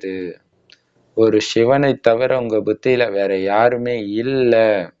இருக்குது. ஒரு சிவனை தவிர உங்க புத்தியில வேற யாருமே இல்ல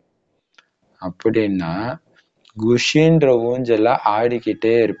அப்படின்னா குஷின்ற ஊஞ்சல்ல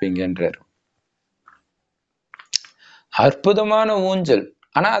ஆடிக்கிட்டே இருப்பீங்கன்றார். அற்புதமான ஊஞ்சல்,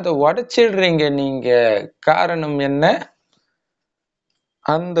 ஆனா அதை உடைச்சிடுறீங்க நீங்க. காரணம் என்ன?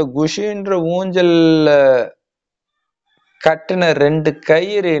 அந்த குஷின்ற ஊஞ்சல்ல கட்டின ரெண்டு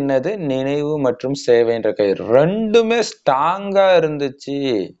கயிறு என்னது? நினைவு மற்றும் சேவைன்ற கயிறு. ரெண்டுமே ஸ்ட்ராங்கா இருந்துச்சு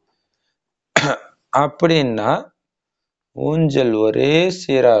அப்படின்னா ஊஞ்சல் ஒரே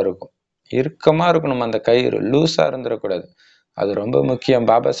சீரா இருக்கும், இறுக்கமா இருக்கணும். அந்த கயிறு லூஸா இருந்துடக்கூடாது. அது ரொம்ப முக்கியம்.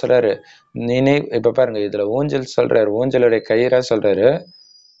 பாபா சொல்றாரு இப்ப பாருங்க, இதுல ஊஞ்சல் சொல்றாரு, ஊஞ்சலுடைய கயிறா சொல்றாரு.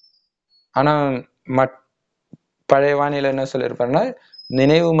 ஆனா பழைய வானிலை என்ன சொல்லியிருப்பாருன்னா,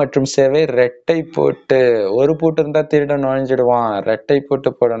 நினைவு மற்றும் சேவை ரெட்டை போட்டு, ஒரு பூட்டு இருந்தா திருடன் நுழைஞ்சிடுவான், ரெட்டை பூட்டு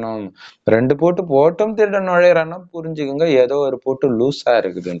போடணும். 2 பூட்டு போட்டும் திருடன் நுழையிறான்னா புரிஞ்சுக்குங்க, ஏதோ ஒரு பூட்டு லூஸா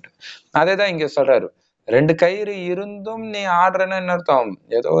இருக்குதுன்ட்டு. அதேதான் இங்க சொல்றாரு. 2 கயிறு இருந்தும் நீ ஆடுறன்னா என்ன அர்த்தம்?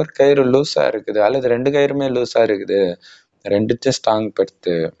 ஏதோ ஒரு கயிறு லூஸா இருக்குது, அல்லது 2 கயிறுமே லூஸா இருக்குது, 2த்தையும் ஸ்ட்ராங்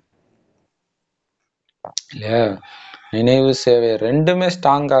படுத்து இல்லையா? நினைவு சேவை 2மே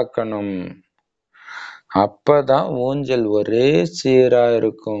ஸ்ட்ராங் ஆக்கணும். அப்பதான் ஊஞ்சல் ஒரே சீரா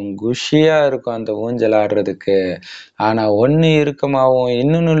இருக்கும், குஷியா இருக்கும் அந்த ஊஞ்சல் ஆடுறதுக்கு. ஆனா ஒண்ணு இறுக்கமாவும்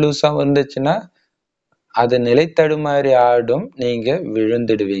இன்னொன்னு லூஸாவும் இருந்துச்சுன்னா அது நிலை தடுமாறி ஆடும், நீங்க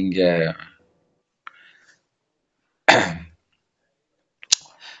விழுந்துடுவீங்க.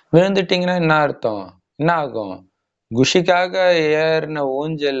 விழுந்துட்டீங்கன்னா என்ன அர்த்தம்? என்ன ஆகும்? குஷிக்காக ஏறின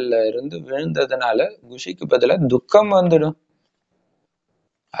ஊஞ்சல்ல இருந்து விழுந்ததுனால குஷிக்கு பதிலா துக்கம் வந்துடும்.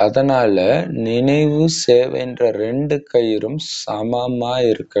 அதனால நினைவு சேவைன்ற 2 கயிறும் சமமா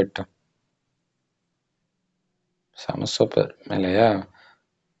இருக்கட்டும். செம சூப்பர் இல்லையா?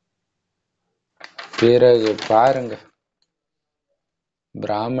 பிறகு பாருங்க,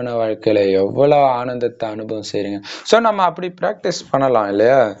 பிராமண வாழ்க்கையில எவ்வளவு ஆனந்தத்தை அனுபவம் செய்றீங்க. சோ நம்ம அப்படி பிராக்டிஸ் பண்ணலாம்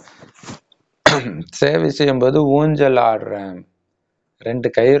இல்லையா? சேவை செய்யும்போது ஊஞ்சல் ஆடுறேன், 2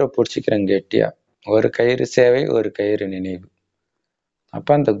 கயிறை பிடிச்சிக்கிறேன் கெட்டியா, ஒரு கயிறு சேவை, ஒரு கயிறு நினைவு.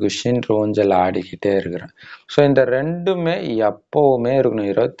 அப்ப அந்த குஷின்ற ஊஞ்சல் ஆடிக்கிட்டே இருக்கிறேன். ஸோ இந்த 2மே எப்பவுமே இருக்கணும்.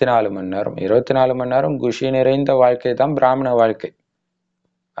 24 மணி நேரம், 24 மணி நேரம் குஷி நிறைந்த வாழ்க்கை தான் பிராமண வாழ்க்கை.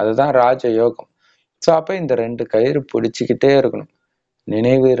 அதுதான் ராஜயோகம். ஸோ அப்ப இந்த 2 கயிறு பிடிச்சிக்கிட்டே இருக்கணும்.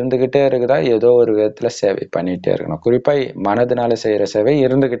 நினைவு இருந்துகிட்டே இருக்குதா, ஏதோ ஒரு விதத்துல சேவை பண்ணிட்டே இருக்கணும். குறிப்பா மனதினால செய்யற சேவை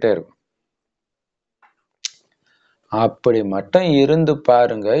இருந்துகிட்டே இருக்கும். அப்படி மட்டும் இருந்து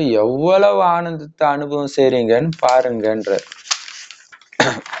பாருங்க, எவ்வளவு ஆனந்தத்தை அனுபவம் செய்றீங்கன்னு பாருங்கன்ற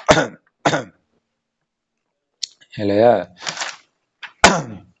இல்லையா?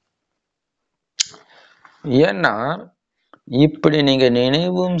 ஏன்னா இப்படி நீங்க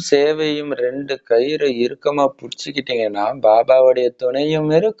நினைவும் சேவையும் 2 கயிறை இறுக்கமா புடிச்சுக்கிட்டீங்கன்னா பாபாவுடைய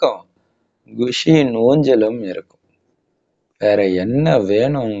துணையும் இருக்கும், குஷியின் ஊஞ்சலும் இருக்கும். வேற என்ன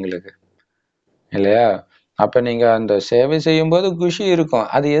வேணும் உங்களுக்கு இல்லையா? அப்ப நீங்க அந்த சேவை செய்யும் போது குஷி இருக்கும்.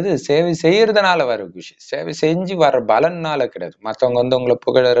 அது எது? சேவை செய்யறதுனால வர குஷி, சேவை செஞ்சு வர பலனால கிடையாது. மத்தவங்க வந்து உங்களை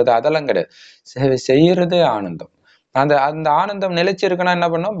புகழறது அதெல்லாம் கிடையாது. சேவை செய்யறதே ஆனந்தம். அந்த அந்த ஆனந்தம் நிலைச்சிருக்குன்னா என்ன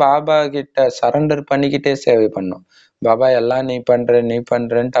பண்ணும்? பாபா கிட்ட சரண்டர் பண்ணிக்கிட்டே சேவை பண்ணும். பாபா எல்லாம் நீ பண்ற நீ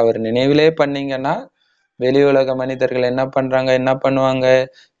பண்றன்ட்டு அவர் நினைவிலே பண்ணீங்கன்னா, வெளி உலக மனிதர்கள் என்ன பண்றாங்க, என்ன பண்ணுவாங்க,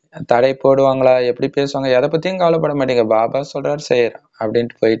 தடை போடுவாங்களா, எப்படி பேசுவாங்க, எதை பத்தியும் கவலைப்பட மாட்டீங்க. பாபா சொல்றாரு செய்யறேன்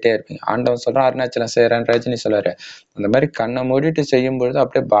அப்படின்ட்டு போயிட்டே இருப்பீங்க. ஆண்டவன் சொல்றான் அருணாச்சலம் செய்யறேன், ரஜினி சொல்றாரு. அந்த மாதிரி கண்ணை மூடிட்டு செய்யும் பொழுது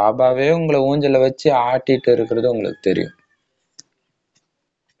அப்படியே பாபாவே உங்களை ஊஞ்சல வச்சு ஆட்டிட்டு இருக்கிறது உங்களுக்கு தெரியும்.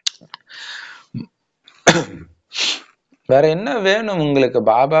 வேற என்ன வேணும் உங்களுக்கு?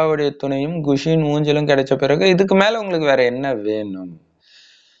 பாபாவுடைய துணையும் குஷின் ஊஞ்சலும் கிடைச்ச பிறகு இதுக்கு மேல உங்களுக்கு வேற என்ன வேணும்?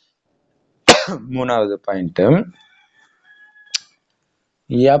 3வது பாயிண்ட்,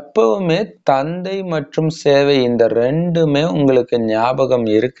 எப்பவுமே தந்தை மற்றும் சேவை இந்த 2மே உங்களுக்கு ஞாபகம்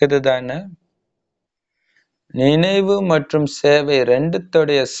இருக்குது தானே? நினைவு மற்றும் சேவை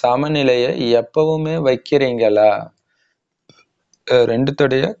 2த்துடைய சமநிலையை எப்பவுமே வைக்கிறீங்களா?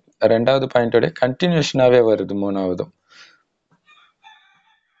 2த்துடைய 2வது பாயிண்டோடைய கண்டினியூஷனாவே வருது 3வதும்.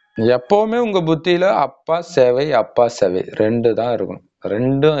 எப்பவுமே உங்க புத்தியில அப்பா சேவை அப்பா சேவை 2 தான் இருக்கணும்.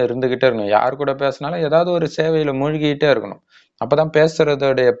 2ம் இருந்துகிட்டே இருக்கணும். யார் கூட பேசினாலும் ஏதாவது ஒரு சேவையில மூழ்கிட்டே இருக்கணும். அப்பதான்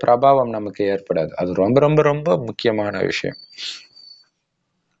பேசுறதுடைய பிரபாவம் நமக்கு ஏற்படாது. அது ரொம்ப ரொம்ப ரொம்ப முக்கியமான விஷயம்.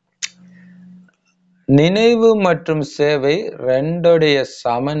 நினைவு மற்றும் சேவை 2டைய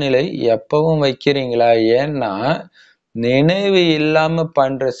சமநிலை எப்பவும் வைக்கிறீங்களா? ஏன்னா நினைவு இல்லாம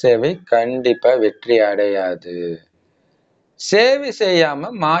பண்ற சேவை கண்டிப்பா வெற்றி அடையாது. சேவை செய்யாம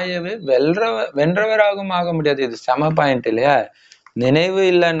மாயவே வென்றவராகவும் ஆக முடியாது. இது செம பாயிண்ட் இல்லையா? நினைவு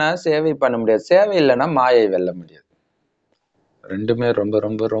இல்லைன்னா சேவை பண்ண முடியாது, சேவை இல்லைன்னா மாயை வெல்ல முடியாது. 2மே ரொம்ப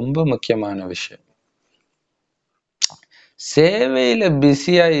ரொம்ப ரொம்ப முக்கியமான விஷயம். சேவையில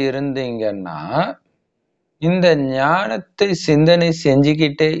பிஸியா இருந்தீங்கன்னா இந்த ஞானத்தை சிந்தனை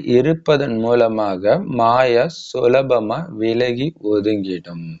செஞ்சுக்கிட்டே இருப்பதன் மூலமாக மாயா சுலபமா விலகி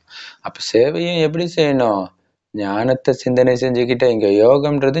ஒதுங்கிடும். அப்ப சேவையும் எப்படி செய்யணும்? ஞானத்தை சிந்தனை செஞ்சுக்கிட்டே. இங்க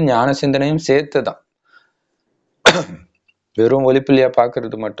யோகம்ன்றது ஞான சிந்தனையும் சேர்த்துதான். வெறும் ஒளிப்புள்ளியா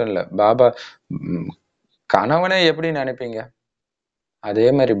பாக்குறது மட்டும் இல்ல. பாபா கணவனை எப்படி நினைப்பீங்க? அதே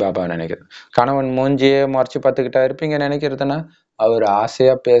மாதிரி பாபா நினைக்கிறது. கணவன் மூஞ்சியே மறைச்சு பார்த்துக்கிட்டா இருப்பீங்க நினைக்கிறதுனா, அவர்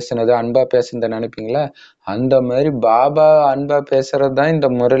ஆசையா பேசுனது, அன்பா பேசுனதை நினைப்பீங்களா? அந்த மாதிரி பாபா அன்பா பேசுறது தான் இந்த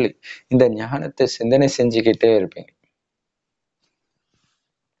முரளி. இந்த ஞானத்தை சிந்தனை செஞ்சுக்கிட்டே இருப்பீங்க.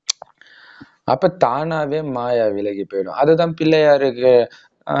 அப்ப தானாவே மாயா விலகி போயிடும். அதுதான் பிள்ளையாருக்கு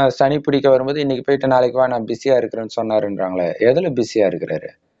சனி பிடிக்க வரும்போது இன்னைக்கு போயிட்டு நாளைக்கு வா நான் பிஸியா இருக்கிறேன்னு சொன்னாருன்றாங்களே. எதுல பிஸியா இருக்கிறாரு?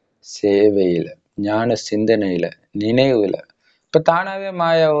 சேவையில, ஞான சிந்தனையில, நினைவுல. இப்ப தானாவே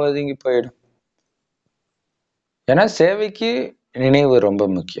மாயா ஒதுங்கி போயிடும். ஏன்னா சேவைக்கு நினைவு ரொம்ப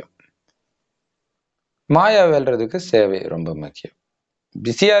முக்கியம். மாயா வெல்றதுக்கு சேவை ரொம்ப முக்கியம்.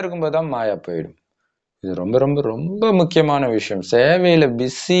 பிஸியா இருக்கும்போதுதான் மாயா போயிடும். இது ரொம்ப ரொம்ப ரொம்ப முக்கியமான விஷயம். சேவையில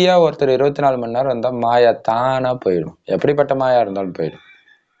பிஸியா ஒருத்தர் 24 மணி நேரம் இருந்தா மாயா தானா போயிடும். எப்படிப்பட்ட மாயா இருந்தாலும் போயிடும்.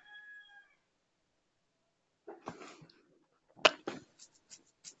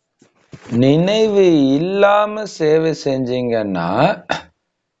 நினைவு இல்லாம சேவை செஞ்சீங்கன்னா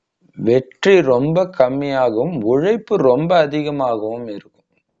வெற்றி ரொம்ப கம்மியாகவும் உழைப்பு ரொம்ப அதிகமாகவும் இருக்கும்.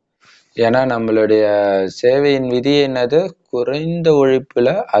 ஏன்னா நம்மளுடைய சேவையின் விதி என்னது? குறைந்த உழைப்புல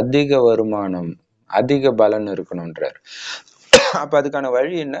அதிக வருமானம், அதிக பலன் இருக்கணும்ன்றார். அப்ப அதுக்கான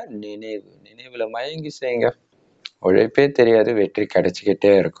வழி என்ன? நினைவு. நினைவுல மயங்கி செய்யுங்க, உழைப்பே தெரியாது, வெற்றி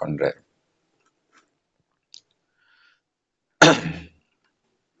கிடைச்சுக்கிட்டே இருக்கும்ன்றார்.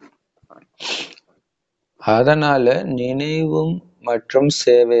 அதனால நினைவும் மற்றும்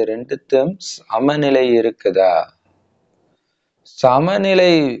சேவை ரெண்டுத்தையும் சமநிலை இருக்குதா?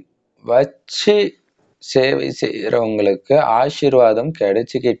 சமநிலை வச்சு சேவை செய்யறவங்களுக்கு ஆசீர்வாதம்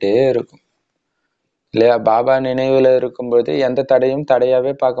கிடைச்சுக்கிட்டே இருக்கும் இல்லையா? பாபா நினைவுல இருக்கும்போது எந்த தடையும்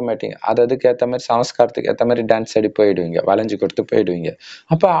தடையாவே பார்க்க மாட்டீங்க. அதுக்கு ஏத்த மாதிரி சமஸ்காரத்துக்கு ஏத்த மாதிரி டான்ஸ் ஆடி போயிடுவீங்க, வளைஞ்சு கொடுத்து போயிடுவீங்க.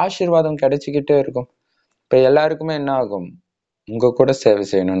 அப்ப ஆசீர்வாதம் கிடைச்சுக்கிட்டே இருக்கும். இப்ப எல்லாருக்குமே என்ன ஆகும்? உங்க கூட சேவை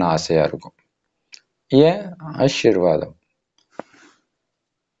செய்யணும்னு ஆசையா இருக்கும். ஏன்? ஆசீர்வாதம்.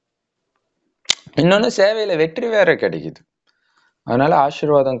 இன்னொன்னு சேவையில வெற்றி வேற கிடைக்குது. அதனால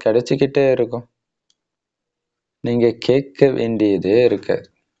ஆசீர்வாதம் கிடைச்சுக்கிட்டே இருக்கும். நீங்க கேட்க வேண்டியதே இருக்காது.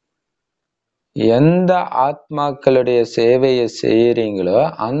 எந்த ஆத்மாக்களுடைய சேவையை செய்யறீங்களோ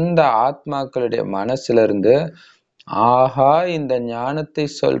அந்த ஆத்மாக்களுடைய மனசுல இருந்து ஆஹா இந்த ஞானத்தை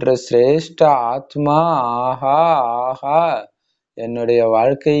சொல்ற சிரேஷ்ட ஆத்மா, ஆஹா ஆஹா என்னுடைய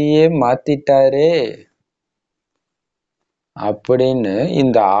வாழ்க்கையே மாத்திட்டாரே அப்படின்னு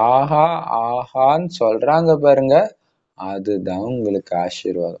இந்த ஆஹா ஆஹான்னு சொல்றாங்க பாருங்க, அதுதான் உங்களுக்கு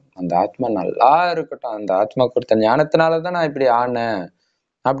ஆசீர்வாதம். அந்த ஆத்மா நல்லா இருக்கட்டும், அந்த ஆத்மா கொடுத்த ஞானத்தினாலதான் நான் இப்படி ஆனேன்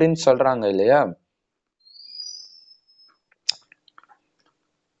அப்படின்னு சொல்றாங்க இல்லையா?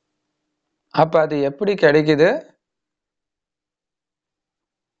 அப்ப அது எப்படி கிடைக்குது?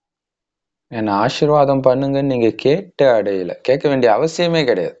 என்ன ஆசீர்வாதம் பண்ணுங்கன்னு நீங்க கேட்டு அடையல, கேட்க வேண்டிய அவசியமே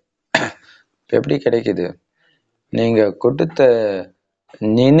கிடையாது. எப்படி கிடைக்குது? நீங்க கொடுத்த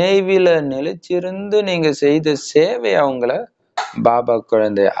நினைவில நிலைச்சிருந்து நீங்க செய்த சேவை அவங்கள பாபா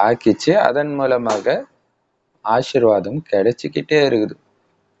குழந்தை ஆக்கிச்சு. அதன் மூலமாக ஆசீர்வாதம் கிடைச்சுக்கிட்டே இருக்குது.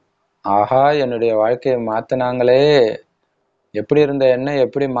 ஆஹா என்னுடைய வாழ்க்கையை மாத்தினாங்களே, எப்படி இருந்த என்ன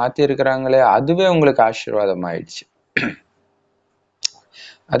எப்படி மாத்தி இருக்கிறாங்களே, அதுவே உங்களுக்கு ஆசீர்வாதம் ஆயிடுச்சு.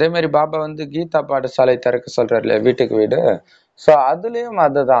 அதே மாதிரி பாபா கீதா பாடசாலை திறக்க சொல்றாரு இல்லையா, வீட்டுக்கு வீடு. சோ அதுலயும்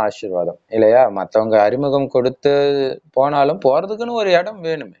அதுதான் ஆசீர்வாதம் இல்லையா? மத்தவங்க அறிமுகம் கொடுத்து போனாலும் போறதுக்குன்னு ஒரு இடம்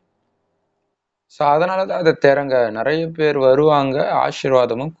வேணுமே. சோ அதனாலதான் அதை திறங்க, நிறைய பேர் வருவாங்க,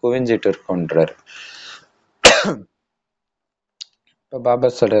 ஆசீர்வாதமும் குவிஞ்சிட்டு இருக்குன்றாரு. இப்ப பாபா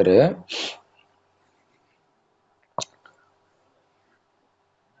சொல்றாரு,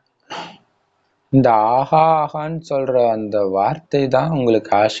 இந்த ஆஹா ஆஹான்னு சொல்ற அந்த வார்த்தை தான்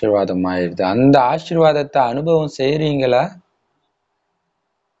உங்களுக்கு ஆசீர்வாதம் ஆயிடுது. அந்த ஆசீர்வாதத்தை அனுபவம் செய்றீங்களா?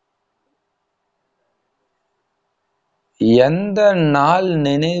 எந்த நாள்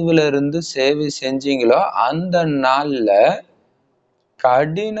நினைவுல இருந்து சேவை செஞ்சீங்களோ அந்த நாள்ல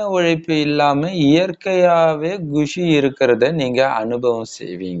கடின உழைப்பு இல்லாம இயற்கையாவே குஷி இருக்கிறத நீங்க அனுபவம்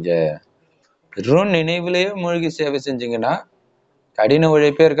செய்வீங்க. வெறும் நினைவுலயே மூழ்கி சேவை செஞ்சீங்கன்னா கடின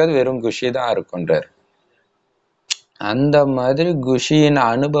உழைப்பே இருக்காது, வெறும் குஷி தான் இருக்குன்றார். அந்த மாதிரி குஷியின்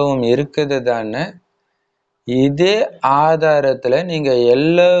அனுபவம் இருக்குது தானே. இதே ஆதாரத்துல நீங்க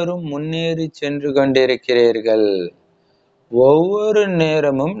எல்லாரும் முன்னேறி சென்று கொண்டிருக்கிறீர்கள். ஒவ்வொரு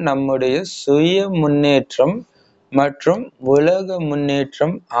நேரமும் நம்முடைய சுய முன்னேற்றம் மற்றும் உலக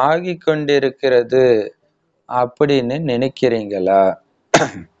முன்னேற்றம் ஆகிக் கொண்டிருக்கிறது அப்படின்னு நினைக்கிறீங்களா?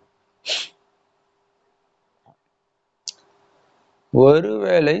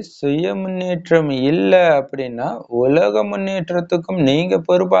 ஒருவேளை சுய முன்னேற்றம் இல்லை அப்படின்னா உலக முன்னேற்றத்துக்கும் நீங்க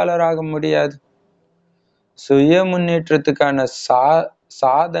பொறுப்பாளராக முடியாது. சுய முன்னேற்றத்துக்கான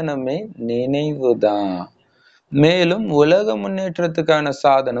சாதனமே நினைவுதான். மேலும் உலக முன்னேற்றத்துக்கான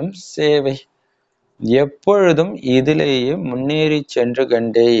சாதனம் சேவை. எப்பொழுதும் இதிலேயே முன்னேறி சென்று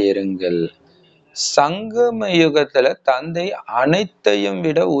கொண்டே இருங்கள். சங்கம யுகத்துல தந்தை அனைத்தையும்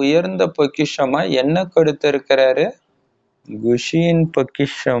விட உயர்ந்த பொக்கிஷமா என்ன கொடுத்திருக்கிறாரு? குஷியின்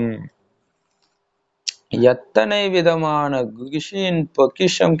பொக்கிஷம். எத்தனை விதமான குஷியின்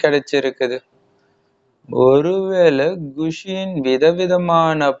பொக்கிஷம் கிடைச்சிருக்குது. ஒருவேளை குஷியின்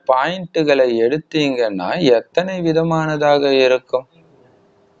விதவிதமான பாயிண்ட்களை எடுத்தீங்கன்னா எத்தனை விதமானதாக இருக்கும்.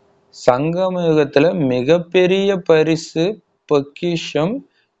 சங்கம யுகத்துல மிகப்பெரிய பரிசு, பொக்கிஷம்,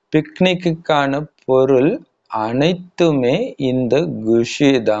 பிக்னிக்குக்கான பொருள் அனைத்துமே இந்த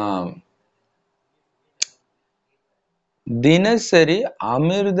குஷி தான். தினசரி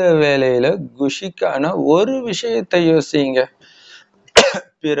அமிர்த வேளையில குஷிக்கான ஒரு விஷயத்தை யோசிங்க.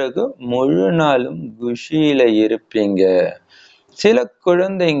 பிறகு முழு நாளும் குஷியில இருப்பீங்க. சில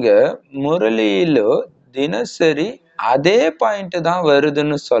குழந்தைங்க முரளியிலோ தினசரி அதே பாயிண்ட் தான்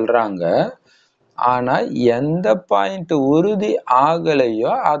வருதுன்னு சொல்றாங்க. ஆனா எந்த பாயிண்ட் உறுதி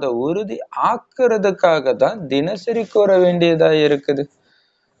ஆகலையோ அதை உறுதி ஆக்குறதுக்காக தான் தினசரி கூற வேண்டியதா இருக்குது.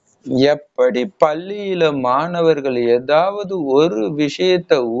 எப்படி பள்ளியில மாணவர்கள் ஏதாவது ஒரு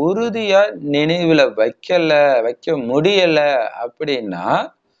விஷயத்த உறுதியா நினைவுல வைக்க முடியல அப்படின்னா,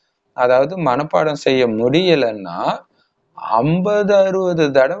 அதாவது மனப்பாடம் செய்ய முடியலன்னா 50-60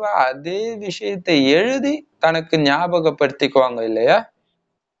 தடவை அதே விஷயத்தை எழுதி தனக்கு ஞாபகப்படுத்திக்குவாங்க இல்லையா.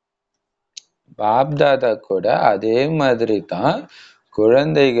 பாப்தாதா கூட அதே மாதிரி தான்,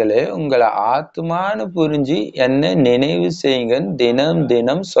 குழந்தைகளே உங்களை ஆத்மான்னு புரிஞ்சு என்ன நினைவு செய்யுங்கன்னு தினம்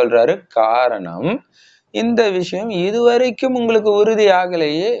தினம் சொல்றாரு. காரணம், இந்த விஷயம் இதுவரைக்கும் உங்களுக்கு உறுதி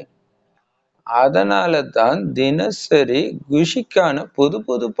ஆகலையே. அதனால தான் தினசரி குஷிக்கான புது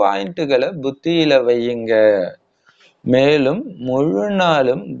புது பாயிண்ட்களை புத்தியில வையுங்க. மேலும் முழு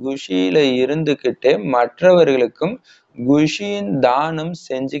நாளும் குஷியில இருந்துகிட்டே மற்றவர்களுக்கும் குஷியின் தானம்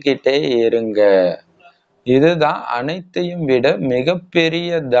செஞ்சுக்கிட்டே இருங்க. இதுதான் அனைத்தையும் விட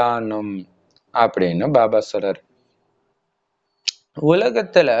மிகப்பெரிய தானம் அப்படின்னு பாபா சொல்றார்.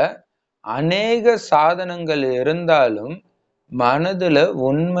 உலகத்துல அநேக சாதனங்கள் இருந்தாலும் மனதுல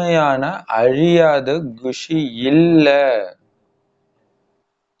உண்மையான அழியாத குஷி இல்ல.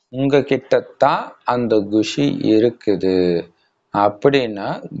 உங்ககிட்டத்தான் அந்த குஷி இருக்குது. அப்படின்னா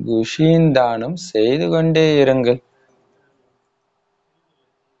குஷியின் தானம் செய்து கொண்டே இருங்கள்.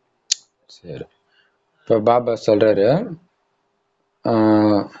 சரி, இப்ப பாபா சொல்றாரு,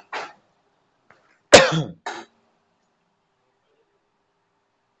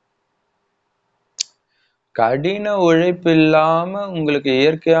 கடின உழைப்பு இல்லாம உங்களுக்கு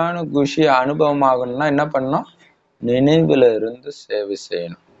இயற்கையான குஷி அனுபவம் ஆகணும்னா என்ன பண்ணணும்? நினைவுல இருந்து சேவை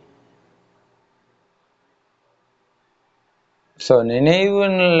செய்யணும். சோ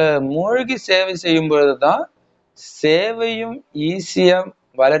நினைவுல மூழ்கி சேவை செய்யும் பொழுதுதான் சேவையும் ஈஸியா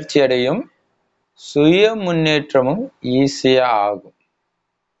வளர்ச்சி அடையும், சுய முன்னேற்றமும் ஈஸியா ஆகும்.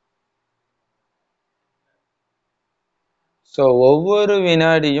 சோ ஒவ்வொரு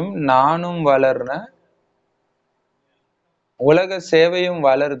வினாடியும் நானும் வளர்றேன், உலக சேவையும்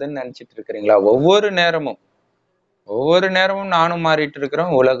வளருதுன்னு நினைச்சிட்டு இருக்கிறீங்களா? ஒவ்வொரு நேரமும் நானும் மாறிட்டு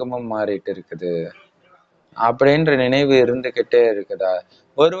இருக்கிறேன், உலகமும் மாறிட்டு இருக்குது அப்படின்ற நினைவு இருந்துகிட்டே இருக்குதா?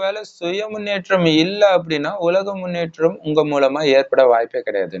 ஒருவேளை சுய முன்னேற்றம் இல்லை அப்படின்னா உலக முன்னேற்றம் உங்க மூலமா ஏற்பட வாய்ப்பே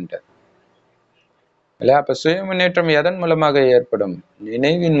கிடையாதுன்ட்டு இல்லையா? அப்ப சுய முன்னேற்றம் எதன் மூலமாக ஏற்படும்?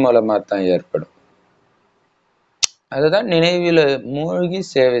 நினைவின் மூலமா தான் ஏற்படும். அதுதான் நினைவில மூழ்கி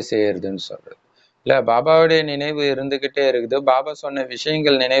சேவை செய்யறதுன்னு சொல்றது. இல்ல, பாபாவுடைய நினைவு இருந்துகிட்டே இருக்குது, பாபா சொன்ன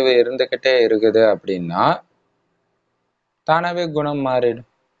விஷயங்கள் நினைவு இருந்துகிட்டே இருக்குது அப்படின்னா தானாவே குணம் மாறிடும்.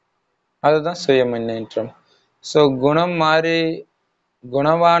 அதுதான் சுய முன்னேற்றம். சோ குணம் மாறி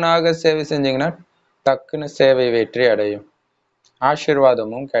குணவானாக சேவை செஞ்சீங்கன்னா டக்குன்னு சேவை வெற்றி அடையும்,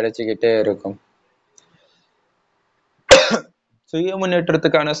 ஆசீர்வாதமும் கிடைச்சிக்கிட்டே இருக்கும். சுய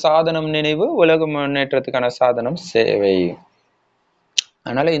முன்னேற்றத்துக்கான சாதனம் நினைவு, உலக முன்னேற்றத்துக்கான சாதனம் சேவை.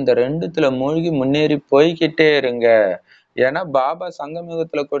 அதனால இந்த ரெண்டுத்துல மூழ்கி முன்னேறி போய்கிட்டே இருங்க. ஏன்னா பாபா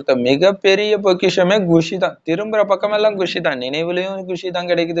சங்கமயுகத்துல கொடுத்த மிகப்பெரிய பொக்கிஷமே குஷி தான். திரும்புற பக்கமெல்லாம் குஷி தான். நினைவுலயும் குஷி தான்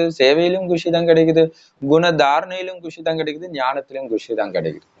கிடைக்குது, சேவையிலும் குஷி தான் கிடைக்குது, குண தாரணையிலும் குஷி தான் கிடைக்குது, ஞானத்திலும் குஷி தான்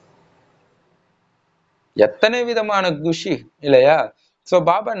கிடைக்குது. எத்தனை விதமான குஷி இல்லையா? சோ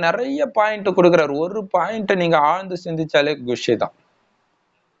பாபா நிறைய பாயிண்ட் கொடுக்குறாரு. ஒரு பாயிண்ட் நீங்க ஆழ்ந்து சிந்திச்சாலே குஷி தான்.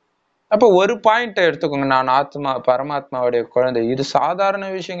 அப்ப ஒரு பாயிண்ட் எடுத்துக்கோங்க, நான் ஆத்மா பரமாத்மாவுடைய குழந்தை, இது சாதாரண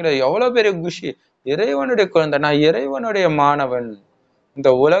விஷயம் கிடையாது. எவ்வளவு பெரிய குஷி! இறைவனுடைய குழந்தை, நான் இறைவனுடைய மாணவன், இந்த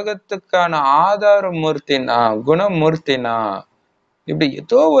உலகத்துக்கான ஆதார மூர்த்தினா, குணமூர்த்தினா, இப்படி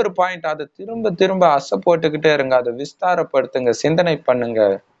ஏதோ ஒரு பாயிண்ட், அதை திரும்ப திரும்ப அசை போட்டுக்கிட்டே இருங்க, அதை விஸ்தாரப்படுத்துங்க, சிந்தனை பண்ணுங்க.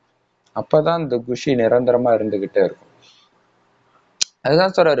 அப்பதான் இந்த குஷி நிரந்தரமா இருந்துகிட்டே இருக்கும்.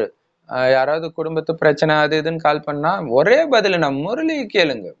 அதுதான் சொல்றாரு, யாராவது குடும்பத்து பிரச்சனை அது இதுன்னு கால் பண்ணா ஒரே பதில், நான் முரளியை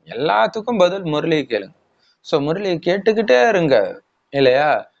கேளுங்க, எல்லாத்துக்கும் பதில் முரளியை கேளுங்க. சோ முரளியை கேட்டுக்கிட்டே இருங்க இல்லையா?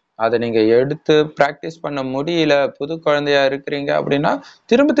 அதை நீங்க எடுத்து பிராக்டிஸ் பண்ண முடியல, புது குழந்தையா இருக்கிறீங்க அப்படின்னா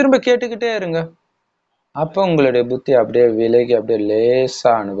திரும்ப திரும்ப கேட்டுக்கிட்டே இருங்க. அப்ப உங்களுடைய புத்தி அப்படியே விலகி அப்படியே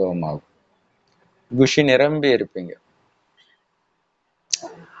லேசா அனுபவமாகும். குஷி நிரம்பி இருப்பீங்க.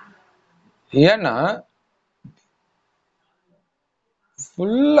 ஏன்னா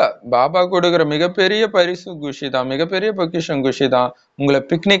ஃபுல்லா பாபா கொடுக்குற மிகப்பெரிய பரிசு குஷி தான், மிகப்பெரிய பொக்கிஷம் குஷி தான். உங்களை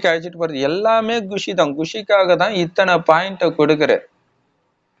பிக்னிக் அழைச்சிட்டு போறது எல்லாமே குஷி தான். குஷிக்காக தான் இத்தனை பாயிண்ட கொடுக்குற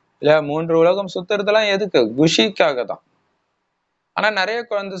இல்ல. 3 உலகம் சுத்துறதெல்லாம் எதுக்கு? குஷிக்காக தான். ஆனா நிறைய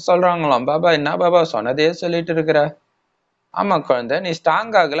குழந்தை சொல்றாங்களாம், பாபா என்ன பாபா சொன்னதே சொல்லிட்டு இருக்கிற. ஆமா குழந்தை, நீ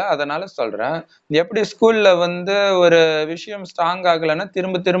ஸ்ட்ராங் ஆகல அதனால சொல்றேன். எப்படி ஸ்கூல்ல ஒரு விஷயம் ஸ்ட்ராங் ஆகலைன்னா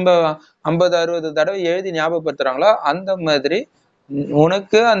திரும்ப திரும்ப 50 60 தடவை எழுதி ஞாபகப்படுத்துறாங்களோ அந்த மாதிரி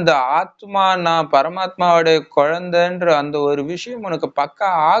உனக்கு அந்த ஆத்மா, நான் பரமாத்மாவுடைய குழந்தைன்ற அந்த ஒரு விஷயம் உனக்கு பக்கா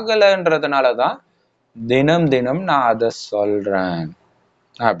ஆகலைன்றதுனாலதான் தினம் தினம் நான் அதை சொல்றேன்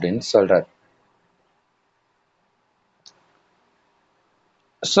அப்படின்னு சொல்றாரு.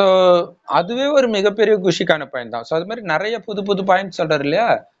 சோ அதுவே ஒரு மிகப்பெரிய குஷிக்கான பாயிண்ட் தான். சோ அது மாதிரி நிறைய புது புது பாயிண்ட் சொல்றாரு இல்லையா,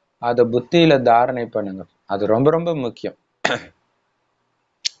 அத புத்தியில தாரணை பண்ணுங்க. அது ரொம்ப ரொம்ப முக்கியம்.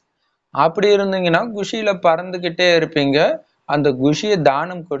 அப்படி இருந்தீங்கன்னா குஷியில பறந்துகிட்டே இருப்பீங்க. அந்த குஷியை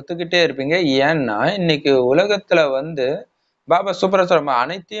தானம் கொடுத்துக்கிட்டே இருப்பீங்க. ஏன்னா இன்னைக்கு உலகத்துல பாபா சூப்பரா சொல்ற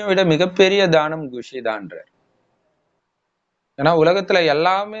அனைத்தையும் விட மிகப்பெரிய தானம் குஷி தான்றார். ஏன்னா உலகத்துல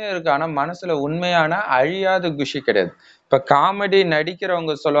எல்லாமே இருக்கு, ஆனா மனசுல உண்மையான அழியாத குஷி கிடையாது. இப்ப காமெடி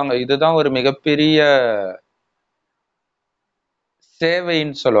நடிக்கிறவங்க சொல்லுவாங்க இதுதான் ஒரு மிகப்பெரிய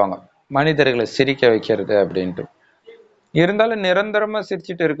சேவைன்னு சொல்லுவாங்க, மனிதர்களை சிரிக்க வைக்கிறது அப்படின்ட்டு. இருந்தாலும் நிரந்தரமா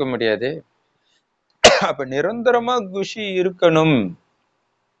சிரிச்சிட்டு இருக்க முடியாது. அப்ப நிரந்தரமா குஷி இருக்கணும்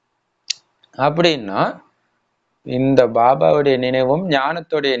அப்படின்னா இந்த பாபாவுடைய நினைவும்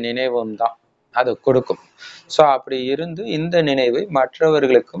ஞானத்துடைய நினைவும் தான் அதை கொடுக்கும். சோ அப்படி இருந்து இந்த நினைவை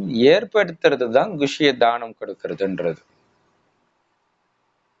மற்றவர்களுக்கும் ஏற்படுத்துறது தான் குஷியை தானம் கொடுக்கறதுன்றது.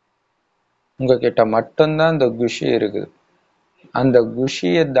 உங்ககிட்ட மட்டும்தான் இந்த குஷி இருக்குது. அந்த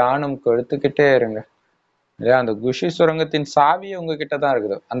குஷியை தானம் கொடுத்துக்கிட்டே இருங்க. இல்லையா, அந்த குஷி சுரங்கத்தின் சாவியை உங்ககிட்டதான்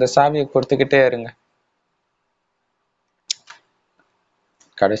இருக்குது, அந்த சாவியை கொடுத்துக்கிட்டே இருங்க.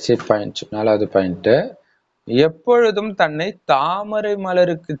 கடைசி பாயிண்ட், 4வது பாயிண்ட், எப்பொழுதும் தன்னை தாமரை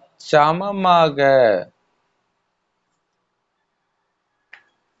மலருக்கு சமமாக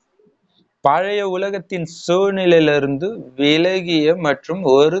பழைய உலகத்தின் சூழ்நிலையிலிருந்து விலகிய மற்றும்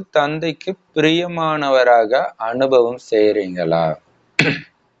ஒரு தந்தைக்கு பிரியமானவராக அனுபவம் செய்றீங்களா?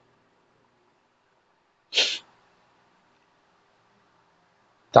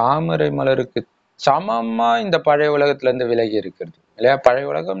 தாமரை மலருக்கு சமமா இந்த பழைய உலகத்துல இருந்து விலகி இருக்கிறது இல்லையா. பழைய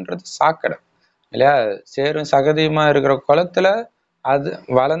உலகம்ன்றது சாக்கடை இல்லையா, சேரும் சகதியுமா இருக்கிற குளத்துல அது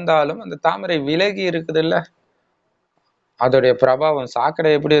வளர்ந்தாலும் அந்த தாமரை விலகி இருக்குது இல்ல, அதோடைய பிரபாவம்.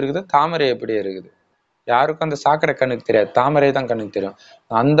 சாக்கடை எப்படி இருக்குது, தாமரை எப்படி இருக்குது, யாருக்கும் அந்த சாக்கடை கண்ணுக்கு தெரியாது, தாமரை தான் கண்ணுக்கு தெரியும்.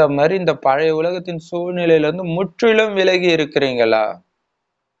 அந்த மாதிரி இந்த பழைய உலகத்தின் சூழ்நிலையில இருந்து முற்றிலும் விலகி இருக்கிறீங்களா?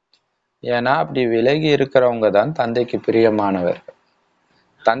 ஏன்னா அப்படி விலகி இருக்கிறவங்க தான் தந்தைக்கு பிரியமானவர்.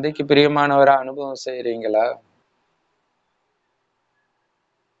 தந்தைக்கு பிரியமானவரா அனுபவம் செய்றீங்களா?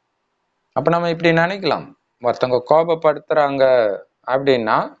 அப்ப நம்ம இப்படி நினைக்கலாம், ஒருத்தவங்க கோபப்படுத்துறாங்க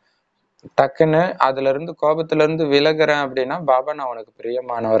அப்படின்னா டக்குன்னு அதுல இருந்து கோபத்துல இருந்து விலகுறேன் அப்படின்னா, பாபா நான் உனக்கு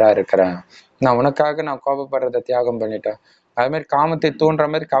பிரியமானவரா இருக்கிறேன், நான் உனக்காக நான் கோபப்படுறதை தியாகம் பண்ணிட்டேன். அதே மாதிரி காமத்தை தூண்டுற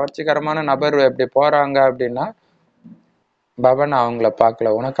மாதிரி கவர்ச்சிகரமான நபர் எப்படி போறாங்க அப்படின்னா, பாபா நான் அவங்கள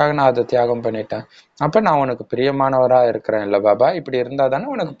பார்க்கல, உனக்காக நான் அதை தியாகம் பண்ணிட்டேன், அப்ப நான் உனக்கு பிரியமானவரா இருக்கிறேன் இல்ல பாபா, இப்படி இருந்தா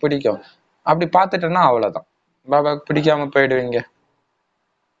தானே உனக்கு பிடிக்கும். அப்படி பார்த்துட்டேன்னா அவ்வளவுதான், பாபாவுக்கு பிடிக்காம போயிடுவீங்க.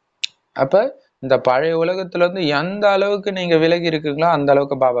 அப்ப இந்த பழைய உலகத்துல இருந்து எந்த அளவுக்கு நீங்க விலகி இருக்கீங்களோ அந்த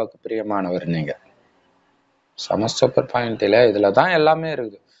அளவுக்கு பாபாவுக்கு பிரியமானவர் நீங்க. செம சூப்பர் பாயிண்ட் இல்ல, இதுலதான் எல்லாமே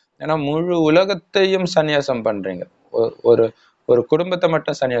இருக்குது. ஏன்னா முழு உலகத்தையும் சந்நியாசம் பண்றீங்க, ஒரு ஒரு குடும்பத்தை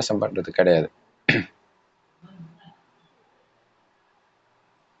மட்டும் சந்நியாசம் பண்றது கிடையாது.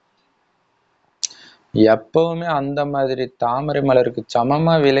 எப்பவுமே அந்த மாதிரி தாமரை மலருக்கு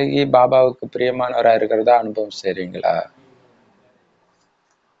சமமா விலகி பாபாவுக்கு பிரியமானவரா இருக்கிறதா அனுபவம் செய்றீங்களா?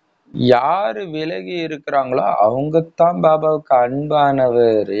 யாரு விலகி இருக்கிறாங்களோ அவங்கத்தான் பாபாவுக்கு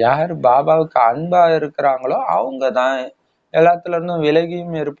அன்பானவர். யாரு பாபாவுக்கு அன்பா இருக்கிறாங்களோ அவங்கதான் எல்லாத்துல இருந்தும்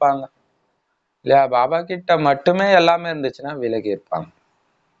விலகியும் இருப்பாங்க இல்லையா. பாபா கிட்ட மட்டுமே எல்லாமே இருந்துச்சுன்னா விலகி இருப்பாங்க.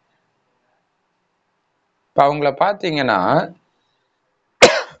 இப்ப அவங்கள பாத்தீங்கன்னா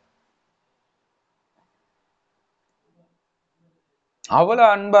அவ்வளவு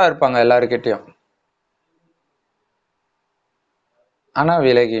அன்பா இருப்பாங்க எல்லாருக்கிட்டையும், ஆனா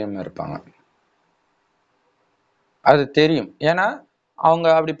விலகியும் இருப்பாங்க. அது தெரியும். ஏன்னா அவங்க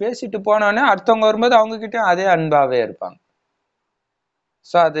அப்படி பேசிட்டு போனோடனே அடுத்தவங்க வரும்போது அவங்க கிட்டயும் அதே அன்பாவே இருப்பாங்க.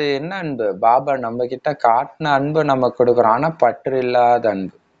 சோ அது என்ன அன்பு, பாபா நம்ம கிட்ட காட்டின அன்பு நம்ம கொடுக்குறோம், ஆனா பற்று இல்லாத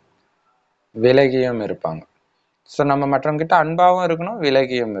அன்பு. விலகியும் இருப்பாங்க. சோ நம்ம மற்றவங்க கிட்ட அன்பாவும் இருக்கணும்,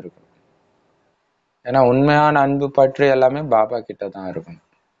 விலகியும் இருக்கணும். ஏன்னா உண்மையான அன்பு பற்றி எல்லாமே பாபா கிட்ட தான் இருக்கணும்.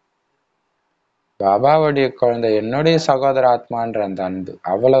 பாபாவுடைய குழந்தை, என்னுடைய சகோதர ஆத்மான்ற அந்த அன்பு,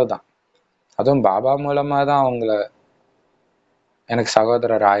 அவ்வளவுதான். அதுவும் பாபா மூலமா தான் அவங்கள எனக்கு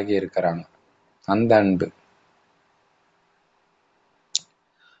சகோதரர் ஆகி இருக்கிறாங்க, அந்த அன்பு.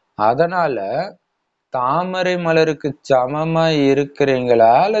 அதனால தாமரை மலருக்கு சமமா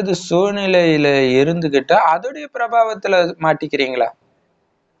இருக்கிறீங்களா, அல்லது சூழ்நிலையில இருந்துகிட்டு அதோடைய பிரபாவத்துல மாட்டிக்கிறீங்களா?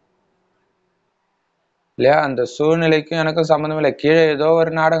 இல்லையா? அந்த சூழ்நிலைக்கும் எனக்கும் சம்மந்தம் இல்லை. கீழே ஏதோ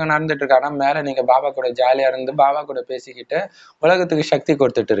ஒரு நாடகம் நடந்துட்டு இருக்கு, ஆனா மேல நீங்க பாபா கூட ஜாலியா இருந்து பாபா கூட பேசிக்கிட்டு உலகத்துக்கு சக்தி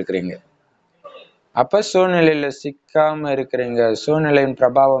கொடுத்துட்டு இருக்கிறீங்க. அப்ப சூழ்நிலையில சிக்காம இருக்கிறீங்க. சூழ்நிலையின்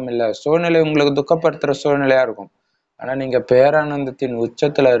பிரபாவம் இல்ல. சூழ்நிலை உங்களுக்கு துக்கப்படுத்துற சூழ்நிலையா இருக்கும், ஆனா நீங்க பேரானந்தத்தின்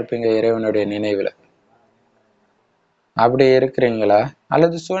உச்சத்துல இருப்பீங்க இறைவனுடைய நினைவுல. அப்படி இருக்கிறீங்களா?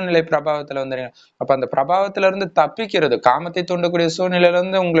 அல்லது சூழ்நிலை பிரபாவத்துல வந்துறீங்க. அப்ப அந்த பிரபாவத்துல இருந்து தப்பிக்கிறது, காமத்தை தூண்டக்கூடிய சூழ்நிலையில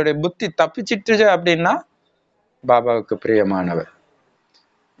இருந்து உங்களுடைய புத்தி தப்பிச்சிட்டு அப்படின்னா பாபாவுக்கு பிரியமானவர்.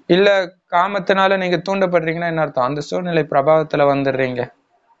 இல்ல காமத்தினால நீங்க தூண்டப்படுறீங்கன்னா என்ன அர்த்தம்? அந்த சூழ்நிலை பிரபாவத்துல வந்துடுறீங்க.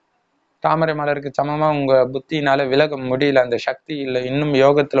 தாமரை மலருக்கு சமமா உங்க புத்தியினால விலக முடியல, அந்த சக்தி இல்ல, இன்னும்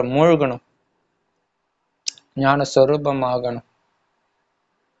யோகத்துல மூழ்கணும், ஞான சொரூபமாகணும்.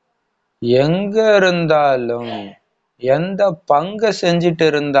 எங்க இருந்தாலும் எந்த பங்கு செஞ்சிட்டு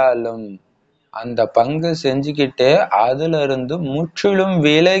இருந்தாலும் அந்த பங்கு செஞ்சுக்கிட்டே அதுல இருந்து முற்றிலும்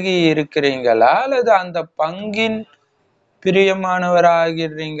விலகி இருக்கிறீங்களா, அல்லது அந்த பங்கின்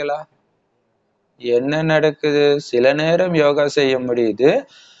பிரியமானவராகிடுறீங்களா? என்ன நடக்குது? சில நேரம் யோகா செய்ய முடியுது,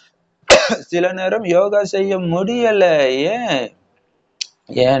 சில நேரம் யோகா செய்ய முடியல. ஏன்?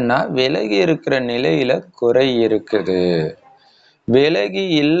 ஏன்னா விலகி இருக்கிற நிலையில குறை இருக்குது. விலகி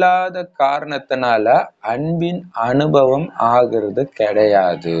இல்லாத காரணத்தினால அன்பின் அனுபவம் ஆகிறது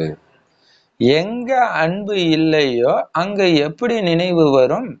கிடையாது. எங்க அன்பு இல்லையோ அங்க எப்படி நினைவு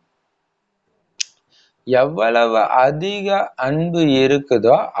வரும்? எவ்வளவு அதிக அன்பு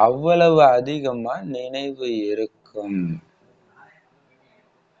இருக்குதோ அவ்வளவு அதிகமா நினைவு இருக்கும்.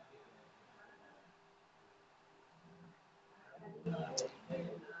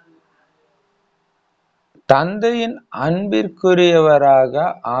 தந்தையின் அன்பிற்குரியவராக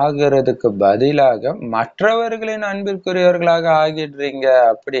ஆகிறதுக்கு பதிலாக மற்றவர்களின் அன்பிற்குரியவர்களாக ஆகிடுறீங்க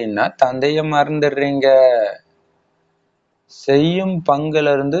அப்படின்னா தந்தைய மறந்துடுறீங்க. செய்யும்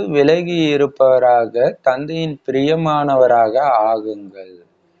பங்கிலிருந்து விலகி இருப்பவராக, தந்தையின் பிரியமானவராக ஆகுங்கள்.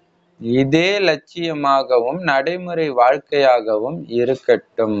 இதே லட்சியமாகவும் நடைமுறை வாழ்க்கையாகவும்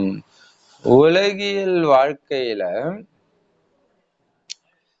இருக்கட்டும். உலகியல் வாழ்க்கையில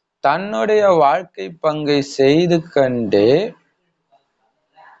தன்னுடைய வாழ்க்கை பங்கை செய்து கண்டு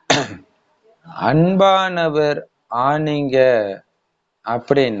அன்பானவர் ஆனீங்க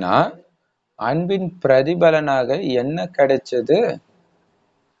அப்படின்னா அன்பின் பிரதிபலனாக என்ன கிடைச்சது?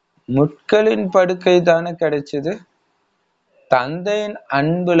 முட்களின் படுக்கை தானே கிடைச்சது. தந்தையின்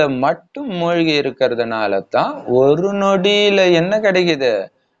அன்புல மட்டும் மூழ்கி இருக்கிறதுனால தான் ஒரு நொடியில என்ன கிடைக்குது?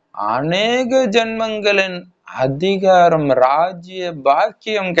 அநேக ஜென்மங்களின் அதிகாரம், ராஜ்ய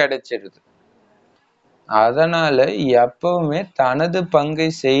பாக்கியம் கிடைச்சிருது. அதனால எப்பவுமே தனது பங்கை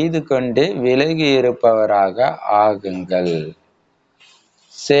செய்து கொண்டே விலகி இருப்பவராக ஆகுங்கள்.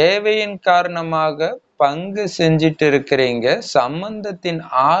 சேவையின் காரணமாக பங்கு செஞ்சிட்டு இருக்கிறீங்க, சம்பந்தத்தின்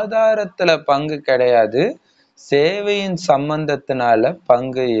ஆதாரத்துல பங்கு கிடையாது, சேவையின் சம்பந்தத்தினால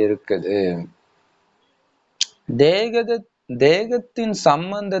பங்கு இருக்குது. தேகத்தின்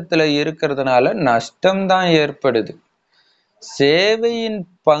சம்பந்தத்துல இருக்கிறதுனால நஷ்டம் தான் ஏற்படுது. சேவையின்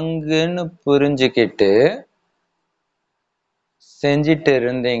பங்குன்னு புரிஞ்சுக்கிட்டு செஞ்சிட்டு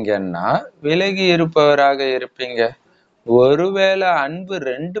இருந்தீங்கன்னா விலகி இருப்பவராக இருப்பீங்க. ஒருவேளை அன்பு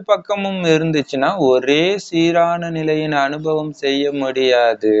ரெண்டு பக்கமும் இருந்துச்சுன்னா ஒரே சீரான நிலையின் அனுபவம் செய்ய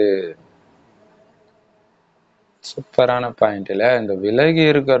முடியாது. சூப்பரான பாயிண்ட் இல்ல? இந்த விலகி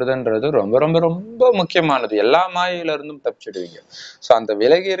இருக்கிறதுன்றது ரொம்ப ரொம்ப ரொம்ப முக்கியமானது. எல்லா மாயில இருந்தும் தப்பிச்சிடுவீங்க. சோ அந்த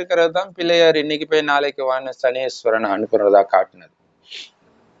விலகி இருக்கிறது தான் பிள்ளையார் இன்னைக்கு போய் நாளைக்கு வான்னு சனீஸ்வரன் அனுப்புறதா காட்டினது.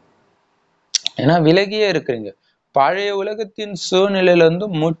 ஏன்னா விலகியே இருக்கிறீங்க. பழைய உலகத்தின் சூழ்நிலையில இருந்து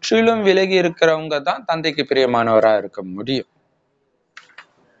முற்றிலும் விலகி இருக்கிறவங்க தான் தந்தைக்கு பிரியமானவரா இருக்க முடியும்.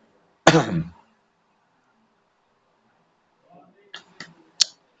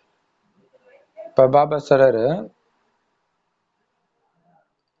 இப்ப பாபா சொல்றாரு,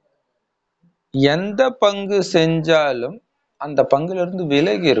 எந்த பங்கு செஞ்சாலும் அந்த பங்குல இருந்து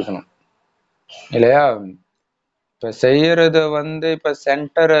விலகி இருக்கணும் இல்லையா? இப்ப செய்யறத இப்ப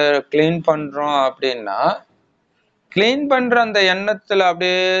சென்டரை கிளீன் பண்றோம் அப்படின்னா, கிளீன் பண்ற அந்த எண்ணத்துல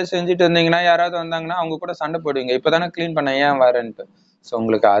அப்படியே செஞ்சுட்டு இருந்தீங்கன்னா யாராவது வந்தாங்கன்னா அவங்க கூட சண்டை போடுவீங்க. இப்பதானே கிளீன் பண்ண, ஏன் வரேன்ட்டு. சோ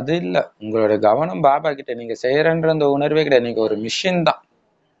உங்களுக்கு அது இல்ல. உங்களோட கவனம் பாபா கிட்ட நீங்க செய்யறன்ற அந்த உணர்வே கிடையாது. நீங்க ஒரு மிஷின் தான்.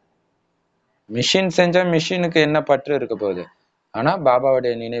 மிஷின் செஞ்சா மிஷினுக்கு என்ன பற்று இருக்க போகுது? ஆனா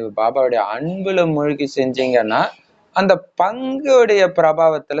பாபாவுடைய நினைவு, பாபாவுடைய அன்புல மூழ்கி செஞ்சீங்கன்னா அந்த பங்குடைய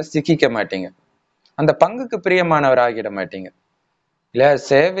பிரபாவத்துல சிக்கிக்க மாட்டீங்க. அந்த பங்குக்கு பிரியமானவர் ஆகிட மாட்டீங்க. இல்ல,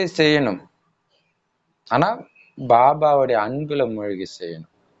 சேவை செய்யணும். ஆனா பாபாவுடைய அன்புல மூழ்கி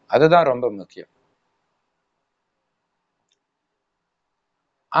செய்யணும். அதுதான் ரொம்ப முக்கியம்.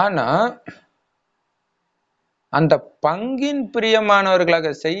 ஆனா அந்த பங்கின் பிரியமானவர்களாக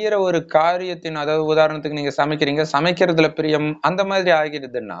செய்யற ஒரு காரியத்தின், அதாவது உதாரணத்துக்கு நீங்க சமைக்கிறீங்க, சமைக்கிறதுல பிரியம் அந்த மாதிரி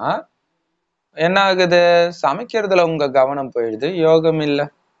ஆகிடுதுன்னா என்ன ஆகுது? சமைக்கிறதுல உங்க கவனம் போயிடுது, யோகம் இல்ல,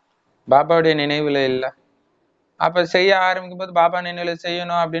 பாபாவுடைய நினைவுல இல்ல. அப்ப செய்ய ஆரம்பிக்கும் போது பாபா நினைவுல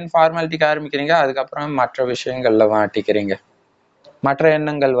செய்யணும் அப்படின்னு ஃபார்மாலிட்டிக்கு ஆரம்பிக்கிறீங்க, அதுக்கப்புறம் மற்ற விஷயங்கள்ல மாட்டிக்கிறீங்க, மற்ற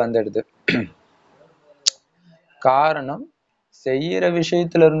எண்ணங்கள் வந்துடுது. காரணம், செய்யற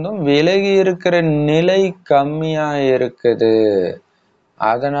விஷயத்துல இருந்தும் விலகி இருக்கிற நிலை கம்மியா இருக்குது.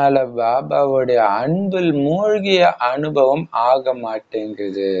 அதனால பாபாவுடைய அன்பில் மூழ்கிய அனுபவம் ஆக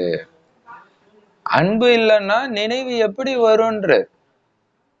மாட்டேங்குது. அன்பு இல்லைன்னா நினைவு எப்படி வரும்ன்ற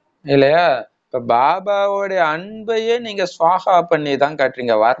இல்லையா? இப்ப பாபாவுடைய அன்பையே நீங்க சுவாகா பண்ணி தான்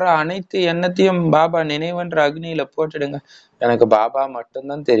காட்டுறீங்க. வர்ற அனைத்து எண்ணத்தையும் பாபா நினைவுன்ற அக்னியில போட்டுடுங்க. எனக்கு பாபா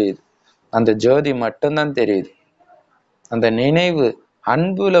மட்டும்தான் தெரியுது, அந்த ஜோதி மட்டும்தான் தெரியுது. அந்த நினைவு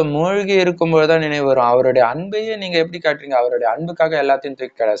அன்புல மூழ்கி இருக்கும்போதுதான் நினைவு வரும். அவருடைய அன்பையே நீங்க எப்படி காட்டுறீங்க? அவருடைய அன்புக்காக எல்லாத்தையும்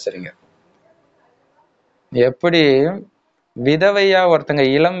தூக்கி கடாசுறீங்க. எப்படி விதவையா ஒருத்தங்க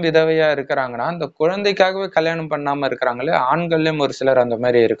இளம் விதவையா இருக்கிறாங்கன்னா, அந்த குழந்தைக்காகவே கல்யாணம் பண்ணாம இருக்கிறாங்களே, ஆண்கள்லயும் ஒரு சிலர் அந்த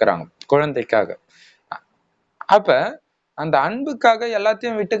மாதிரி இருக்கிறாங்க, குழந்தைக்காக. அப்ப அந்த அன்புக்காக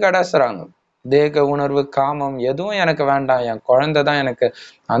எல்லாத்தையும் விட்டு கடாசுறாங்க. தேக உணர்வு, காமம் எதுவும் எனக்கு வேண்டாம், என் குழந்தை தான் எனக்கு.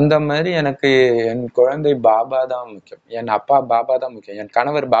 அந்த மாதிரி எனக்கு என் குழந்தை பாபா தான் முக்கியம், என் அப்பா பாபா தான் முக்கியம், என்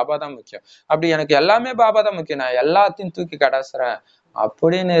கணவர் பாபா தான் முக்கியம். அப்படி எனக்கு எல்லாமே பாபா தான் முக்கியம், நான் எல்லாத்தையும் தூக்கி கடாசுறேன்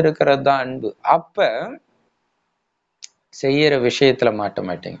அப்படின்னு இருக்கிறது தான் அன்பு. அப்ப செய்யற விஷயத்துல மாட்ட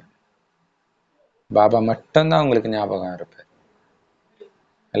மாட்டீங்க. பாபா மட்டும்தான் உங்களுக்கு ஞாபகம் இருப்பார்,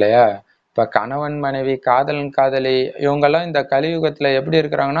 இல்லையா? இப்ப கணவன் மனைவி, காதலன் காதலி, இவங்கெல்லாம் இந்த கலியுகத்துல எப்படி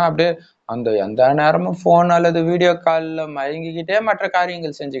இருக்கிறாங்கன்னா, அப்படியே அந்த எந்த நேரமும் போன் அல்லது வீடியோ கால்ல மயங்கிக்கிட்டே மற்ற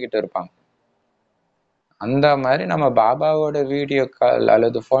காரியங்கள் செஞ்சுக்கிட்டு இருப்பாங்க. அந்த மாதிரி நம்ம பாபாவோட வீடியோ கால்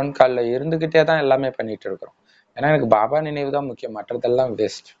அல்லது போன் கால்ல இருந்துகிட்டே தான் எல்லாமே பண்ணிட்டு இருக்கிறோம். ஏன்னா எனக்கு பாபா நினைவு தான் முக்கியம், மற்றதெல்லாம்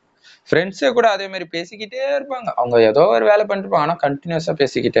வேஸ்ட். ஃப்ரெண்ட்ஸே கூட அதே மாதிரி பேசிக்கிட்டே இருப்பாங்க. அவங்க ஏதோ ஒரு வேலை பண்ணிட்டு இருப்பாங்க, ஆனா கண்டினியூஸா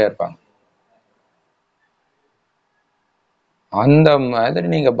பேசிக்கிட்டே இருப்பாங்க. அந்த மாதிரி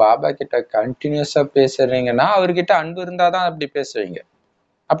நீங்க பாபா கிட்ட கண்டினியூஸா பேசுறீங்கன்னா, அவர்கிட்ட அன்பு இருந்தாதான் அப்படி பேசுவீங்க.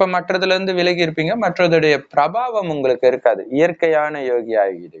 அப்ப மற்றதுல இருந்து விலகி இருப்பீங்க, மற்றதுடைய பிரபாவம் உங்களுக்கு இருக்காது, இயற்கையான யோகி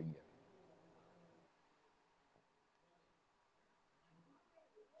ஆகிடுவீங்க.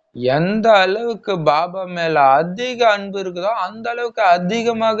 எந்த அளவுக்கு பாபா மேல அதிக அன்பு இருக்குதோ அந்த அளவுக்கு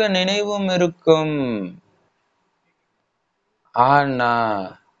அதிகமாக நினைவும் இருக்கும். ஆனா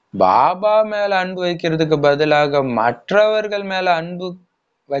பாபா மேல அன்பு வைக்கிறதுக்கு பதிலாக மற்றவர்கள் மேல அன்பு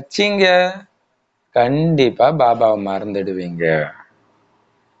வச்சீங்க, கண்டிப்பா பாபாவை மறந்துடுவீங்க.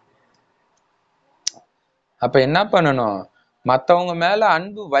 அப்ப என்ன பண்ணணும்? மத்தவங்க மேல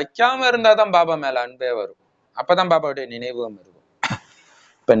அன்பு வைக்காம இருந்தாதான் பாபா மேல அன்பே வரும். அப்பதான் பாபாவுடைய நினைவும் இருக்கும்.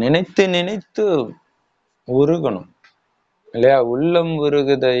 இப்ப நினைத்து நினைத்து உருகணும், இல்லையா? உள்ளம்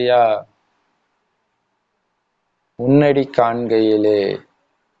உருகுதையா உன்னடி காண்கையிலே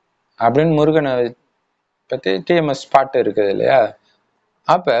அப்படின்னு முருகனை பத்தி டிஎம்எஸ் பாட்டு இருக்குது, இல்லையா?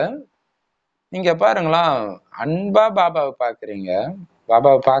 அப்ப நீங்க பாருங்களா, அன்பா பாபாவை பாக்குறீங்க,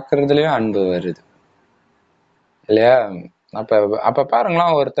 பாபாவை பாக்குறதுலயும் அன்பு வருது, இல்லையா? அப்ப அப்ப பாருங்களா,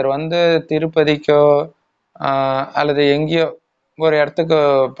 ஒருத்தர் திருப்பதிக்கோ அல்லது எங்கேயோ ஒரு இடத்துக்கு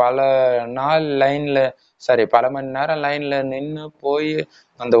பல நாள் லைன்ல, சரி பல மணி நேரம் லைன்ல நின்னு போய்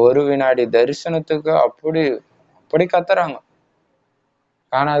அந்த ஒரு வினாடி தரிசனத்துக்கு அப்படி அப்படி கத்துறாங்க,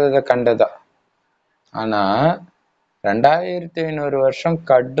 காணாததை கண்டதா. ஆனா 2500 வருஷம்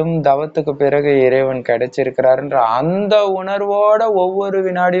கடும் தவத்துக்கு பிறகு இறைவன் கிடைச்சிருக்கிறாருன்ற அந்த உணர்வோட ஒவ்வொரு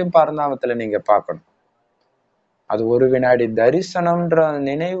வினாடியும் பரந்தாமத்துல நீங்க பார்க்கணும். அது ஒரு வினாடி தரிசனம்ன்ற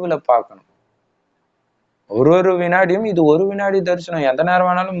நினைவுல பார்க்கணும். ஒரு ஒரு வினாடியும் இது ஒரு வினாடி தரிசனம், எந்த நேரம்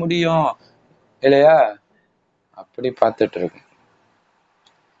வேணாலும் முடியும், இல்லையா? அப்படி பார்த்துட்டு இருக்கும்.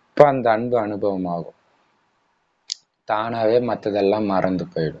 இப்ப அந்த அன்பு அனுபவம் ஆகும், தானாவே மத்ததெல்லாம் மறந்து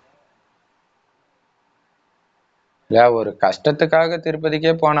போயிடும், இல்லையா? ஒரு கஷ்டத்துக்காக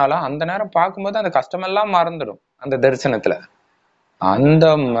திருப்பதிக்கே போனாலும் அந்த நேரம் பார்க்கும்போது அந்த கஷ்டமெல்லாம் மறந்துடும் அந்த தரிசனத்துல. அந்த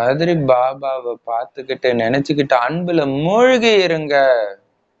மாதிரி பாபாவை பார்த்துக்கிட்டு நினைச்சுக்கிட்டு அன்புல மூழ்கி இருங்க.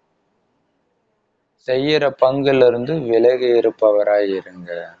 செய்யற பங்குல இருந்து விலகி இருப்பவராய்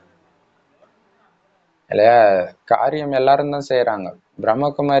இருங்க. இல்லையா? காரியம் எல்லாரும் தான் செய்யறாங்க.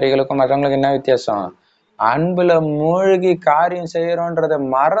 பிரம்மகுமாரிகளுக்கும் மற்றவங்களுக்கு என்ன வித்தியாசம்? அன்புல மூழ்கி காரியம் செய்யறோன்றத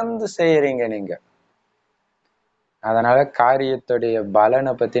மறந்து செய்யறீங்க நீங்க. அதனால காரியத்துடைய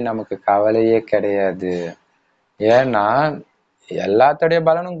பலனை பத்தி நமக்கு கவலையே கிடையாது. ஏன்னா எல்லாத்துடைய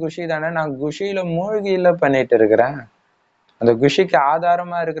பலனும் குஷி தானே. நான் குஷியில மூழ்கி இல்ல பண்ணிட்டு இருக்கிறேன். அந்த குஷிக்கு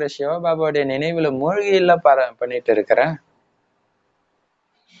ஆதாரமா இருக்கிற சிவபாபாவுடைய நினைவுல மூழ்கி இல்ல பண்ணிட்டு இருக்கிறேன்.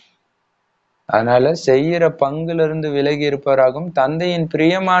 அதனால செய்யற பங்குல இருந்து விலகி இருப்பவராகவும் தந்தையின்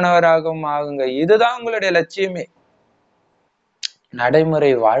பிரியமானவராகவும் ஆகுங்க. இதுதான் உங்களுடைய லட்சியமே.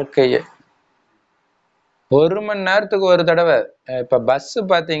 நடைமுறை வாழ்க்கையே. 1 மணி நேரத்துக்கு ஒரு தடவை இப்ப பஸ்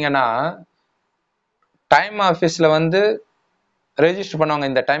பாத்தீங்கன்னா டைம் ஆபீஸ்ல வந்து ரெஜிஸ்டர் பண்ணுவாங்க,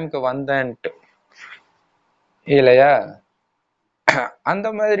 இந்த டைமுக்கு வந்தேன்ட்டு. இல்லையா? அந்த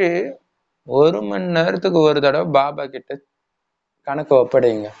மாதிரி 1 மணி நேரத்துக்கு ஒரு தடவை பாபா கிட்ட கணக்கு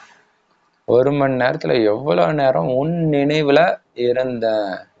ஒப்படைங்க. 1 மணி நேரத்துல எவ்வளவு நேரம் உன் நினைவுல இருந்த,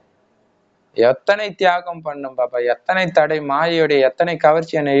 எத்தனை தியாகம் பண்ணும் பாப்பா, எத்தனை தடை, மாயையுடைய எத்தனை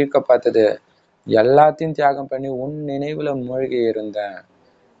கவர்ச்சி என்னை இழுக்க பார்த்தது, எல்லாத்தையும் தியாகம் பண்ணி உன் நினைவுல மூழ்கி இருந்தேன்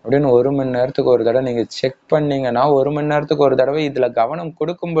அப்படின்னு 1 மணி நேரத்துக்கு ஒரு தடவை நீங்க செக் பண்ணீங்கன்னா, 1 மணி நேரத்துக்கு ஒரு தடவை இதுல கவனம்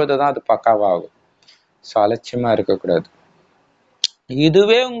கொடுக்கும்போதுதான் அது பக்காவாகும். அலட்சியமா இருக்கக்கூடாது.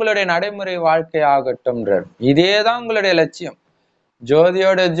 இதுவே உங்களுடைய நடைமுறை வாழ்க்கை ஆகட்டும்ன்றார். இதேதான் உங்களுடைய லட்சியம்.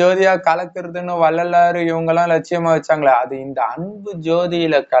 ஜோதியோட ஜோதியா கலக்குறதுன்னு வள்ளலாறு இவங்க எல்லாம் லட்சியமா வச்சாங்களே, அது இந்த அன்பு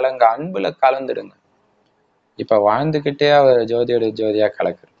ஜோதியில கலங்க, அன்புல கலந்துடுங்க. இப்ப வாழ்ந்துகிட்டே அவர் ஜோதியோட ஜோதியா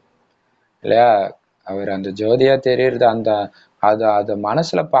கலக்குறது இல்லையா? அவர் அந்த ஜோதியா தெரியறது, அந்த அது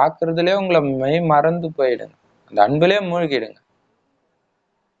மனசுல பாக்குறதுலயே உங்களை மெய் மறந்து போயிடுங்க. அந்த அன்புலயே மூழ்கிடுங்க.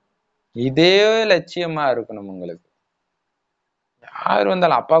 இதே லட்சியமா இருக்கணும் உங்களுக்கு. யார்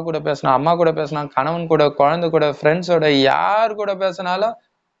வந்தாலும், அப்பா கூட பேசணும், அம்மா கூட பேசலாம், கணவன் கூட, குழந்தை கூட, ஃப்ரெண்ட்ஸோட, யார் கூட பேசினாலும்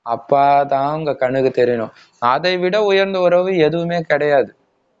அப்பா தான் உங்க கண்ணுக்கு தெரியணும். அதை விட உயர்ந்த உறவு எதுவுமே கிடையாது.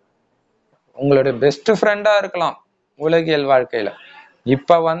 உங்களுடைய பெஸ்ட் ஃப்ரெண்டா இருக்கலாம் உலகியல் வாழ்க்கையில.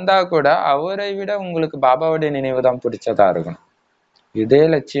 இப்ப வந்தா கூட அவரை விட உங்களுக்கு பாபாவுடைய நினைவு தான் பிடிச்சதா இருக்கணும். இதே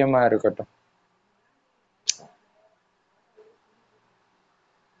லட்சியமா இருக்கட்டும்.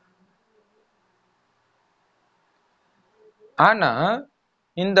 ஆனா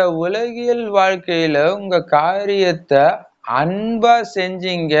இந்த உலகியல் வாழ்க்கையில உங்க காரியத்தை அன்பா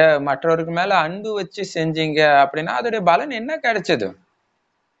செஞ்சீங்க, மற்றவருக்கு மேல அன்பு வச்சு செஞ்சீங்க அப்படின்னா அதோடைய பலன் என்ன கிடைச்சது?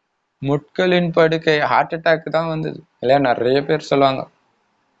 முட்களின் படுக்கை, ஹார்ட் அட்டாக் தான் வந்தது இல்லையா? நிறைய பேர் சொல்லுவாங்க,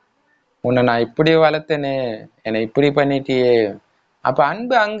 உன்னை நான் இப்படி வளர்த்தேனே, என்னை இப்படி பண்ணிட்டியே. அப்ப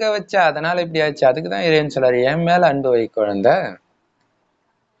அன்பு அங்க வச்ச, அதனால இப்படி ஆச்சு. அதுக்குதான் இறைவன் சொல்றாரு, என் மேல அன்பு வை குழந்தை.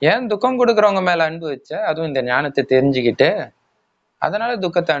 ஏன் துக்கம் கொடுக்குறவங்க மேல அன்பு வச்ச? அதுவும் இந்த ஞானத்தை தெரிஞ்சுக்கிட்டு அதனால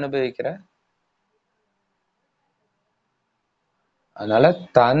துக்கத்தை அனுபவிக்கிற. அதனால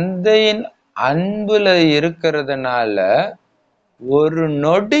தந்தையின் அன்புல இருக்கிறதுனால ஒரு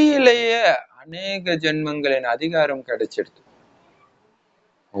நொடியிலேயே அநேக ஜென்மங்களின் அதிகாரம் கிடைச்சிடுது.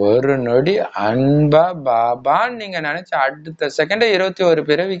 ஒரு நொடி அன்பா பாபான்னு நீங்க நினைச்ச அடுத்த செகண்ட் 21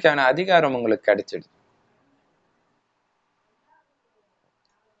 பிறவிக்கான அதிகாரம் உங்களுக்கு கிடைச்சிடுது.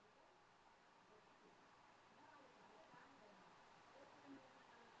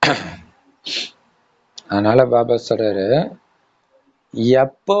 அதனால பாபா சொல்றாரு,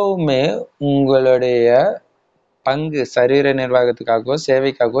 எப்பவுமே உங்களுடைய பங்கு சரீர நிர்வாகத்துக்காகவோ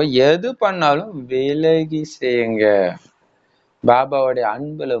சேவைக்காகவோ எது பண்ணாலும் விலகி செய்யுங்க. பாபாவுடைய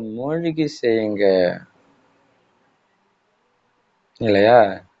அன்புல மூழ்கி செய்யுங்க. இல்லையா?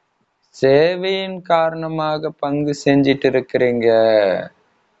 சேவையின் காரணமாக பங்கு செஞ்சிட்டு இருக்கிறீங்க,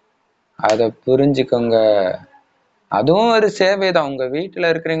 அத புரிஞ்சுக்கோங்க. அதுவும் ஒரு சேவை தான். உங்க வீட்டுல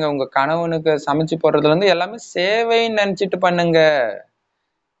இருக்கிறீங்க, உங்க கணவனுக்கு சமைச்சு போடுறதுல இருந்து எல்லாமே சேவைன்னு நினைச்சிட்டு பண்ணுங்க.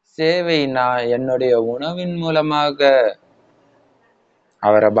 சேவை, நான் என்னுடைய உணவின் மூலமாக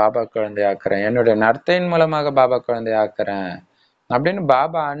அவரை பாபா குழந்தை ஆக்குறேன், என்னுடைய நற்றையின் மூலமாக பாபா குழந்தை ஆக்குறேன் அப்படின்னு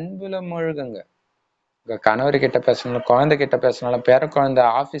பாபா அன்புல மூழ்குங்க. உங்க கணவர் கிட்ட பேசினாலும், குழந்தை கிட்ட பேசினாலும், பேர குழந்தை,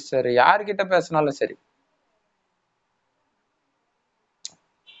 ஆபீசர், யார்கிட்ட பேசினாலும் சரி,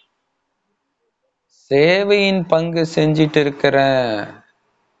 சேவையின் பங்கு செஞ்சிட்டு இருக்கிறேன்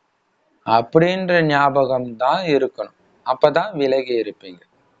அப்படின்ற ஞாபகம் தான் இருக்கணும். அப்பதான் விலகி இருப்பீங்க.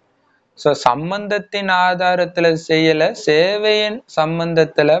 சம்பந்தத்தின் ஆதாரத்துல செய்யல, சேவையின்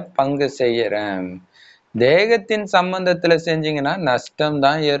சம்பந்தத்துல பங்கு செய்யறேன். தேகத்தின் சம்பந்தத்துல செஞ்சீங்கன்னா நஷ்டம்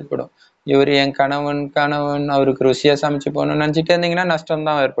தான் ஏற்படும். இவர் என் கணவன், அவருக்கு ருசியா சமைச்சு போகணும்னு நினைச்சிட்டு இருந்தீங்கன்னா நஷ்டம்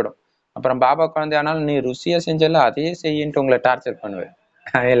தான் ஏற்படும். அப்புறம் பாபா குழந்தை ஆனாலும் நீ ருசியா செஞ்சல அதையே செய்யின்ட்டு உங்களை டார்ச்சர் பண்ணுவேன்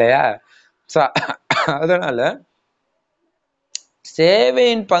இல்லையா? அதனால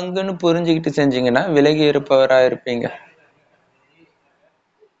சேவையின் பங்குன்னு புரிஞ்சுக்கிட்டு செஞ்சீங்கன்னா விலகி இருப்பவரா இருப்பீங்க.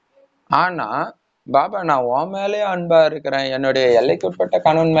 ஆனா பாபா நான் உன் மேலே அன்பா இருக்கிறேன், என்னுடைய எல்லைக்குட்பட்ட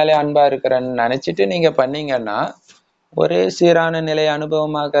கணவன் மேலே அன்பா இருக்கிறேன்னு நினைச்சிட்டு நீங்க பண்ணீங்கன்னா ஒரே சீரான நிலை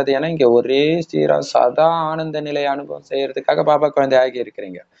அனுபவமாகாது. ஏன்னா இங்க ஒரே சீரா சதா ஆனந்த நிலை அனுபவம் செய்யறதுக்காக பாபா குழந்தை ஆகி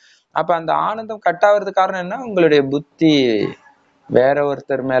இருக்கிறீங்க. அப்ப அந்த ஆனந்தம் கட்டாவதுக்கு காரணம் என்ன? உங்களுடைய புத்தி வேற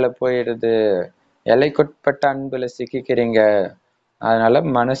ஒருத்தர் மேல போயிடுது, எல்லைக்குட்பட்ட அன்புல சிக்கிக்கிறீங்க. அதனால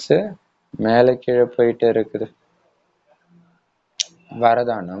மனசு மேல கீழே போயிட்டு இருக்குது.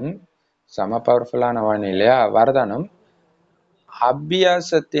 வரதானம் செம பவர்ஃபுல்லான வாணி இல்லையா? வரதானம்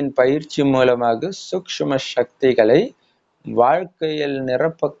அபியாசத்தின் பயிற்சி மூலமாக சூக்ஷ்ம சக்திகளை வாழ்க்கையில்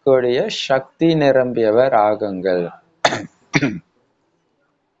நிரப்பக்கூடிய சக்தி நிரம்பியவர் ஆகுங்கள்.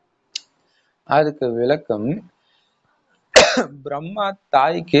 அதுக்கு விளக்கம், பிரம்மா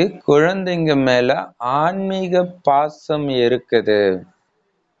தாய்க்கு குழந்தைங்க மேல ஆன்மீக பாசம் இருக்குது.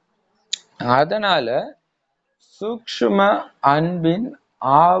 அதனால சூக்ஷ்ம அன்பின்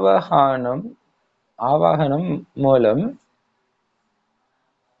ஆவாகனம் மூலம்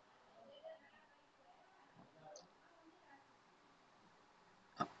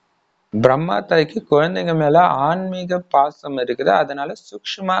பிரம்மா தாய்க்கு குழந்தைங்க மேல ஆன்மீக பாசம் இருக்குது. அதனால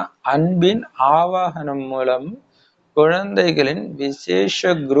சூக்ஷ்ம அன்பின் ஆவாகனம் மூலம் குழந்தைகளின் விசேஷ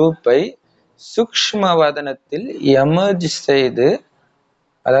குரூப்பை சூக்ஷ்ம வதனத்தில் எமர்ஜ் செய்து,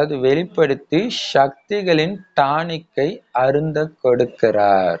 அதாவது வெளிப்படுத்தி சக்திகளின் டானிக்கை அருந்த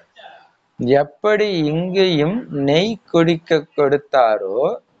கொடுக்கிறார். எப்படி இங்கேயும் நெய் குடிக்க கொடுத்தாரோ,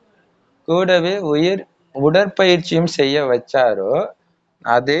 கூடவே உடற்பயிற்சியும் செய்ய வச்சாரோ,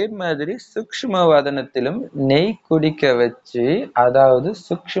 அதே மாதிரி சூக்ஷ்ம வதனத்திலும் நெய் குடிக்க வச்சு, அதாவது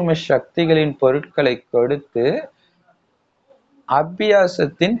சூக்ஷ்ம சக்திகளின் பொருட்களை கொடுத்து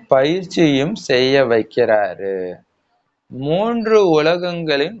அபியாசத்தின் பயிற்சியும் செய்ய வைக்கிறாரு. 3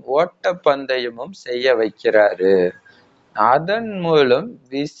 உலகங்களின் ஓட்ட பந்தயமும் செய்ய வைக்கிறாரு. அதன் மூலம்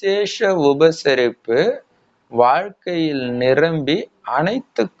விசேஷ உபசரிப்பு வாழ்க்கையில் நிரம்பி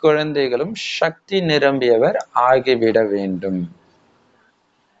அனைத்து குழந்தைகளும் சக்தி நிரம்பியவர் ஆகிவிட வேண்டும்.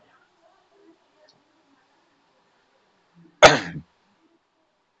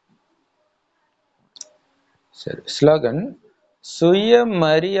 சரி, ஸ்லோகன். சுய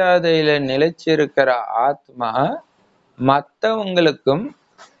மரியாதையில நிலைச்சிருக்கிற ஆத்மா மற்றவங்களுக்கும்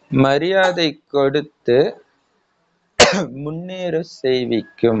மரியாதை கொடுத்து முன்னேற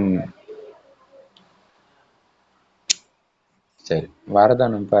செய்விக்கும். சரி,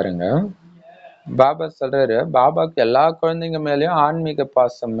 வரதானம் பாருங்க. பாபா சொல்றாரு, பாபாக்கு எல்லா குழந்தைங்க மேலயும் ஆன்மீக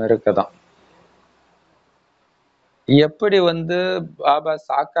பாசம் இருக்குதான். எப்படி பாபா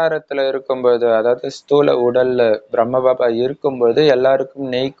சாக்காரத்துல இருக்கும்போது, அதாவது ஸ்தூல உடல்ல பிரம்ம பாபா இருக்கும்போது எல்லாருக்கும்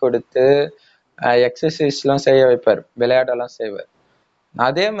நெய் கொடுத்து எக்ஸசைஸ் எல்லாம் செய்ய வைப்பார், விளையாடெல்லாம் செய்வார்.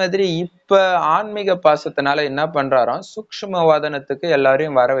 அதே மாதிரி இப்ப ஆன்மீக பாசத்தினால என்ன பண்றாராம், சூக்ஷ்ம வாதனத்துக்கு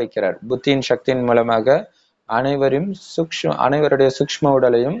எல்லாரையும் வர வைக்கிறார். புத்தியின் சக்தியின் மூலமாக அனைவருடைய சூக்ஷ்ம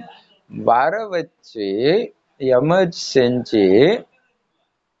உடலையும் வர வச்சு எமர்ஜ் செஞ்சு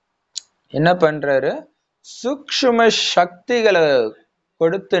என்ன பண்றாரு, சூக்ஷ்ம சக்திகளை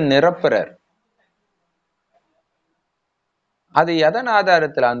கொடுத்து நிரப்புறார். அது எதன்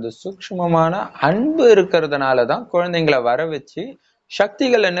ஆதாரத்துல? அந்த சூக்ஷ்மமான அன்பு இருக்கிறதுனாலதான் குழந்தைங்களை வர வச்சு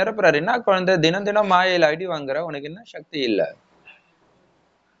சக்திகளை நிரப்புறாரு. என்ன குழந்தை தினம் தினம் மாயையில அடி வாங்குற, உனக்கு என்ன சக்தி இல்ல?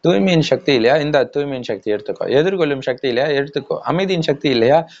 தூய்மையின் சக்தி இல்லையா? இந்த தூய்மையின் சக்தி எடுத்துக்கோ. எதிர்கொள்ளும் சக்தி இல்லையா? எடுத்துக்கோ. அமைதியின் சக்தி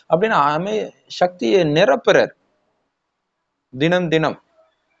இல்லையா? அப்படின்னு சக்தியை நிரப்புறார் தினம் தினம்.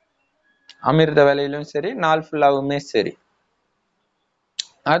 அமிர்த வேலையிலும் சரி, நாள் ஃபுல்லாவுமே சரி.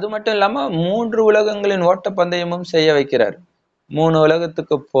 அது மட்டும் இல்லாம 3 உலகங்களின் ஓட்ட பந்தயமும் செய்ய வைக்கிறார். 3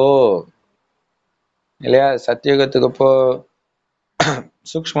 உலகத்துக்கு போ இல்லையா? சத்தியுகத்துக்கு போ,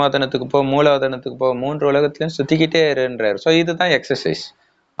 சூக்ஷ்மவதனத்துக்கு போ, மூலவதனத்துக்கு போ, 3 உலகத்திலையும் சுத்திக்கிட்டே இருன்றார். சோ இதுதான் எக்ஸசைஸ்.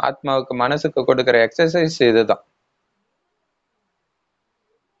 ஆத்மாவுக்கு மனசுக்கு கொடுக்கிற எக்ஸசைஸ் இதுதான்.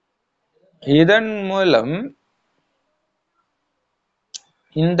 இதன் மூலம்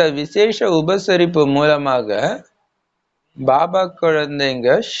இந்த விசேஷ உபசரிப்பு மூலமாக பாபா குழந்தைங்க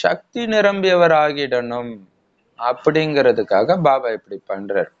சக்தி நிரம்பியவர் ஆகிடணும் அப்படிங்கிறதுக்காக பாபா இப்படி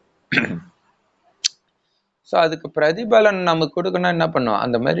பண்றார். சோ அதுக்கு பிரதிபலன் நமக்கு கொடுக்கணும், என்ன பண்ணும்,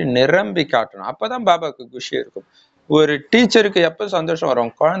 அந்த மாதிரி நிரம்பி காட்டணும். அப்பதான் பாபாவுக்கு குஷி இருக்கும். ஒரு டீச்சருக்கு எப்ப சந்தோஷம்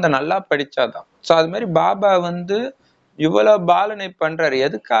வரும்? குழந்தை நல்லா படிச்சாதான். சோ அது மாதிரி பாபா இவ்வளவு பாலனை பண்றாரு.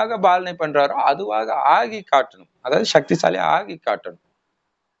 எதுக்காக பாலனை பண்றாரோ அதுவாக ஆகி காட்டணும். அதாவது சக்திசாலி ஆகி காட்டணும்,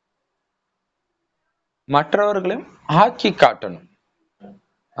 மற்றவர்களையும் ஆக்கி காட்டணும்.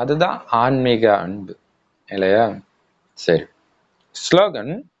 அதுதான் ஆன்மீக அன்பு இல்லையா? சரி,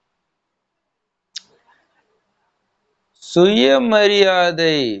 ஸ்லோகன்.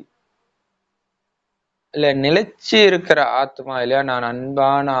 சுயமரியாதை இல்ல நிலைச்சு இருக்கிற ஆத்மா இல்லையா, நான்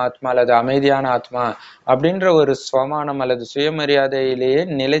அன்பான ஆத்மா அல்லது அமைதியான ஆத்மா அப்படின்ற ஒரு ஸ்வமானம் அல்லது சுயமரியாதையிலேயே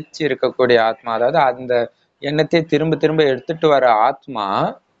நிலைச்சு இருக்கக்கூடிய ஆத்மா, அதாவது அந்த எண்ணத்தை திரும்ப திரும்ப எடுத்துட்டு வர ஆத்மா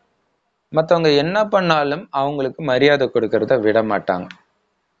மத்தவங்க என்ன பண்ணாலும் அவங்களுக்கு மரியாதை கொடுக்கறத விட மாட்டாங்க,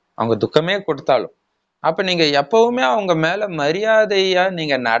 அவங்க துக்கமே கொடுத்தாலும். அப்ப நீங்க எப்பவுமே அவங்க மேல மரியாதையா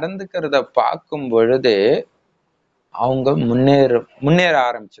நீங்க நடந்துக்கிறத பார்க்கும் பொழுது அவங்க முன்னேற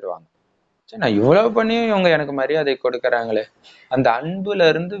ஆரம்பிச்சிடுவாங்க. சரி, நான் இவ்வளவு பண்ணியும் இவங்க எனக்கு மரியாதை கொடுக்கறாங்களே, அந்த அன்புல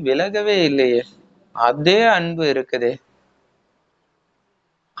இருந்து விலகவே இல்லையே, அதே அன்பு இருக்குதே,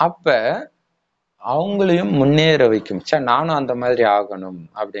 அப்ப அவங்களையும் முன்னேற வைக்கும். சே, நானும் அந்த மாதிரி ஆகணும்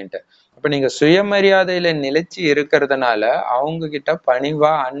அப்படின்ட்டு. அப்ப நீங்க சுயமரியாதையில நிலைச்சு இருக்கிறதுனால, அவங்க கிட்ட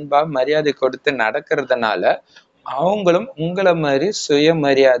பணிவா அன்பா மரியாதை கொடுத்து நடக்கிறதுனால அவங்களும் உங்களை மாதிரி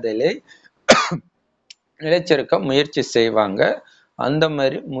சுயமரியாதையில நிலைச்சிருக்க முயற்சி செய்வாங்க. அந்த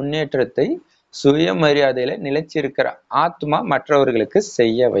மாதிரி முன்னேற்றத்தை சுயமரியாதையில நிலைச்சிருக்கிற ஆத்மா மற்றவர்களுக்கு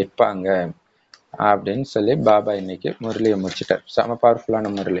செய்ய வைப்பாங்க அப்படின்னு சொல்லி பாபா இன்னைக்கு முரளியை முடிச்சிட்டார். செம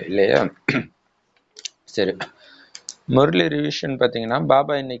பவர்ஃபுல்லான முரளி இல்லையா? சரி, முரளி ரிவிஷன் பாத்தீங்கன்னா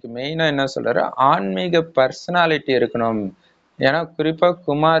பாபா இன்னைக்கு மெயினா என்ன சொல்றாரு, ஆன்மீக பர்சனாலிட்டி இருக்கணும். ஏன்னா குறிப்பா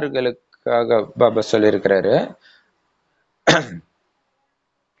குமார்களுக்காக பாபா சொல்லியிருக்கிறாரு.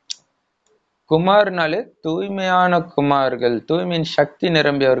 குமார்னாலே தூய்மையான குமார்கள், தூய்மையின் சக்தி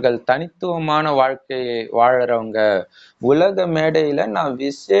நிரம்பியவர்கள், தனித்துவமான வாழ்க்கையை வாழறவங்க, உலக மேடையில நான்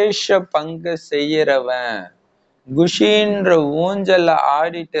விசேஷ பங்கு செய்யறவன், குஷின்ற ஊஞ்சல்ல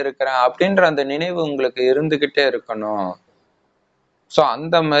ஆடிட்டு இருக்கிறேன் அப்படின்ற அந்த நினைவு உங்களுக்கு இருந்துகிட்டே இருக்கணும். சோ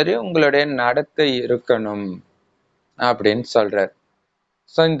அந்த மாதிரி உங்களுடைய நடத்தை இருக்கணும் அப்படின்னு சொல்றார்.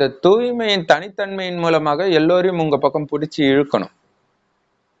 சோ இந்த தூய்மையின் தனித்தன்மையின் மூலமாக எல்லோரையும் உங்க பக்கம் பிடிச்சி இழுக்கணும்.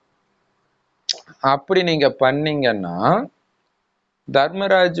 அப்படி நீங்க பண்ணீங்கன்னா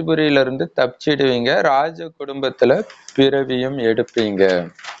தர்மராஜபுரியில இருந்து தப்பிச்சிடுவீங்க, ராஜ குடும்பத்துல பிறவியும் எடுப்பீங்க.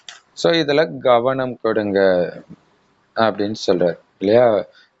 சோ இதுல கவனம் கொடுங்க அப்படின்னு சொல்றாரு இல்லையா?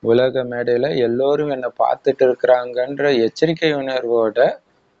 உலக மேடையில எல்லோரும் என்ன பார்த்துட்டு இருக்கிறாங்கன்ற எச்சரிக்கை உணர்வோட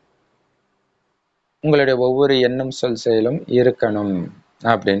உங்களுடைய ஒவ்வொரு எண்ணம் சொல் செயலும் இருக்கணும்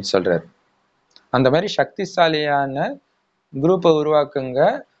அப்படின்னு சொல்றாரு. அந்த மாதிரி சக்திசாலியான குரூப்பை உருவாக்குங்க.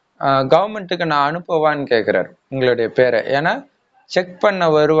 கவர்மெண்ட்டுக்கு நான் அனுப்புவான்னு கேட்கிறாரு உங்களுடைய பேரை. ஏன்னா செக் பண்ண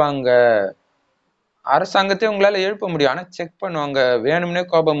வருவாங்க, அரசாங்கத்தை உங்களால எழுப்ப முடியும், ஆனா செக் பண்ணுவாங்க, வேணும்னே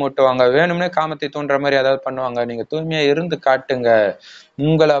கோபம் ஊட்டுவாங்க, வேணும்னே காமத்தை தூண்டுற மாதிரி ஏதாவது பண்ணுவாங்க. நீங்க தூய்மையா இருந்து காட்டுங்க.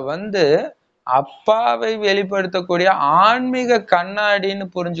 உங்களை அப்பாவை வெளிப்படுத்தக்கூடிய ஆன்மீக கண்ணாடின்னு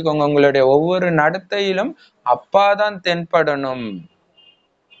புரிஞ்சுக்கோங்க. உங்களுடைய ஒவ்வொரு நடத்தையிலும் அப்பாதான் தென்படணும்.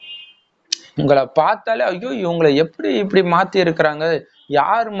 உங்களை பார்த்தாலே ஐயோ இவங்களை எப்படி இப்படி மாத்தி இருக்கிறாங்க,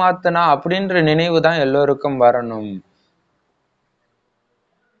 யார் மாத்தனா அப்படின்ற நினைவு தான் எல்லோருக்கும் வரணும்.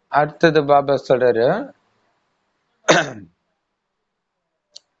 அடுத்தது பாபா சொல்றாரு,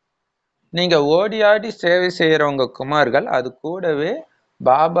 நீங்க ஓடி ஆடி சேவை செய்யறவங்க குமார்கள், அது கூடவே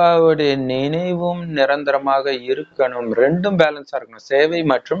பாபாவுடைய நினைவும் நிரந்தரமாக இருக்கணும். ரெண்டும் பேலன்ஸா இருக்கணும், சேவை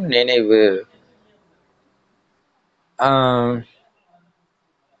மற்றும் நினைவு.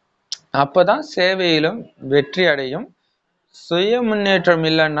 அப்பதான் சேவையிலும் வெற்றி அடையும். சுய முன்னேற்றம்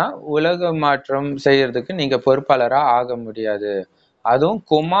இல்லைன்னா உலக மாற்றம் செய்யறதுக்கு நீங்க பொறுப்பாளரா ஆக முடியாது. அதுவும்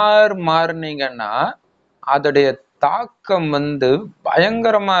குமார் மாறினீங்கன்னா அதோடைய தாக்கம்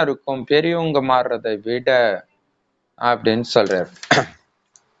பயங்கரமா இருக்கும், பெரியவங்க மாறுறதை விட அப்படின்னு சொல்றாரு.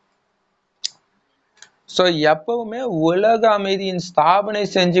 சோ எப்பவுமே உலக அமைதியின் ஸ்தாபனை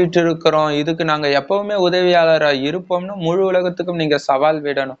செஞ்சுட்டு இருக்கிறோம், இதுக்கு நாங்க எப்பவுமே உதவியாளரா இருப்போம்னு முழு உலகத்துக்கும் நீங்க சவால்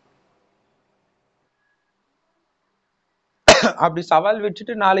விடணும். அப்படி சவால்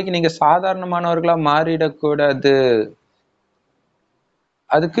விட்டுட்டு நாளைக்கு நீங்க சாதாரணமானவர்களா மாறிடக்கூடாது.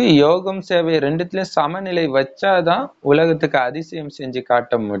 அதுக்கு யோகம் சேவை ரெண்டுத்திலயும் சமநிலை வச்சாதான் உலகத்துக்கு அதிசயம் செஞ்சு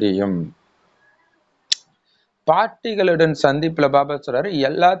காட்ட முடியும். பாட்டிகளுடன் சந்திப்புல பாபா சொல்றாரு,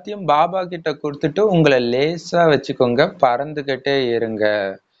 எல்லாத்தையும் பாபா கிட்ட கொடுத்துட்டு உங்களை லேசா வச்சுக்கோங்க, பறந்துகிட்டே இருங்க.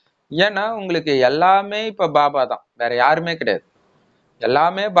 ஏன்னா உங்களுக்கு எல்லாமே இப்ப பாபா தான், வேற யாருமே கிடையாது.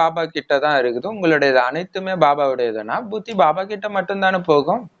 எல்லாமே பாபா கிட்ட தான் இருக்குது. உங்களுடையது அனைத்துமே பாபாவுடையதுன்னா புத்தி பாபா கிட்ட மட்டும்தானே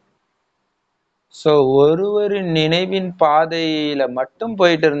போகும். சோ ஒரு நினைவின் பாதையில மட்டும்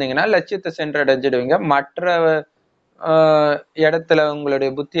போயிட்டு இருந்தீங்கன்னா லட்சியத்தை சென்றடைஞ்சிடுவீங்க. மற்ற இடத்துல உங்களுடைய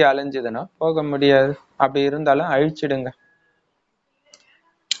புத்தி அலைஞ்சதுன்னா போக முடியாது. அப்படி இருந்தாலும் அழிச்சிடுங்க.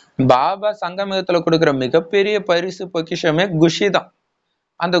 பாபா சங்கமத்துல கொடுக்குற மிகப்பெரிய பரிசு பொக்கிஷமே குஷி தான்.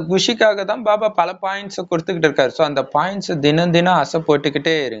 அந்த குஷிக்காக தான் பாபா பல பாயிண்ட்ஸ் கொடுத்துக்கிட்டு இருக்காரு. ஸோ அந்த பாயிண்ட்ஸ் தினம் தினம் அசை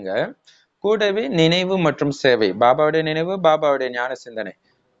போட்டுக்கிட்டே இருங்க. கூடவே நினைவு மற்றும் சேவை, பாபாவுடைய நினைவு, பாபாவுடைய ஞான சிந்தனை,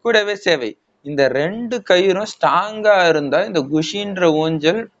 கூடவே சேவை. இந்த 2 கயிறும் ஸ்ட்ராங்கா இருந்தா இந்த குஷின்ற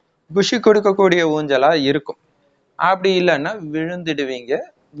ஊஞ்சல் குஷி கொடுக்கக்கூடிய ஊஞ்சலா இருக்கும். அப்படி இல்லைன்னா விழுந்துடுவீங்க.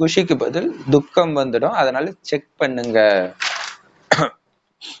 குஷிக்கு பதில் துக்கம் வந்துடும். அதனால செக் பண்ணுங்க,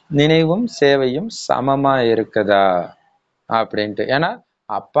 நினைவும் சேவையும் சமமா இருக்குதா அப்படின்ட்டு. ஏன்னா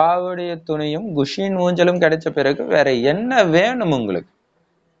அப்பாவுடைய துணையும் குஷின் ஊஞ்சலும் கிடைச்ச பிறகு வேற என்ன வேணும் உங்களுக்கு,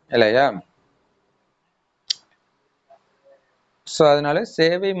 இல்லையா? சோ அதனால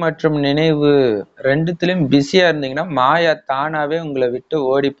சேவை மற்றும் நினைவு ரெண்டுத்திலும் பிஸியா இருந்தீங்கன்னா மாயா தானாவே உங்களை விட்டு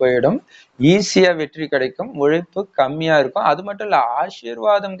ஓடி போயிடும். ஈஸியா வெற்றி கிடைக்கும். உழைப்பு கம்மியா இருக்கும். அது மட்டும் இல்ல,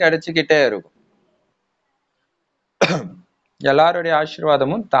 ஆசீர்வாதம் கிடைச்சுக்கிட்டே இருக்கும். எல்லாருடைய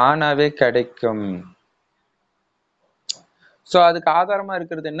ஆசீர்வாதமும் தானாவே கிடைக்கும். சோ அதுக்கு ஆதாரமா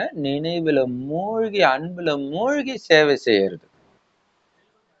இருக்கிறது என்ன? நினைவுல மூழ்கி, அன்புல மூழ்கி சேவை செய்யறது.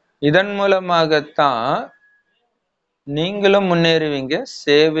 இதன் மூலமாகத்தான் நீங்களும் முன்னேறுவீங்க,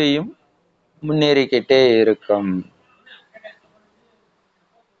 சேவையும் முன்னேறிக்கிட்டே இருக்கும்.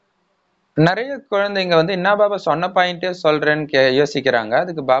 நிறைய குழந்தைங்க என்ன பாபா சொன்ன பாயிண்டே சொல்றேன்னு யோசிக்கிறாங்க.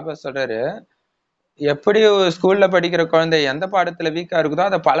 அதுக்கு பாபா சொல்றாரு, எப்படி ஸ்கூல்ல படிக்கிற குழந்தை எந்த பாடத்துல வீக்கா இருக்குதோ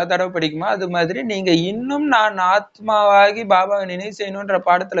அதை பல தடவை படிக்குமா, அது மாதிரி நீங்க இன்னும் நான் ஆத்மாவாகி பாபாவை நினைவு செய்யணும்ன்ற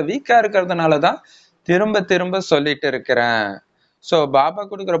பாடத்துல வீக்கா இருக்கிறதுனாலதான் திரும்ப திரும்ப சொல்லிட்டு இருக்கிறேன். சோ பாபா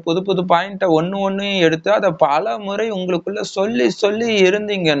கொடுக்குற புது புது பாயிண்ட ஒன்னையும் எடுத்து அதை பல முறை உங்களுக்குள்ள சொல்லி சொல்லி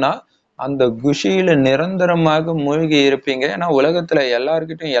இருந்தீங்கன்னா அந்த குஷியில நிரந்தரமாக மூழ்கி இருப்பீங்க. ஏன்னா உலகத்துல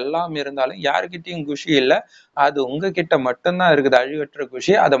எல்லார்கிட்டையும் எல்லாம் இருந்தாலும் யாருக்கிட்டையும் குஷி இல்லை. அது உங்ககிட்ட மட்டும்தான் இருக்குது, அழிவற்ற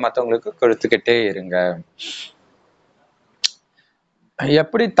குஷி. அதை மத்தவங்களுக்கு கொடுத்துக்கிட்டே இருங்க.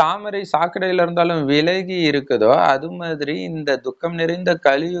 எப்படி தாமரை சாக்கடையில இருந்தாலும் விலகி இருக்குதோ அது மாதிரி இந்த துக்கம் நிறைந்த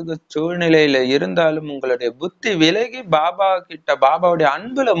கலியுக சூழ்நிலையில இருந்தாலும் உங்களுடைய புத்தி விலகி பாபா கிட்ட, பாபாவுடைய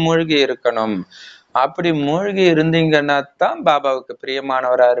அன்புல மூழ்கி இருக்கணும். அப்படி மூழ்கி இருந்தீங்கன்னா தான் பாபாவுக்கு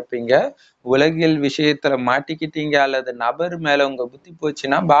பிரியமானவரா இருப்பீங்க. உலகில் விஷயத்துல மாட்டிக்கிட்டீங்க அல்லது நபர் மேல உங்க புத்தி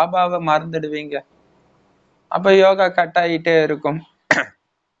போச்சுன்னா பாபாவை மறந்துடுவீங்க. அப்ப யோகா கட் ஆகிட்டே இருக்கும்.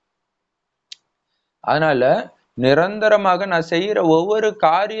 அதனால நிரந்தரமாக நான் செய்யற ஒவ்வொரு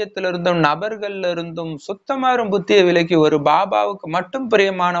காரியத்திலிருந்தும் நபர்கள்ல இருந்தும் சுத்தமாறும் புத்தியை விலக்கி ஒரு பாபாவுக்கு மட்டும்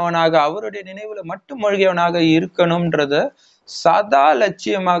பிரியமானவனாக, அவருடைய நினைவுல மட்டும் மூழ்கியவனாக இருக்கணும்ன்றத சதா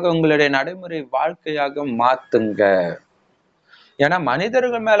லட்சியமாக உங்களுடைய நடைமுறை வாழ்க்கையாக மாத்துங்க. ஏன்னா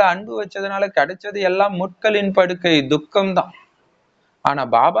மனிதர்கள் மேல அன்பு வச்சதுனால கிடைச்சது எல்லாம் முட்களின் படுக்கை, துக்கம்தான். ஆனா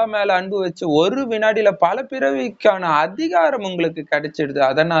பாபா மேல அன்பு வச்சு ஒரு வினாடியில பல பிறவிக்கான அதிகாரம் உங்களுக்கு கிடைச்சிடுது.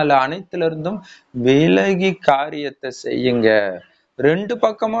 அதனால அனைத்துல இருந்தும் விலகி காரியத்தை செய்யுங்க. 2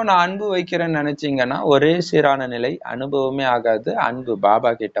 பக்கமும் நான் அன்பு வைக்கிறேன்னு நினைச்சீங்கன்னா ஒரே சீரான நிலை அனுபவமே ஆகாது. அன்பு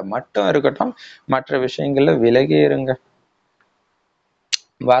பாபா கிட்ட மட்டும் இருக்கட்டும், மற்ற விஷயங்கள்ல விலகி இருங்க.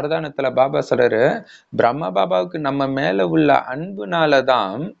 வரதானத்துல பாபா சொல்றாரு, பிரம்ம பாபாவுக்கு நம்ம மேல உள்ள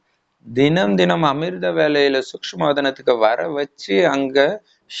அன்புனாலதான் தினம் தினம் அமிர்த வேலையில சூக்ஷ்மவதனத்துக்கு வர வச்சு அங்க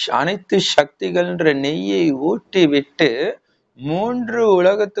அனைத்து சக்திகள்ன்ற நெய்யை ஊட்டி விட்டு 3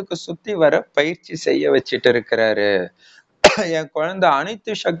 உலகத்துக்கு சுத்தி வர பயிற்சி செய்ய வச்சிட்டு இருக்கிறாரு. என் குழந்தை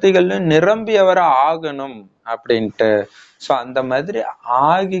அனைத்து சக்திகள்லும் நிரம்பியவர ஆகணும் அப்படின்ட்டு. சோ அந்த மாதிரி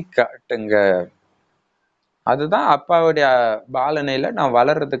ஆகி காட்டுங்க. அதுதான் அப்பாவுடைய பாலனையில நான்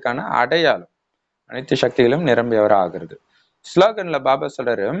வளர்றதுக்கான அடையாளம். அனைத்து சக்திகளும் நிரம்பியவர ஆகிறது. ஸ்லோகன்ல பாபா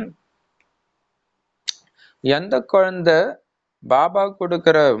சொல்றாரு, எந்த குழந்தை பாபா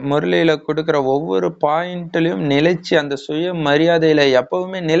கொடுக்கிற முரளியில கொடுக்கிற ஒவ்வொரு பாயிண்ட்லயும் நிலைச்சு அந்த சுய மரியாதையில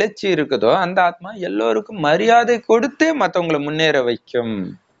எப்பவுமே நிலைச்சு இருக்குதோ அந்த ஆத்மா எல்லோருக்கும் மரியாதை கொடுத்தே மத்தவங்களை முன்னேற வைக்கும்.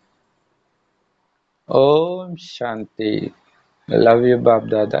 ஓம் சாந்தி. Love you pop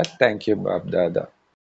Dada. Thank you pop Dada.